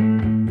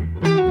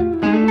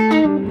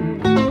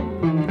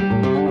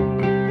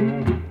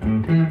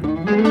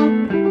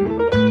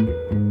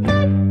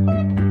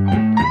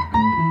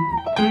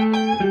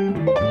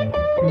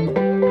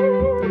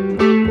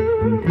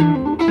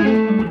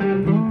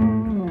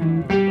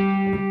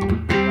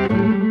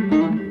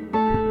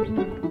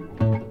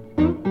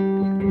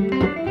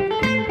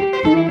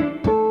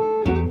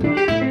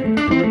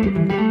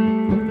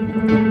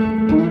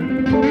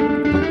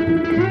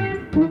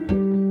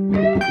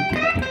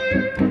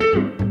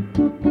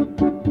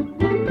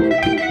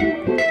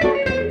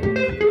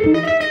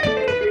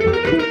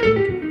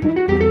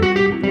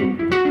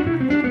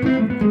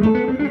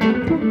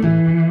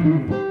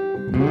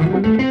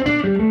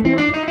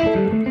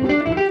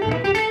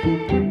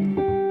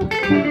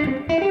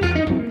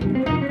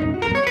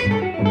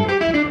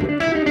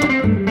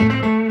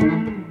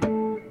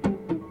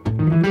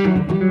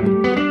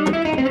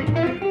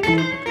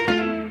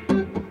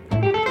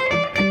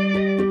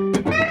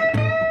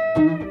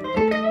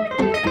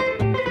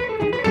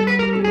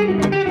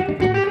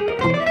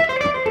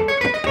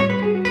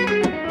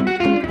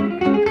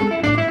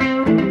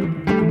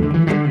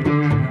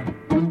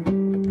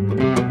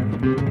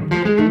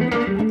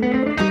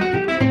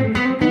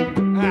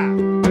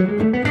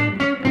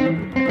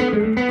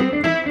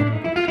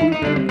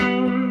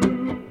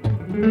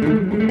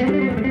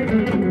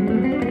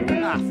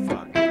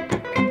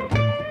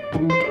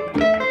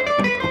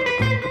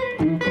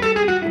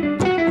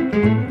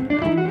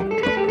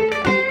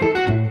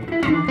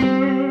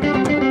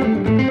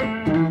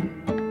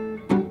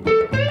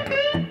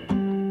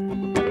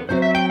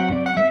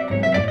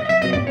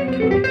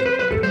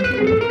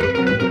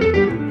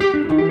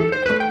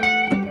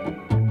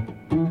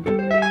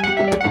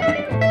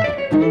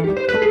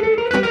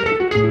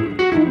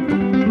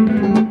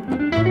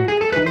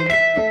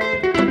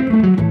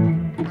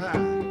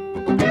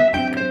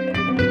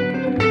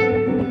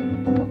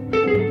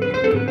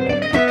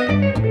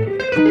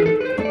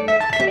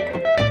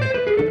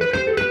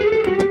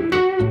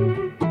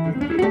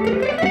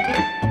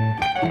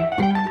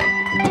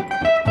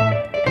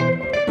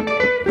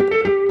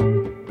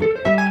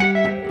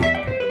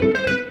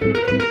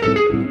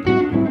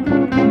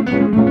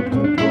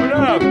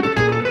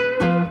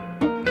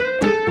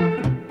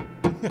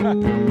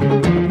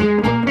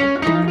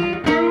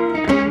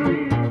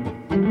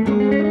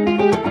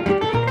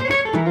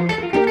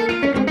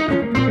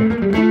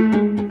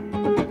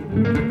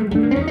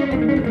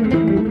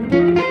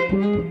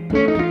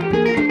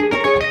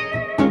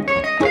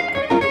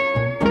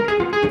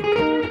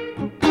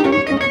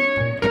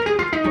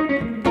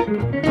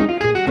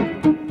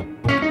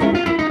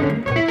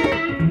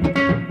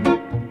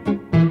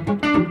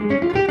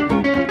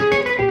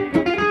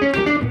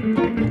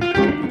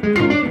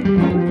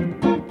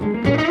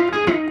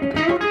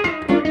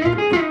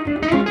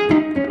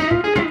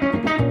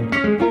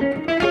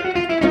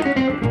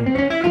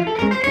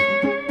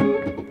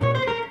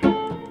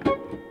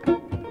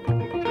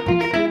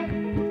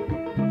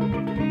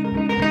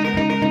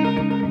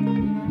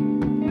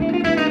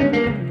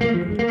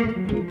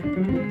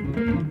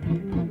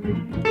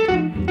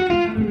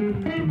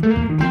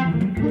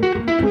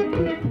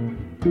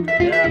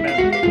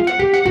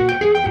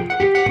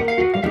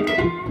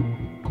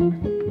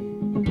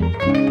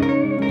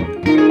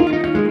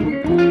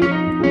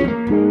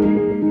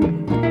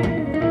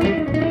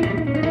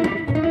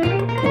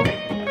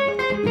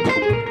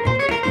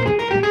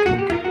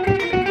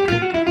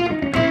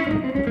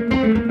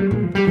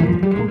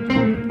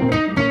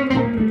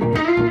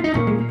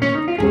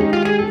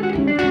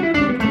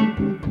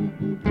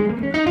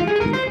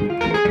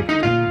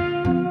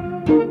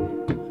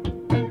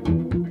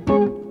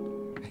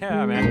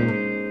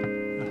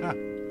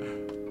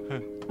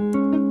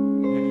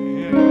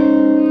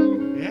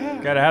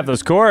 Gotta have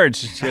those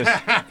chords.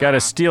 Just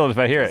gotta steal it if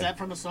I hear Is it. that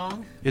from a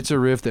song? It's a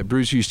riff that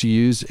Bruce used to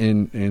use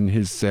in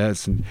his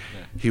sets, and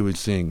he would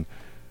sing,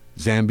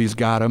 "Zambi's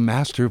got a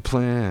master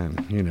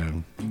plan," you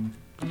know,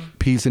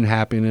 peace and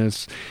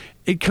happiness.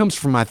 It comes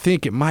from, I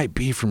think it might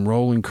be from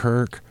Roland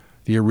Kirk,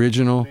 the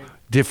original,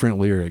 different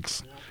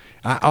lyrics.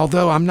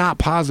 Although I'm not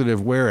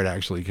positive where it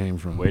actually came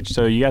from.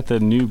 So you got the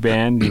new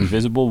band,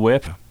 Invisible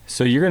Whip.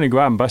 So you're going to go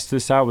out and bust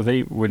this out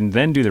and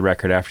then do the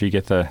record after you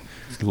get the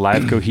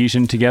live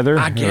cohesion together?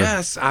 I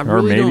guess I or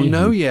really maybe? don't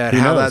know yet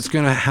Who how knows?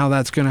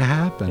 that's gonna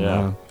happen.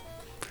 Yeah.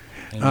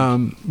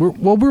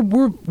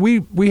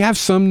 We have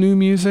some new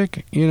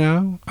music, you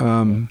know,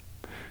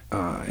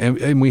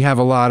 and we have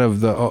a lot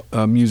of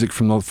the music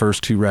from the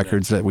first two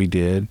records that we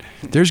did.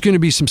 There's going to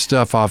be some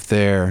stuff off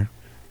there,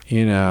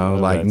 you know,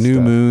 Love like that New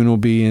stuff. Moon will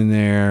be in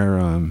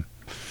there.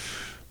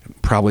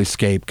 Probably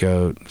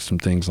Scapegoat, some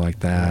things like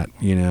that,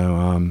 you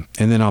know.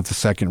 And then off the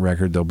second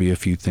record, there'll be a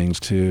few things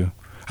too.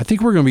 I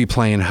think we're going to be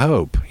playing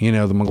Hope, you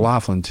know, the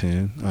McLaughlin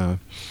tune.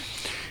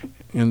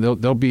 And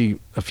there'll be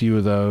a few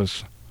of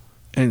those.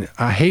 And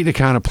I hate to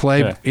kind of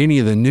play any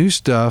of the new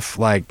stuff,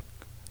 like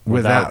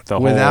without the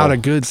whole- a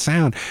good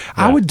sound.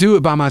 Yeah. I would do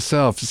it by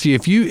myself. See,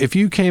 if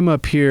you came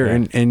up here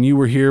and you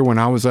were here when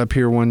I was up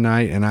here one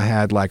night and I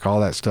had like all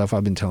that stuff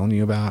I've been telling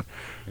you about,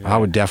 I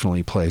would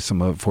definitely play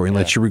some of it for you and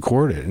let you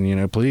record it.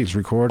 And please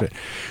record it.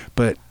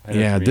 But I know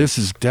what you mean. this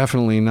is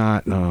definitely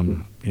not.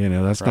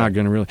 That's not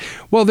going to really.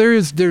 Well,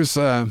 there's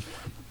a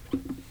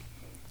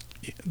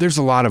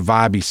lot of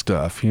vibey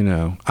stuff.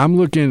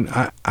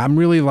 I'm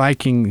really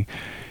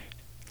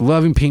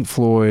loving Pink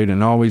Floyd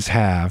and always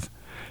have.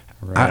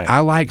 Right. I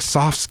like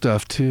soft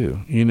stuff too,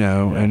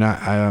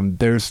 and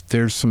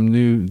there's some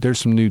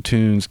new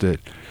tunes that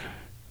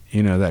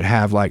that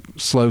have like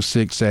slow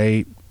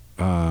 6/8.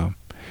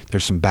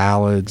 There's some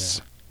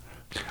ballads.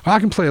 I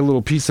can play a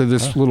little piece of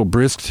this little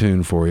brisk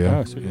tune for you.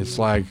 Oh, sweet. It's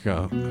like.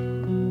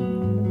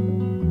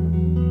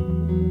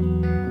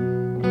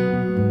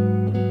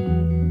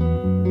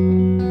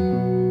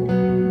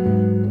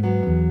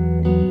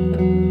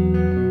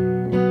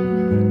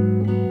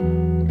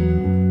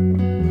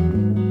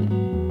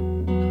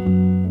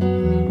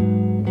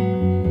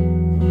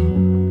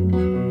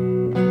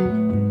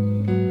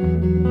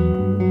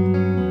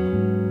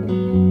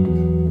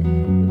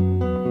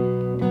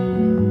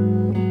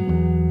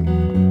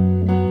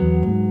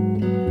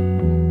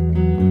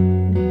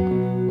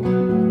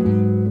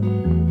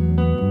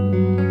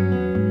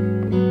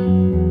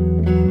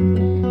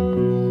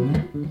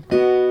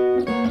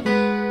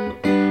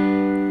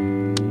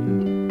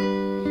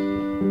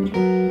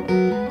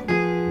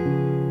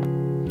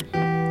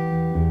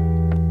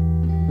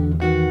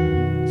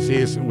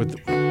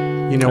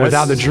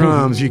 Without the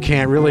drums, you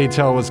can't really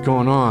tell what's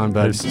going on,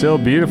 but it's still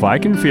beautiful. I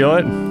can feel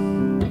it.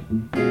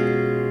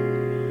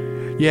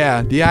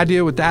 Yeah, the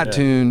idea with that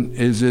tune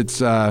is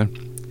it's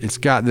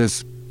got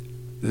this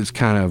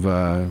kind of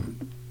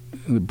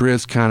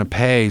brisk kind of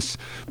pace,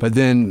 but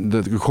then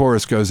the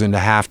chorus goes into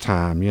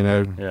halftime.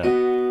 Yeah.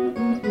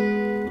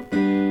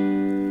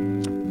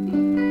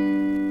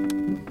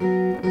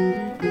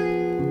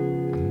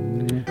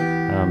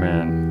 Oh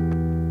man.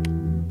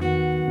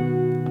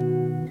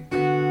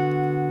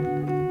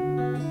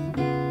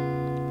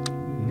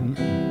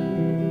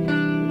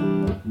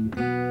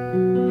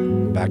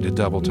 Back to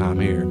double time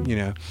here, and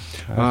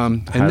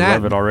I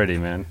love it already,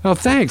 man. Oh,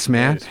 thanks,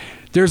 man.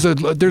 There's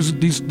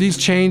these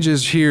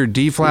changes here: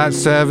 D flat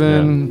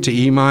 7 to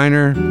E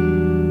minor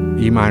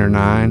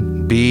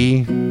 9,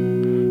 B,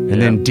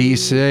 and then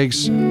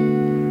D6,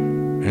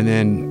 and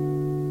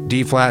then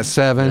D flat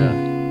 7,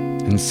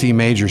 and C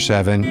major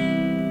 7.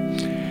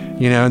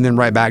 And then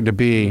right back to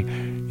B.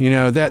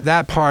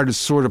 That part is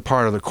sort of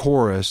part of the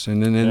chorus,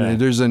 and then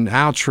there's an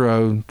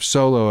outro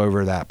solo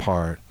over that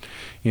part.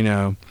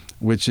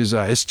 Which is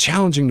it's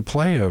challenging to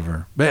play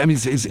over, but I mean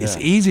it's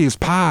easy as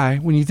pie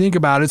when you think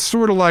about it. It's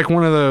sort of like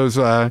one of those.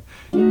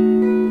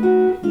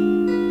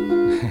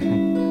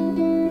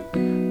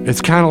 It's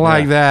kind of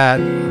like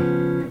that.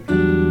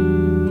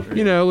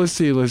 Let's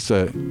see.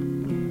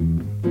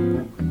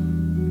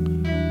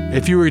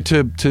 If you were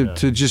to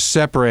just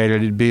separate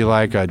it, it'd be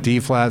like a D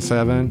flat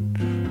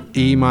 7,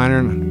 E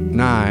minor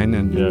 9,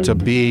 and to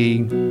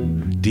B,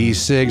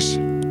 D6.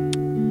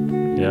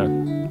 Yeah.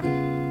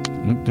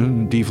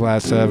 D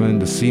flat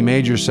 7 to C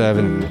major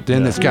 7.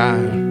 Then this guy.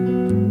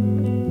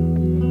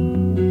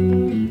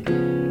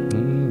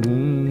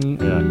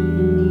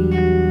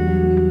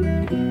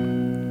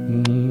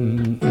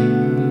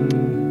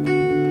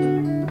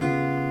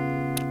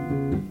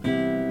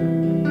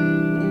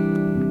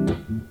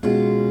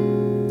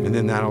 And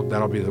then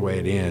that'll be the way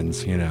it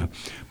ends,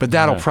 But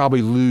that'll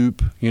probably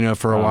loop,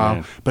 for a while.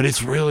 Man. But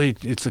it's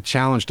a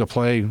challenge to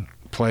play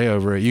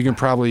over it. You can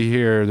probably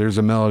hear there's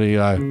a melody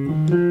like.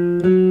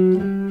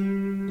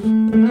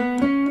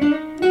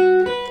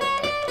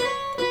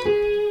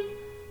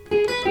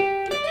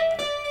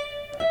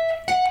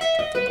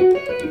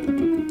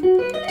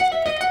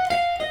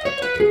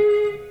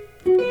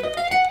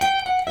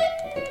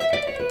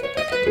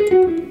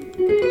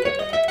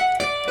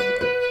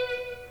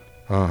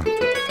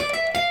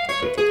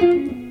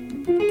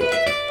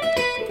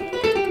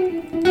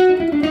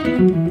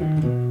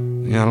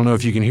 I don't know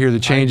if you can hear the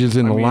changes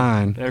in the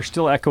line. They're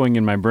still echoing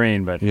in my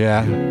brain, but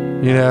yeah,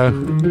 and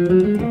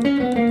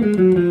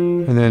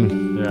then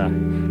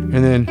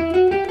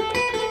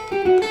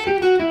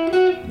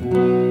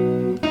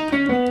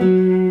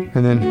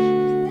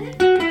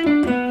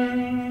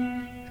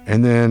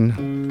and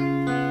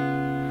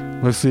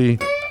then let's see,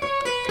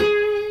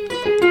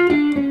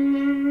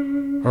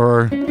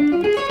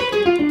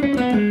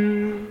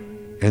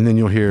 and then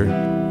you'll hear,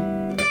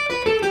 and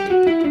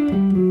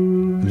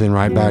then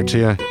right back to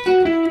you.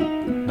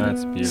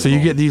 that's beautiful. So you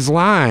get these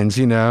lines,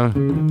 and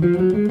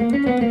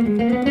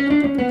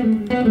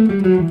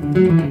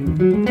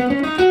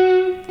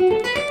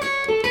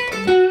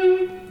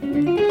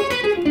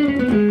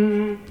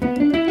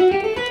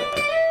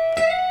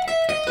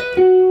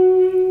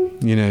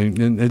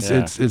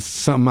it's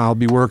something I'll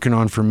be working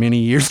on for many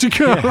years to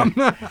come.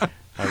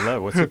 I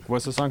love it.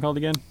 What's the song called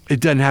again? It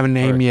doesn't have a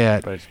name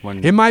yet. But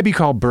It might be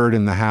called "Bird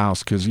in the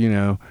House" because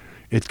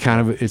it's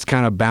kind of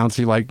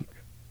bouncy, like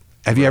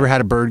Have you ever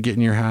had a bird get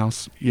in your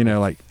house? You know,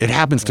 like it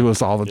happens to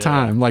us all the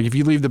time. Like if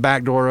you leave the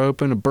back door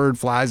open, a bird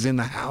flies in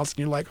the house and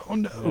you're like, oh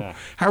no,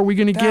 how are we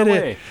going to get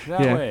it?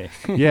 That way.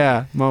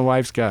 Yeah. My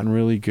wife's gotten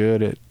really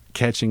good at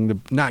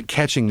not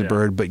catching the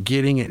bird, but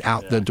getting it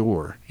out the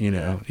door, you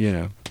know.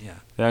 Yeah,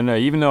 no,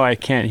 even though I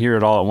can't hear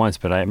it all at once,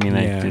 but I mean,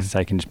 I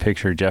can just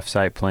picture Jeff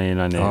Sipe playing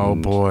on it. Oh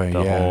boy,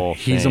 the whole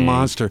he's thing. a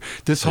monster.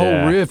 This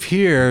whole riff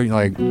here,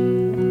 like,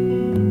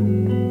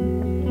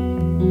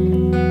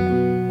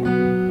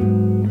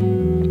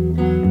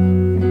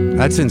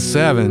 that's in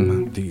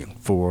 7,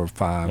 4,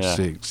 5,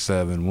 6,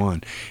 7,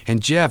 1,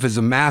 and Jeff is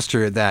a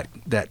master at that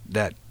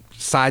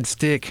side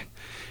stick.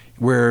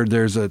 Where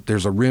there's a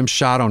rim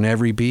shot on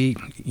every beat.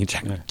 You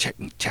check.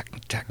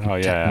 Oh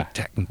yeah.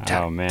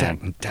 Oh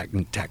man.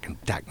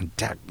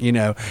 You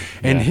know,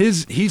 and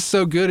he's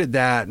so good at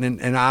that,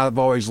 and I've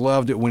always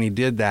loved it when he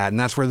did that, and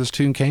that's where this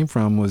tune came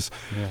from. Was,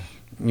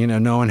 you know,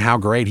 knowing how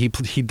great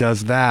he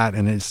does that,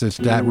 and it's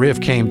just that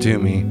riff came to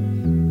me.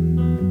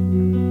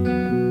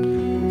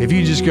 If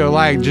you just go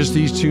like just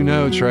these two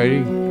notes,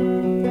 right?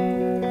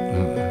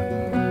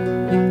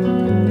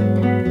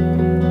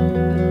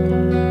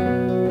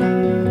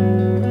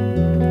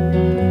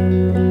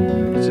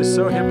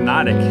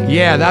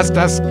 Yeah, that's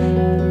okay.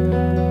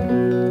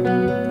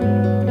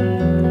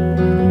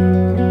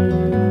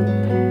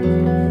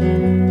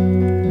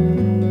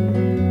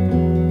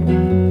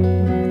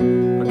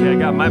 I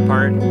got my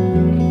part.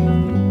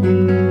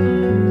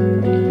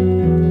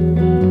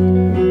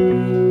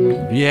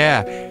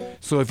 Yeah.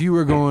 So if you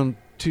were going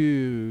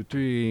 2,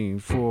 3,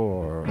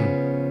 4,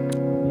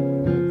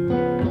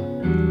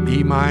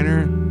 E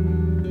minor,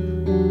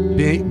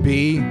 B,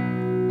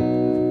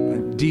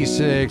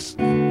 D6.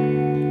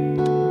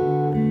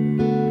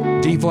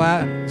 D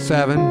flat,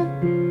 7,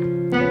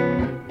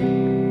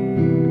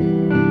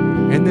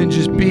 and then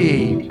just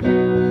B,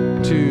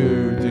 2, 3.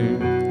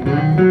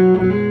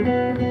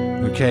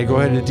 Okay, go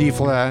ahead to D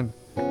flat.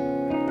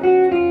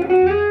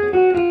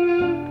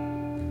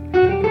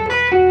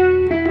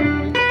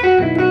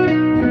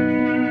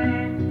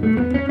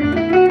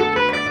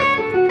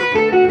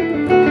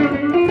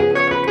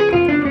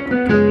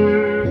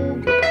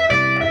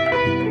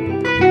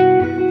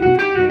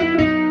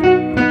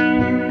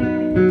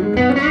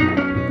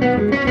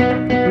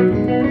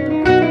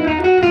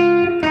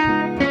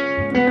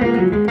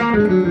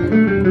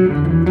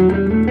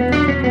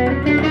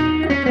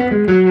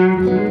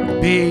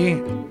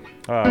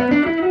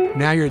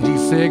 Now you're at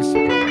D6.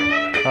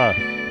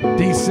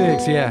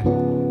 D6, yeah.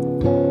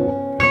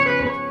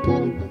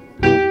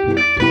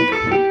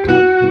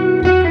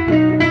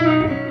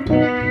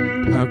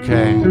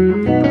 Okay.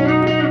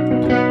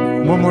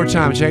 One more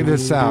time, check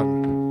this out.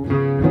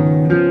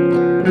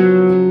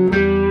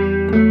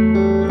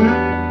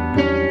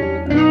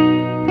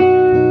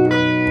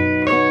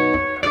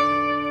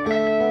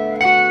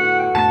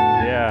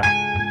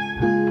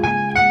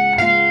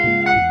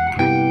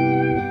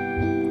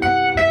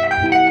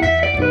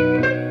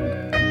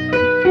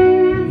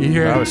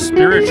 That was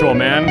spiritual,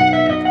 man.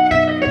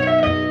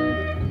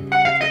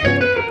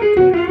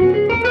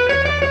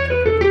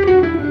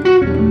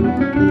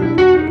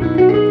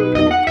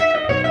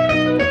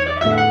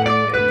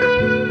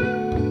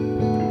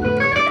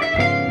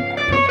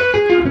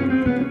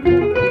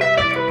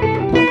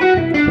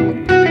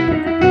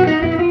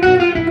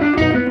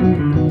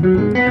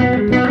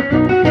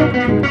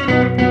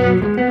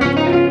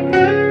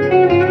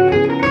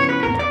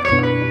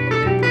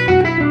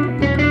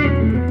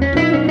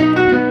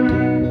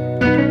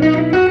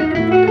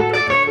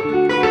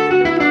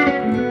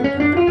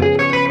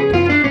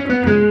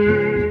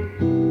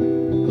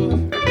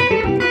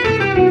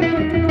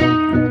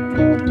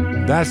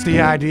 That's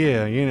the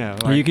idea, you know.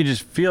 Like, you can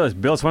just feel it.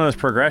 It's one of those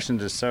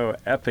progressions is so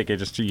epic. It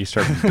just you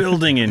start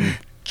building and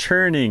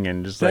churning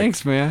and just.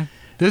 Thanks, man.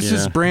 This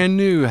is brand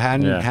new.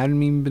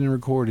 Hadn't even been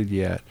recorded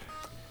yet.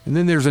 And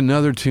then there's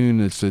another tune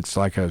that's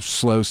like a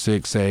slow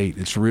 6/8.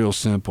 It's real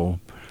simple,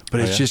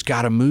 but it's just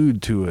got a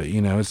mood to it.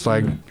 You know, it's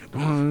like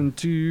 1,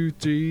 2,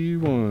 3,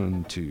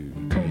 1, 2,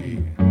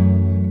 3.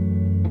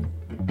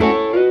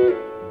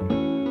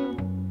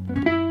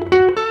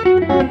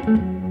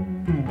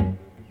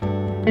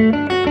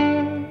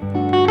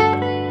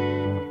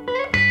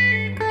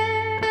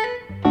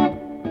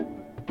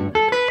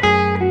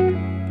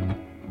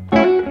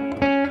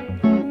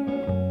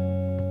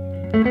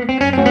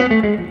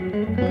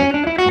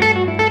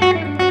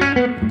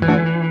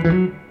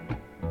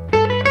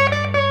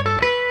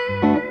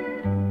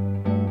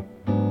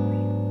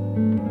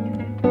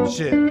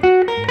 Shit.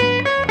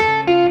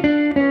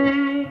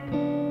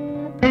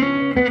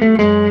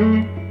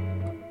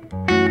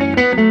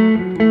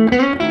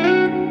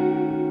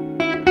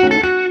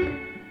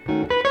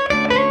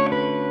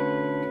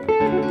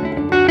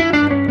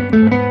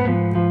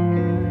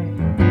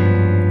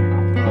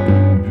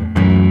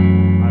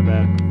 My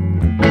bad.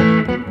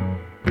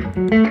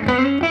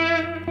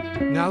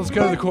 Now let's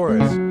go to the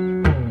chorus.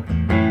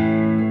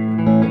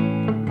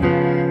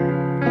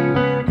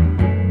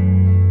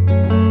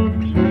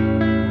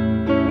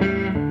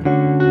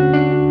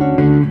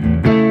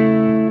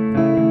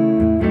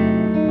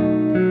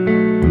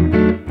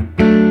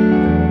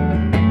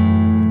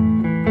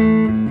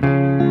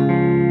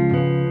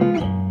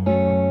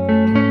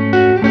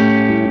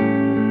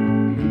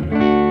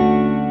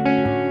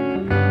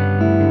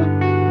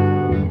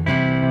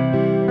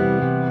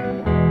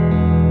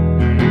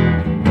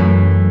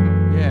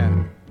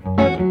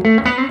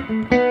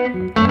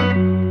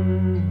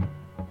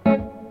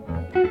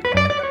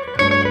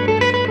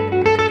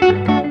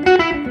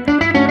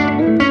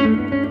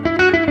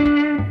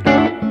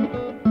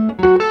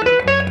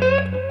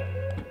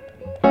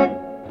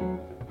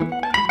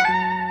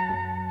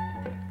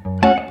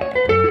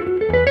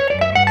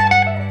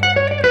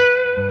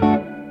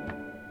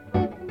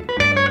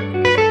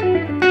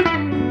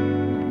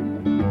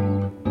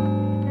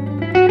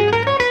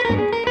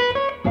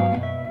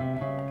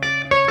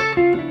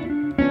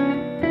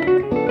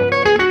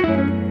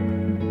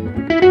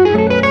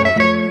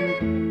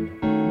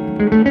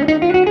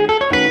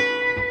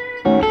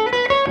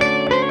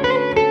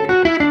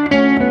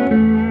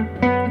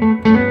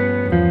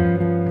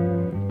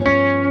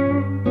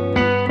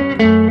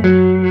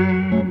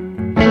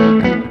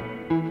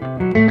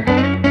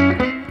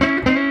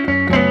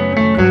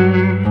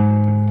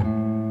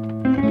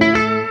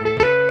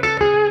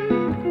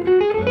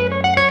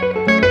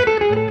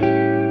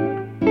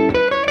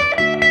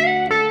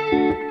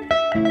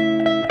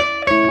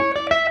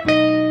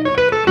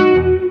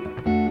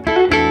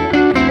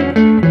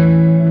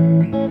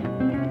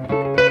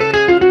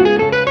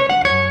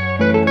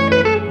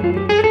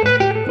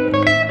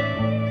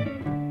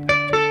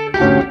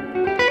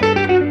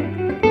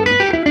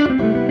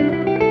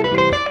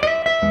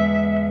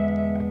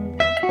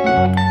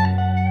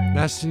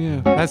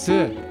 That's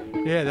it.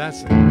 Yeah,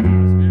 that's it.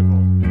 It's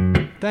beautiful.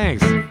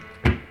 Thanks.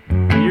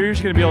 You're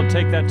just gonna be able to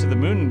take that to the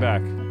moon and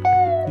back.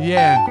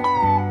 Yeah.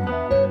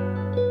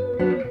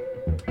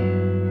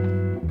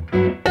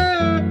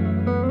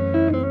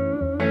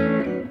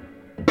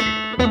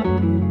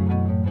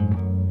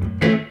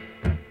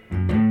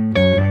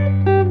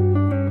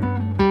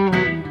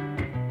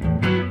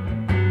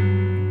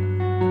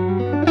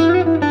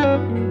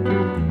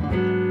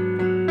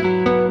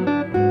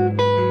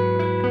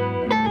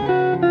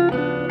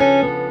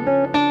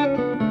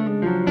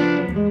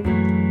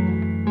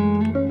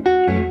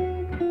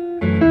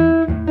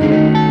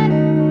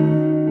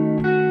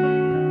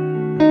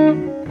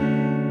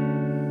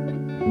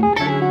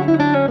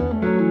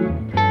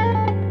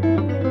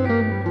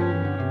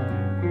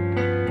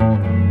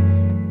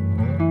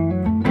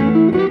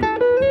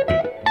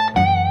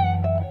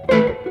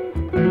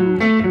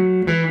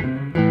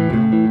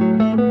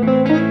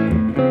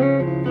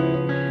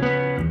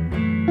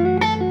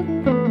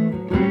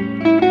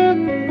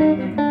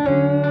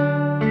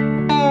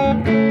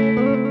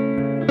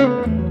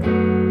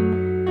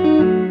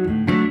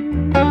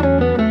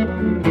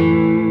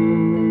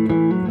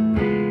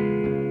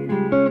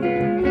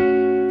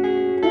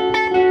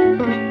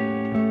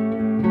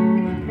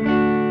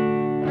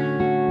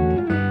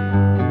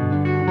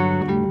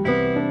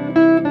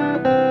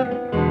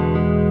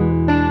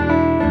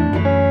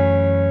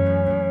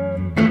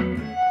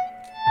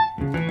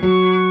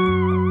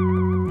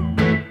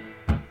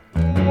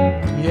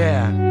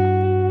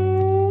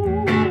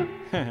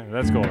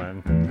 That's cool,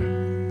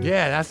 man.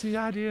 Yeah, that's the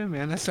idea,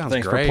 man. That sounds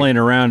Thanks great. for playing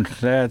around.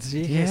 That's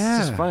it's Yeah.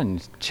 just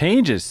fun.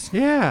 Changes.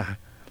 Yeah.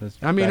 That's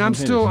I mean, back I'm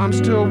in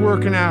still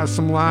working out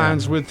some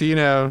lines with, you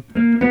know.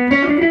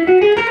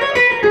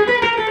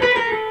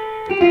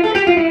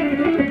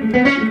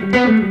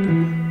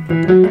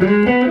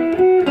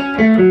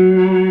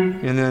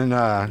 And then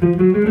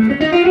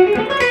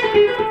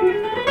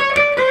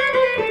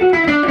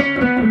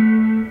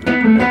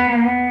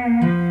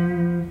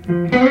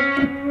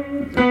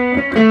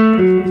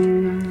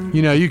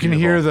you know, you can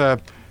hear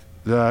and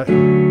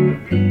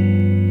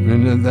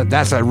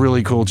that's a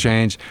really cool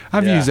change.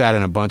 I've Yeah. used that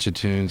in a bunch of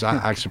tunes.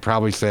 I should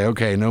probably say,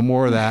 okay, no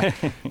more of that.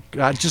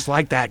 I just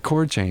like that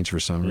chord change for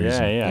some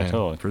reason. Yeah,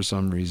 totally. For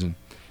some reason.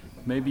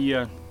 Maybe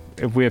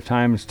if we have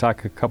time to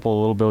talk a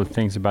little bit of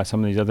things about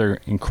some of these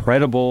other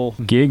incredible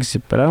gigs,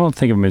 but I don't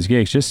think of them as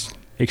gigs, just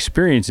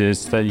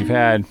experiences that you've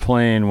had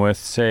playing with,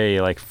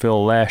 say, like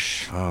Phil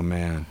Lesh. Oh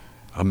man,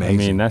 I amazing.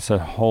 mean, that's a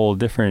whole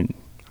different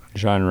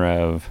genre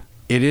of.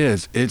 It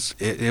is.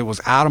 It was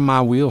out of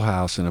my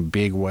wheelhouse in a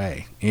big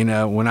way. You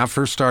know, when I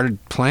first started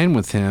playing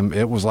with him,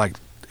 it was like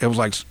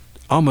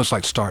almost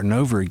like starting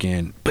over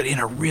again, but in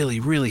a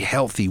really, really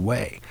healthy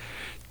way.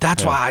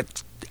 That's why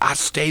I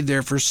stayed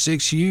there for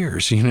 6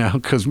 years. You know,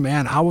 because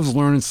man, I was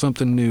learning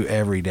something new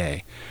every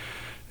day,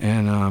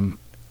 and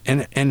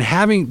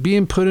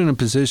being put in a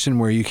position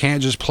where you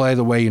can't just play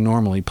the way you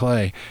normally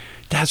play.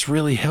 That's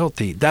really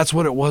healthy. That's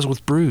what it was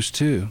with Bruce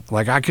too.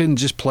 Like I couldn't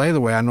just play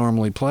the way I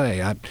normally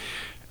play.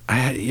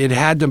 It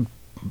had to,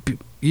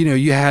 you know,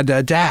 you had to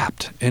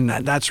adapt, and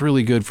that's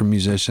really good for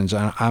musicians.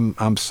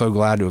 I'm so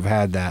glad to have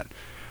had that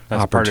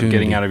That's opportunity. part of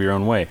getting out of your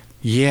own way.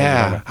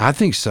 Yeah, I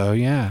think so.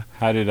 Yeah.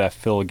 How did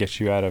Phil get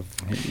you out of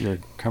your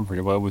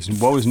comfort? What was new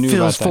Phil's about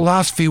that?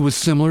 philosophy was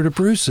similar to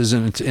Bruce's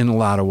in a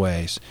lot of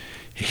ways.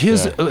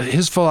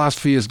 His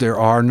philosophy is there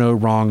are no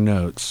wrong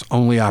notes,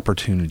 only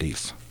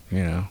opportunities.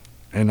 You know,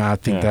 and I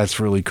think that's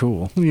really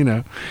cool. You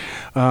know.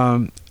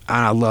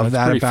 I love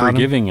that pretty about him.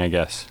 forgiving, I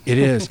guess. It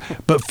is.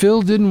 But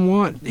Phil didn't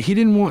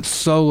want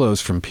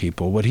solos from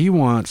people. What he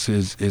wants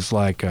is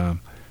like a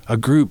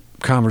group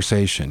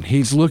conversation.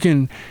 He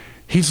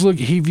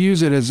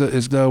views it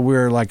as though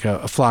we're like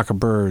a flock of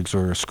birds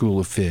or a school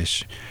of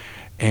fish.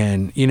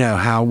 And you know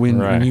how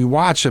when you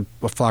watch a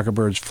flock of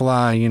birds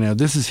fly, you know,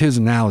 this is his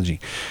analogy.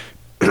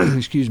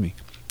 Excuse me.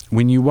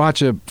 When you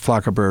watch a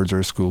flock of birds or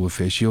a school of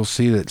fish, you'll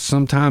see that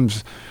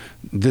sometimes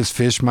this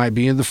fish might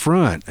be in the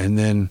front, and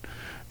then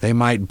they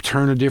might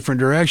turn a different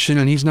direction,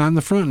 and he's not in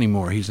the front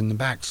anymore. He's in the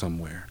back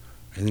somewhere.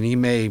 And then he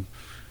may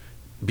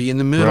be in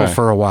the middle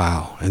for a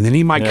while, and then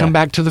he might come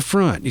back to the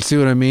front. You see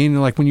what I mean?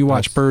 Like when you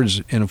watch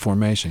birds in a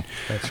formation.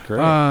 That's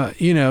great.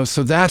 You know,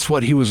 so that's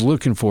what he was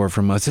looking for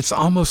from us. It's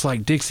almost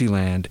like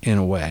Dixieland in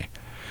a way,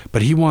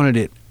 but he wanted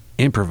it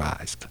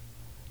improvised.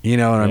 You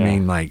know what I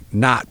mean? Like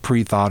not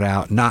pre-thought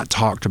out, not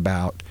talked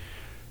about,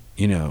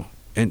 you know,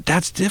 and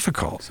that's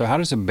difficult. So how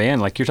does a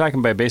band, like you're talking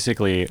about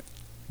basically,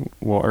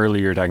 well,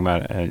 earlier you were talking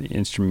about an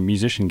instrument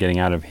musician getting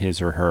out of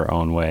his or her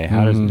own way.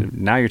 How does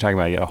now you're talking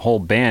about a whole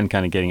band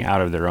kind of getting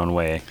out of their own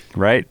way,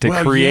 right?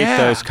 To create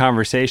those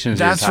conversations.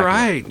 That's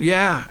right.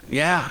 Yeah,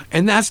 yeah.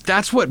 And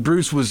that's what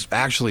Bruce was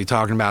actually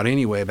talking about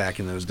anyway back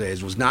in those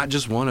days. Was not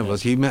just one of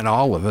us. He meant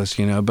all of us,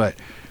 you know. But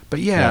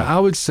yeah, I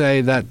would say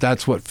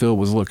that's what Phil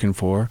was looking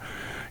for.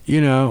 You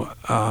know,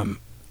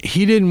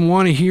 he didn't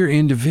want to hear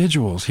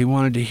individuals. He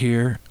wanted to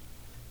hear,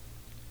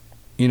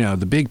 you know,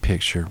 the big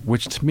picture,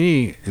 which to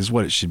me is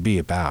what it should be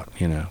about,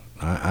 you know.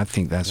 I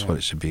think that's what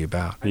it should be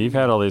about. You've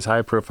had all these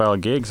high-profile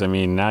gigs. I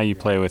mean, now you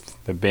play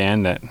with the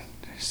band that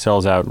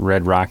sells out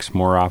Red Rocks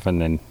more often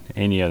than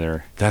any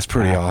other. That's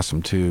pretty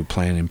awesome too.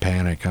 Playing in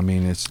Panic. I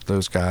mean, it's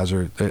those guys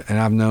are, and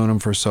I've known them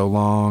for so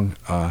long.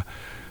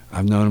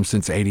 I've known them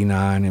since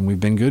 '89, and we've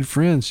been good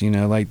friends. You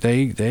know, like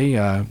they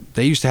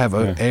used to have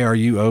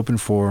ARU open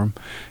for them,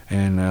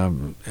 and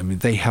I mean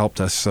they helped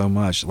us so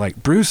much.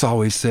 Like Bruce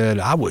always said,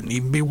 I wouldn't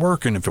even be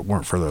working if it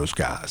weren't for those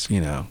guys.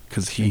 You know,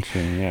 because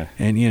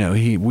and you know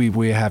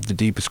we have the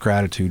deepest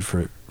gratitude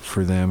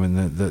for them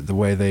and the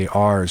way they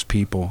are as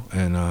people,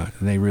 and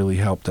they really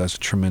helped us a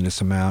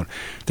tremendous amount.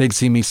 They'd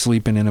see me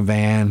sleeping in a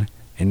van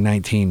in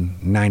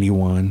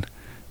 1991.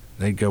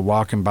 They'd go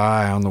walking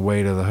by on the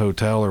way to the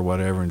hotel or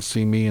whatever and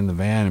see me in the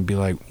van and be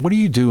like, "What are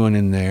you doing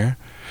in there?"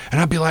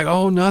 And I'd be like,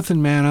 "Oh,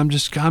 nothing, man. I'm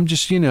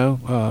just you know,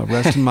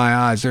 resting my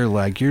eyes." They're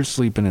like, "You're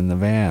sleeping in the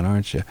van,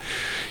 aren't you?"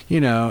 You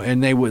know,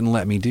 and they wouldn't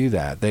let me do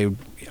that.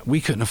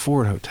 We couldn't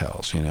afford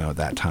hotels, you know, at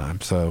that time.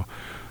 So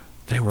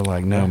they were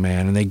like, "No,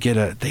 man." And they'd get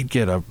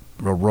a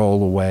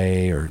roll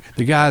away, or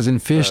the guys in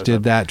Fish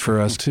did that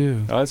for us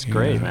too. Oh, that's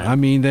great, man. I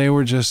mean, they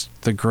were just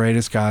the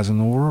greatest guys in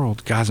the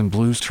world. Guys in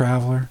Blues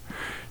Traveler.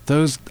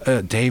 Those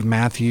Dave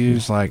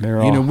Matthews, like,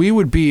 you know, we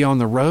would be on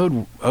the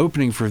road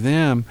opening for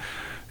them,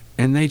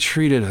 and they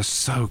treated us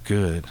so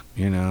good.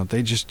 You know,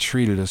 they just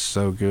treated us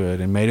so good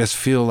and made us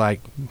feel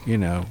like, you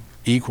know,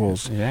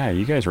 equals. Yeah,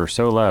 you guys were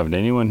so loved.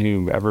 Anyone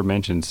who ever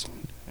mentions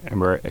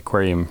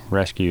Aquarium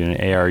Rescue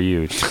and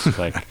ARU, it's just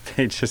like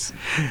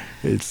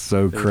it's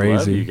so they crazy.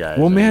 love you guys.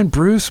 Well, man,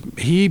 Bruce,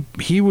 he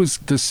was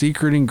the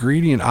secret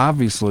ingredient.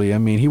 Obviously, I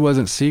mean, he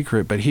wasn't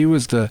secret, but he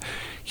was the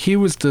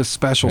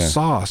special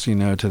sauce, you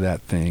know, to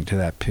that thing, to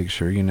that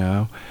picture, you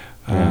know.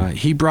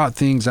 He brought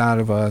things out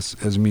of us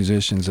as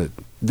musicians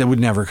that would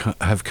never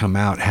have come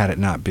out had it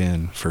not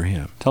been for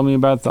him. Tell me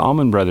about the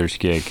Allman Brothers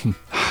gig.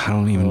 I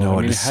don't even know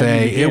what to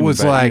say. It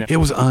was like, it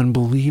was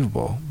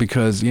unbelievable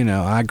because, you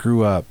know, I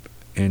grew up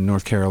in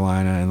North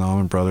Carolina, and the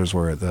Allman Brothers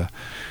were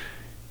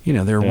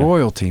they're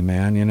royalty,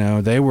 man. You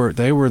know, they were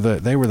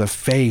the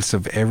face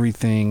of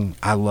everything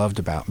I loved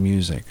about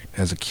music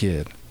as a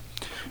kid.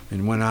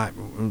 And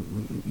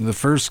the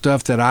first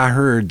stuff that I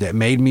heard that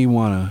made me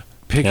want to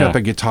pick up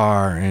a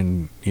guitar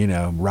and, you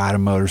know, ride a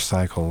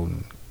motorcycle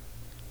and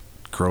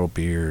grow a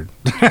beard.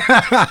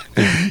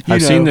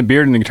 I've seen the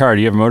beard and the guitar.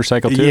 Do you have a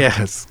motorcycle too?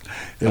 Yes.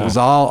 It was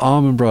all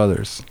Allman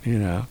Brothers, you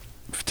know.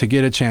 To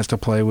get a chance to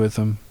play with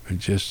them,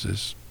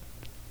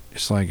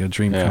 it's like a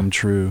dream come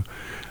true.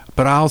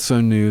 But I also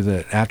knew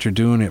that after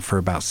doing it for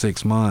about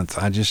 6 months,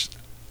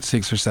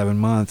 6 or 7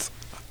 months,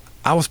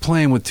 I was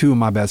playing with two of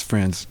my best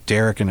friends,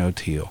 Derek and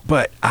O'Teal.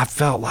 But I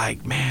felt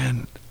like,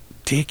 man,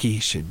 Dickie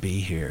should be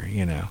here,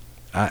 you know.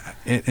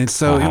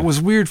 So it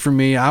was weird for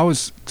me. I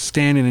was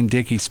standing in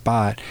Dickie's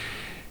spot,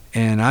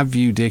 and I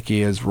view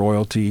Dickie as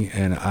royalty,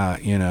 and,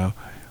 you know,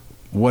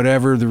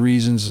 whatever the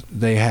reasons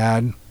they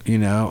had, you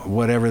know,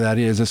 whatever that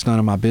is, it's none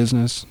of my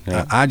business.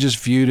 Yeah. I just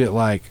viewed it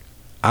like,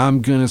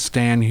 I'm going to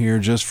stand here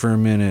just for a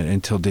minute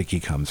until Dickie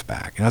comes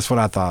back. And that's what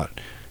I thought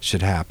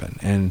should happen.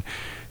 And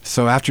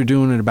so after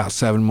doing it about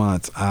 7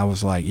 months, I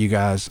was like, you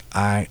guys,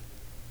 I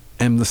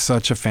am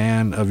such a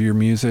fan of your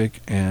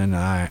music, and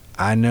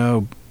I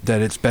know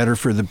that it's better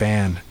for the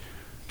band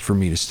for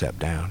me to step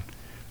down.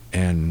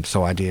 And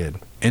so I did.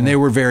 And they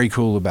were very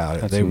cool about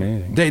it. That's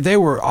amazing. They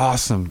were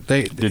awesome.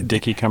 Did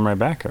Dickie come right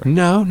back? Or?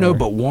 No,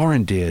 but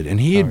Warren did. And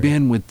he had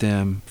been with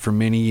them for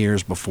many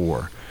years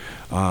before.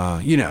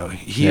 You know,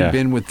 he had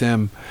been with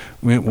them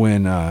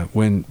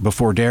when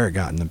before Derek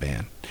got in the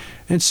band,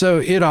 and so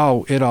it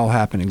all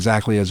happened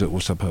exactly as it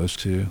was supposed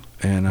to.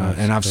 And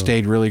I've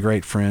stayed really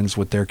great friends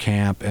with their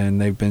camp, and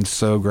they've been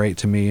so great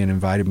to me and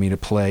invited me to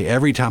play.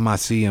 Every time I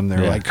see them,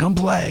 they're like, "Come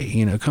play,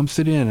 you know, come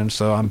sit in." And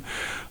so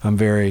I'm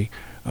very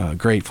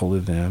grateful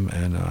to them,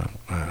 and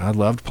I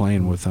loved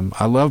playing with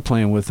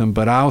them.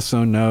 But I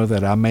also know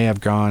that I may have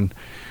gone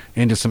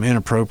into some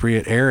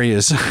inappropriate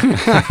areas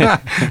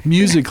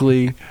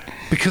musically,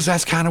 because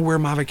that's kind of where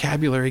my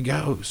vocabulary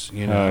goes,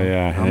 you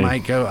know.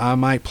 I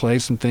might play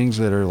some things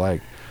that are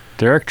like.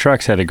 Derek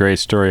Trucks had a great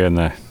story on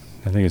I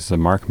think it's the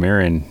Mark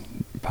Maron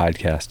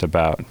podcast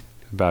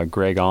about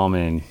Greg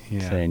Allman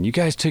saying, "You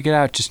guys took it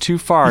out just too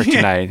far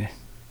tonight,"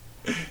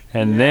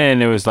 and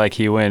then it was like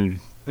he went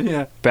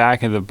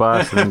back in the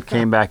bus and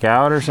came back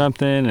out or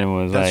something, and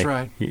was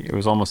it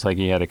was almost like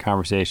he had a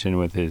conversation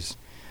with his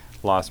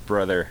lost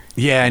brother.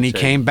 Yeah, and he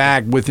came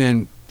back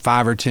within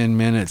 5 or 10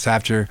 minutes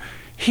after.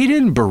 He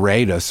didn't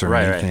berate us or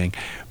anything,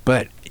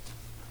 but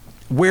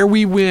where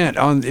we went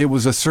it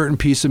was a certain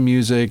piece of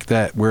music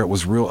where it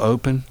was real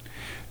open,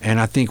 and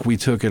I think we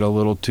took it a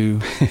little too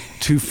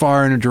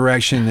far in a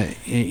direction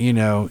that, you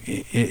know,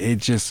 it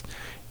just,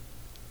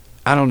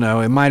 I don't know,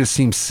 it might have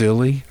seemed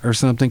silly or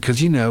something,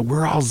 because, you know,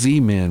 we're all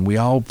Z-men. We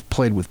all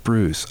played with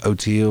Bruce,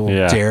 O'Teal,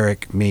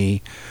 Derek,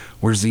 me.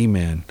 We're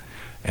Z-men,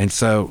 and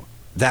so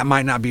that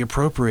might not be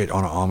appropriate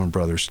on an Allman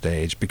Brothers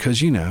stage,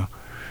 because, you know,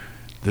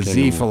 the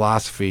Z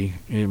philosophy,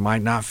 it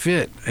might not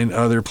fit in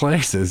other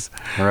places.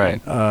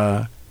 Right.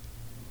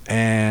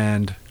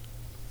 And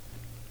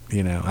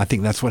I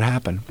think that's what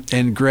happened.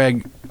 And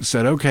Greg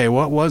said, okay,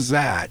 what was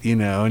that?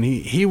 And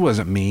he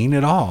wasn't mean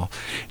at all.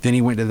 Then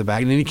he went to the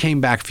back, and then he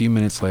came back a few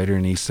minutes later,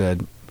 and he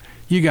said,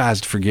 you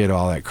guys forget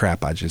all that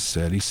crap I just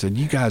said. He said,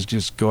 you guys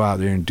just go out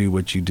there and do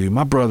what you do.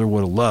 My brother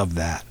would have loved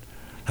that.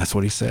 That's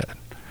what he said.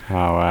 Oh,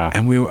 wow.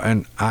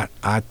 And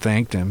I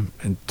thanked him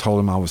and told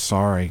him I was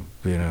sorry,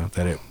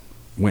 that it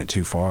went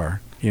too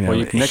far.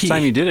 Well, next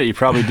time you did it, you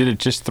probably did it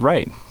just the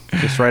right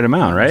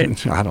amount,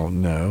 right? I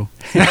don't know.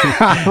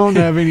 I don't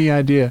have any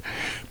idea.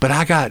 But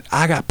I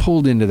got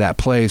pulled into that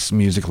place,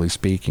 musically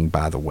speaking,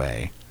 by the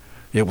way.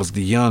 It was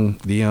the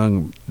young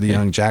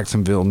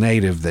Jacksonville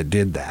native that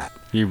did that.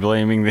 You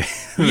blaming the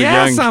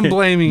yes, young I'm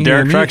blaming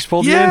Derek him. Trucks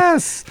pulled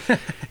yes,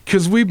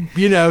 because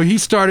he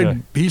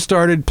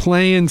started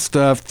playing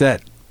stuff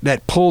that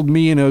pulled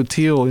me and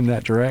O'Teal in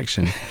that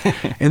direction,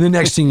 and the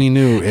next thing you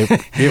knew,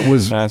 it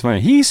was. That's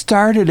funny. He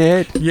started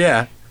it.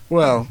 Yeah.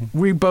 Well,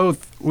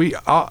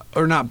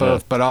 not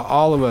both, but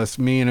all of us,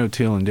 me and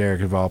O'Teal and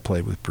Derek, have all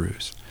played with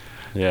Bruce.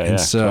 Yeah,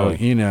 and so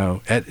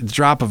totally. at the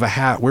drop of a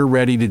hat, we're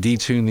ready to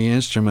detune the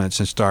instruments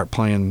and start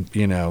playing.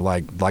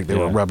 Like they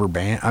were rubber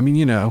band. I mean,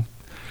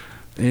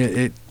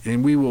 it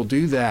and we will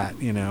do that.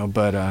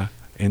 But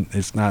and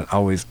it's not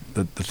always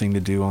the thing to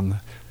do on the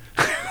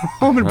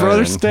Allman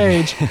Brothers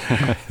stage.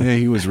 Yeah,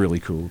 he was really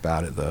cool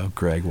about it, though.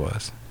 Greg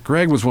was.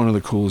 Greg was one of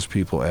the coolest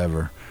people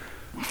ever.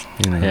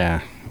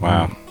 Yeah.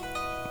 Wow.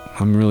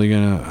 I'm really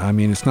gonna. I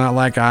mean, it's not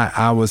like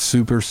I was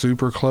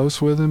super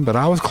close with him, but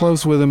I was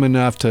close with him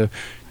enough to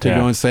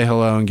go and say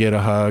hello and get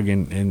a hug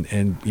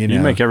and You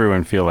make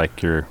everyone feel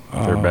like you're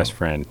their best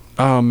friend.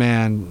 Oh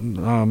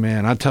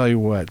man! I tell you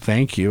what.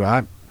 Thank you.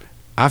 I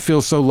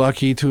feel so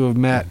lucky to have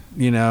met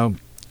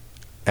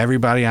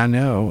everybody I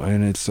know,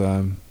 and it's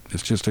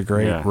just a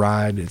great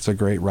ride. It's a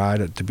great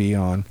ride to be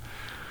on.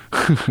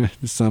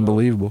 It's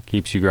unbelievable.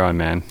 Keeps you growing,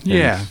 man. And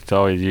yeah. It's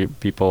always you.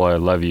 People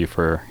love you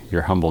for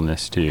your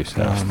humbleness too.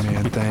 So. Oh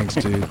man, thanks,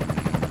 dude. Guitar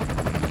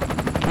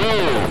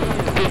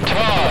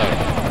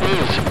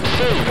is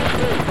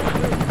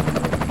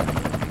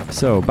safe.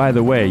 So, by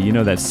the way,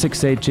 that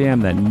 6/8 Jam,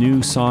 that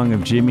new song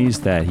of Jimmy's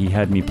that he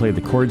had me play the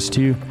chords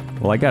to?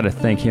 Well, I got to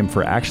thank him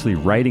for actually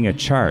writing a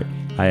chart.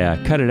 I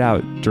cut it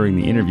out during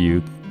the interview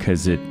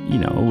because it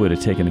would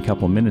have taken a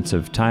couple minutes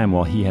of time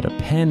while he had a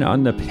pen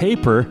on the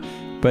paper.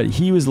 But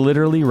he was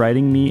literally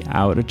writing me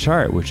out a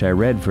chart, which I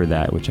read for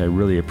that, which I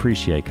really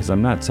appreciate because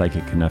I'm not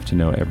psychic enough to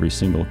know every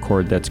single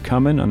chord that's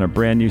coming on a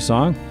brand new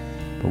song.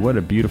 But what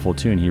a beautiful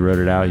tune. He wrote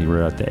it out. He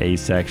wrote out the A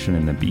section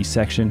and the B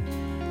section,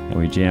 and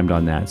we jammed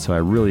on that. So I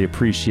really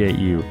appreciate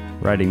you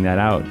writing that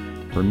out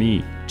for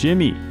me.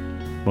 Jimmy,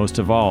 most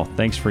of all,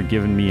 thanks for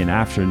giving me an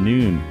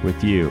afternoon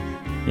with you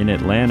in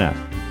Atlanta.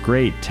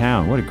 Great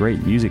town. What a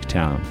great music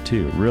town,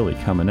 too. Really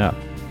coming up.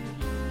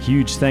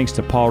 Huge thanks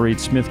to Paul Reed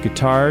Smith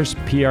Guitars,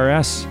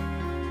 PRS.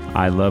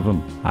 I love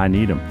them. I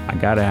need them. I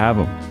gotta have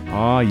them.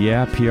 Oh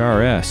yeah,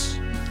 PRS.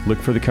 Look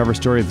for the cover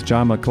story with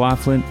John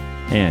McLaughlin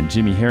and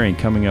Jimmy Herring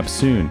coming up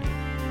soon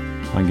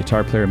on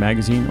Guitar Player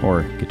Magazine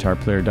or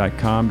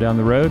guitarplayer.com down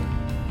the road.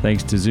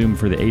 Thanks to Zoom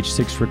for the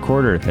H6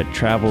 recorder that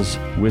travels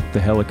with the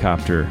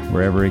helicopter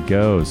wherever it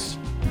goes.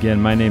 Again,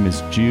 my name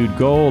is Jude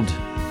Gold.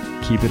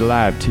 Keep it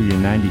alive to your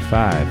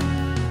 95.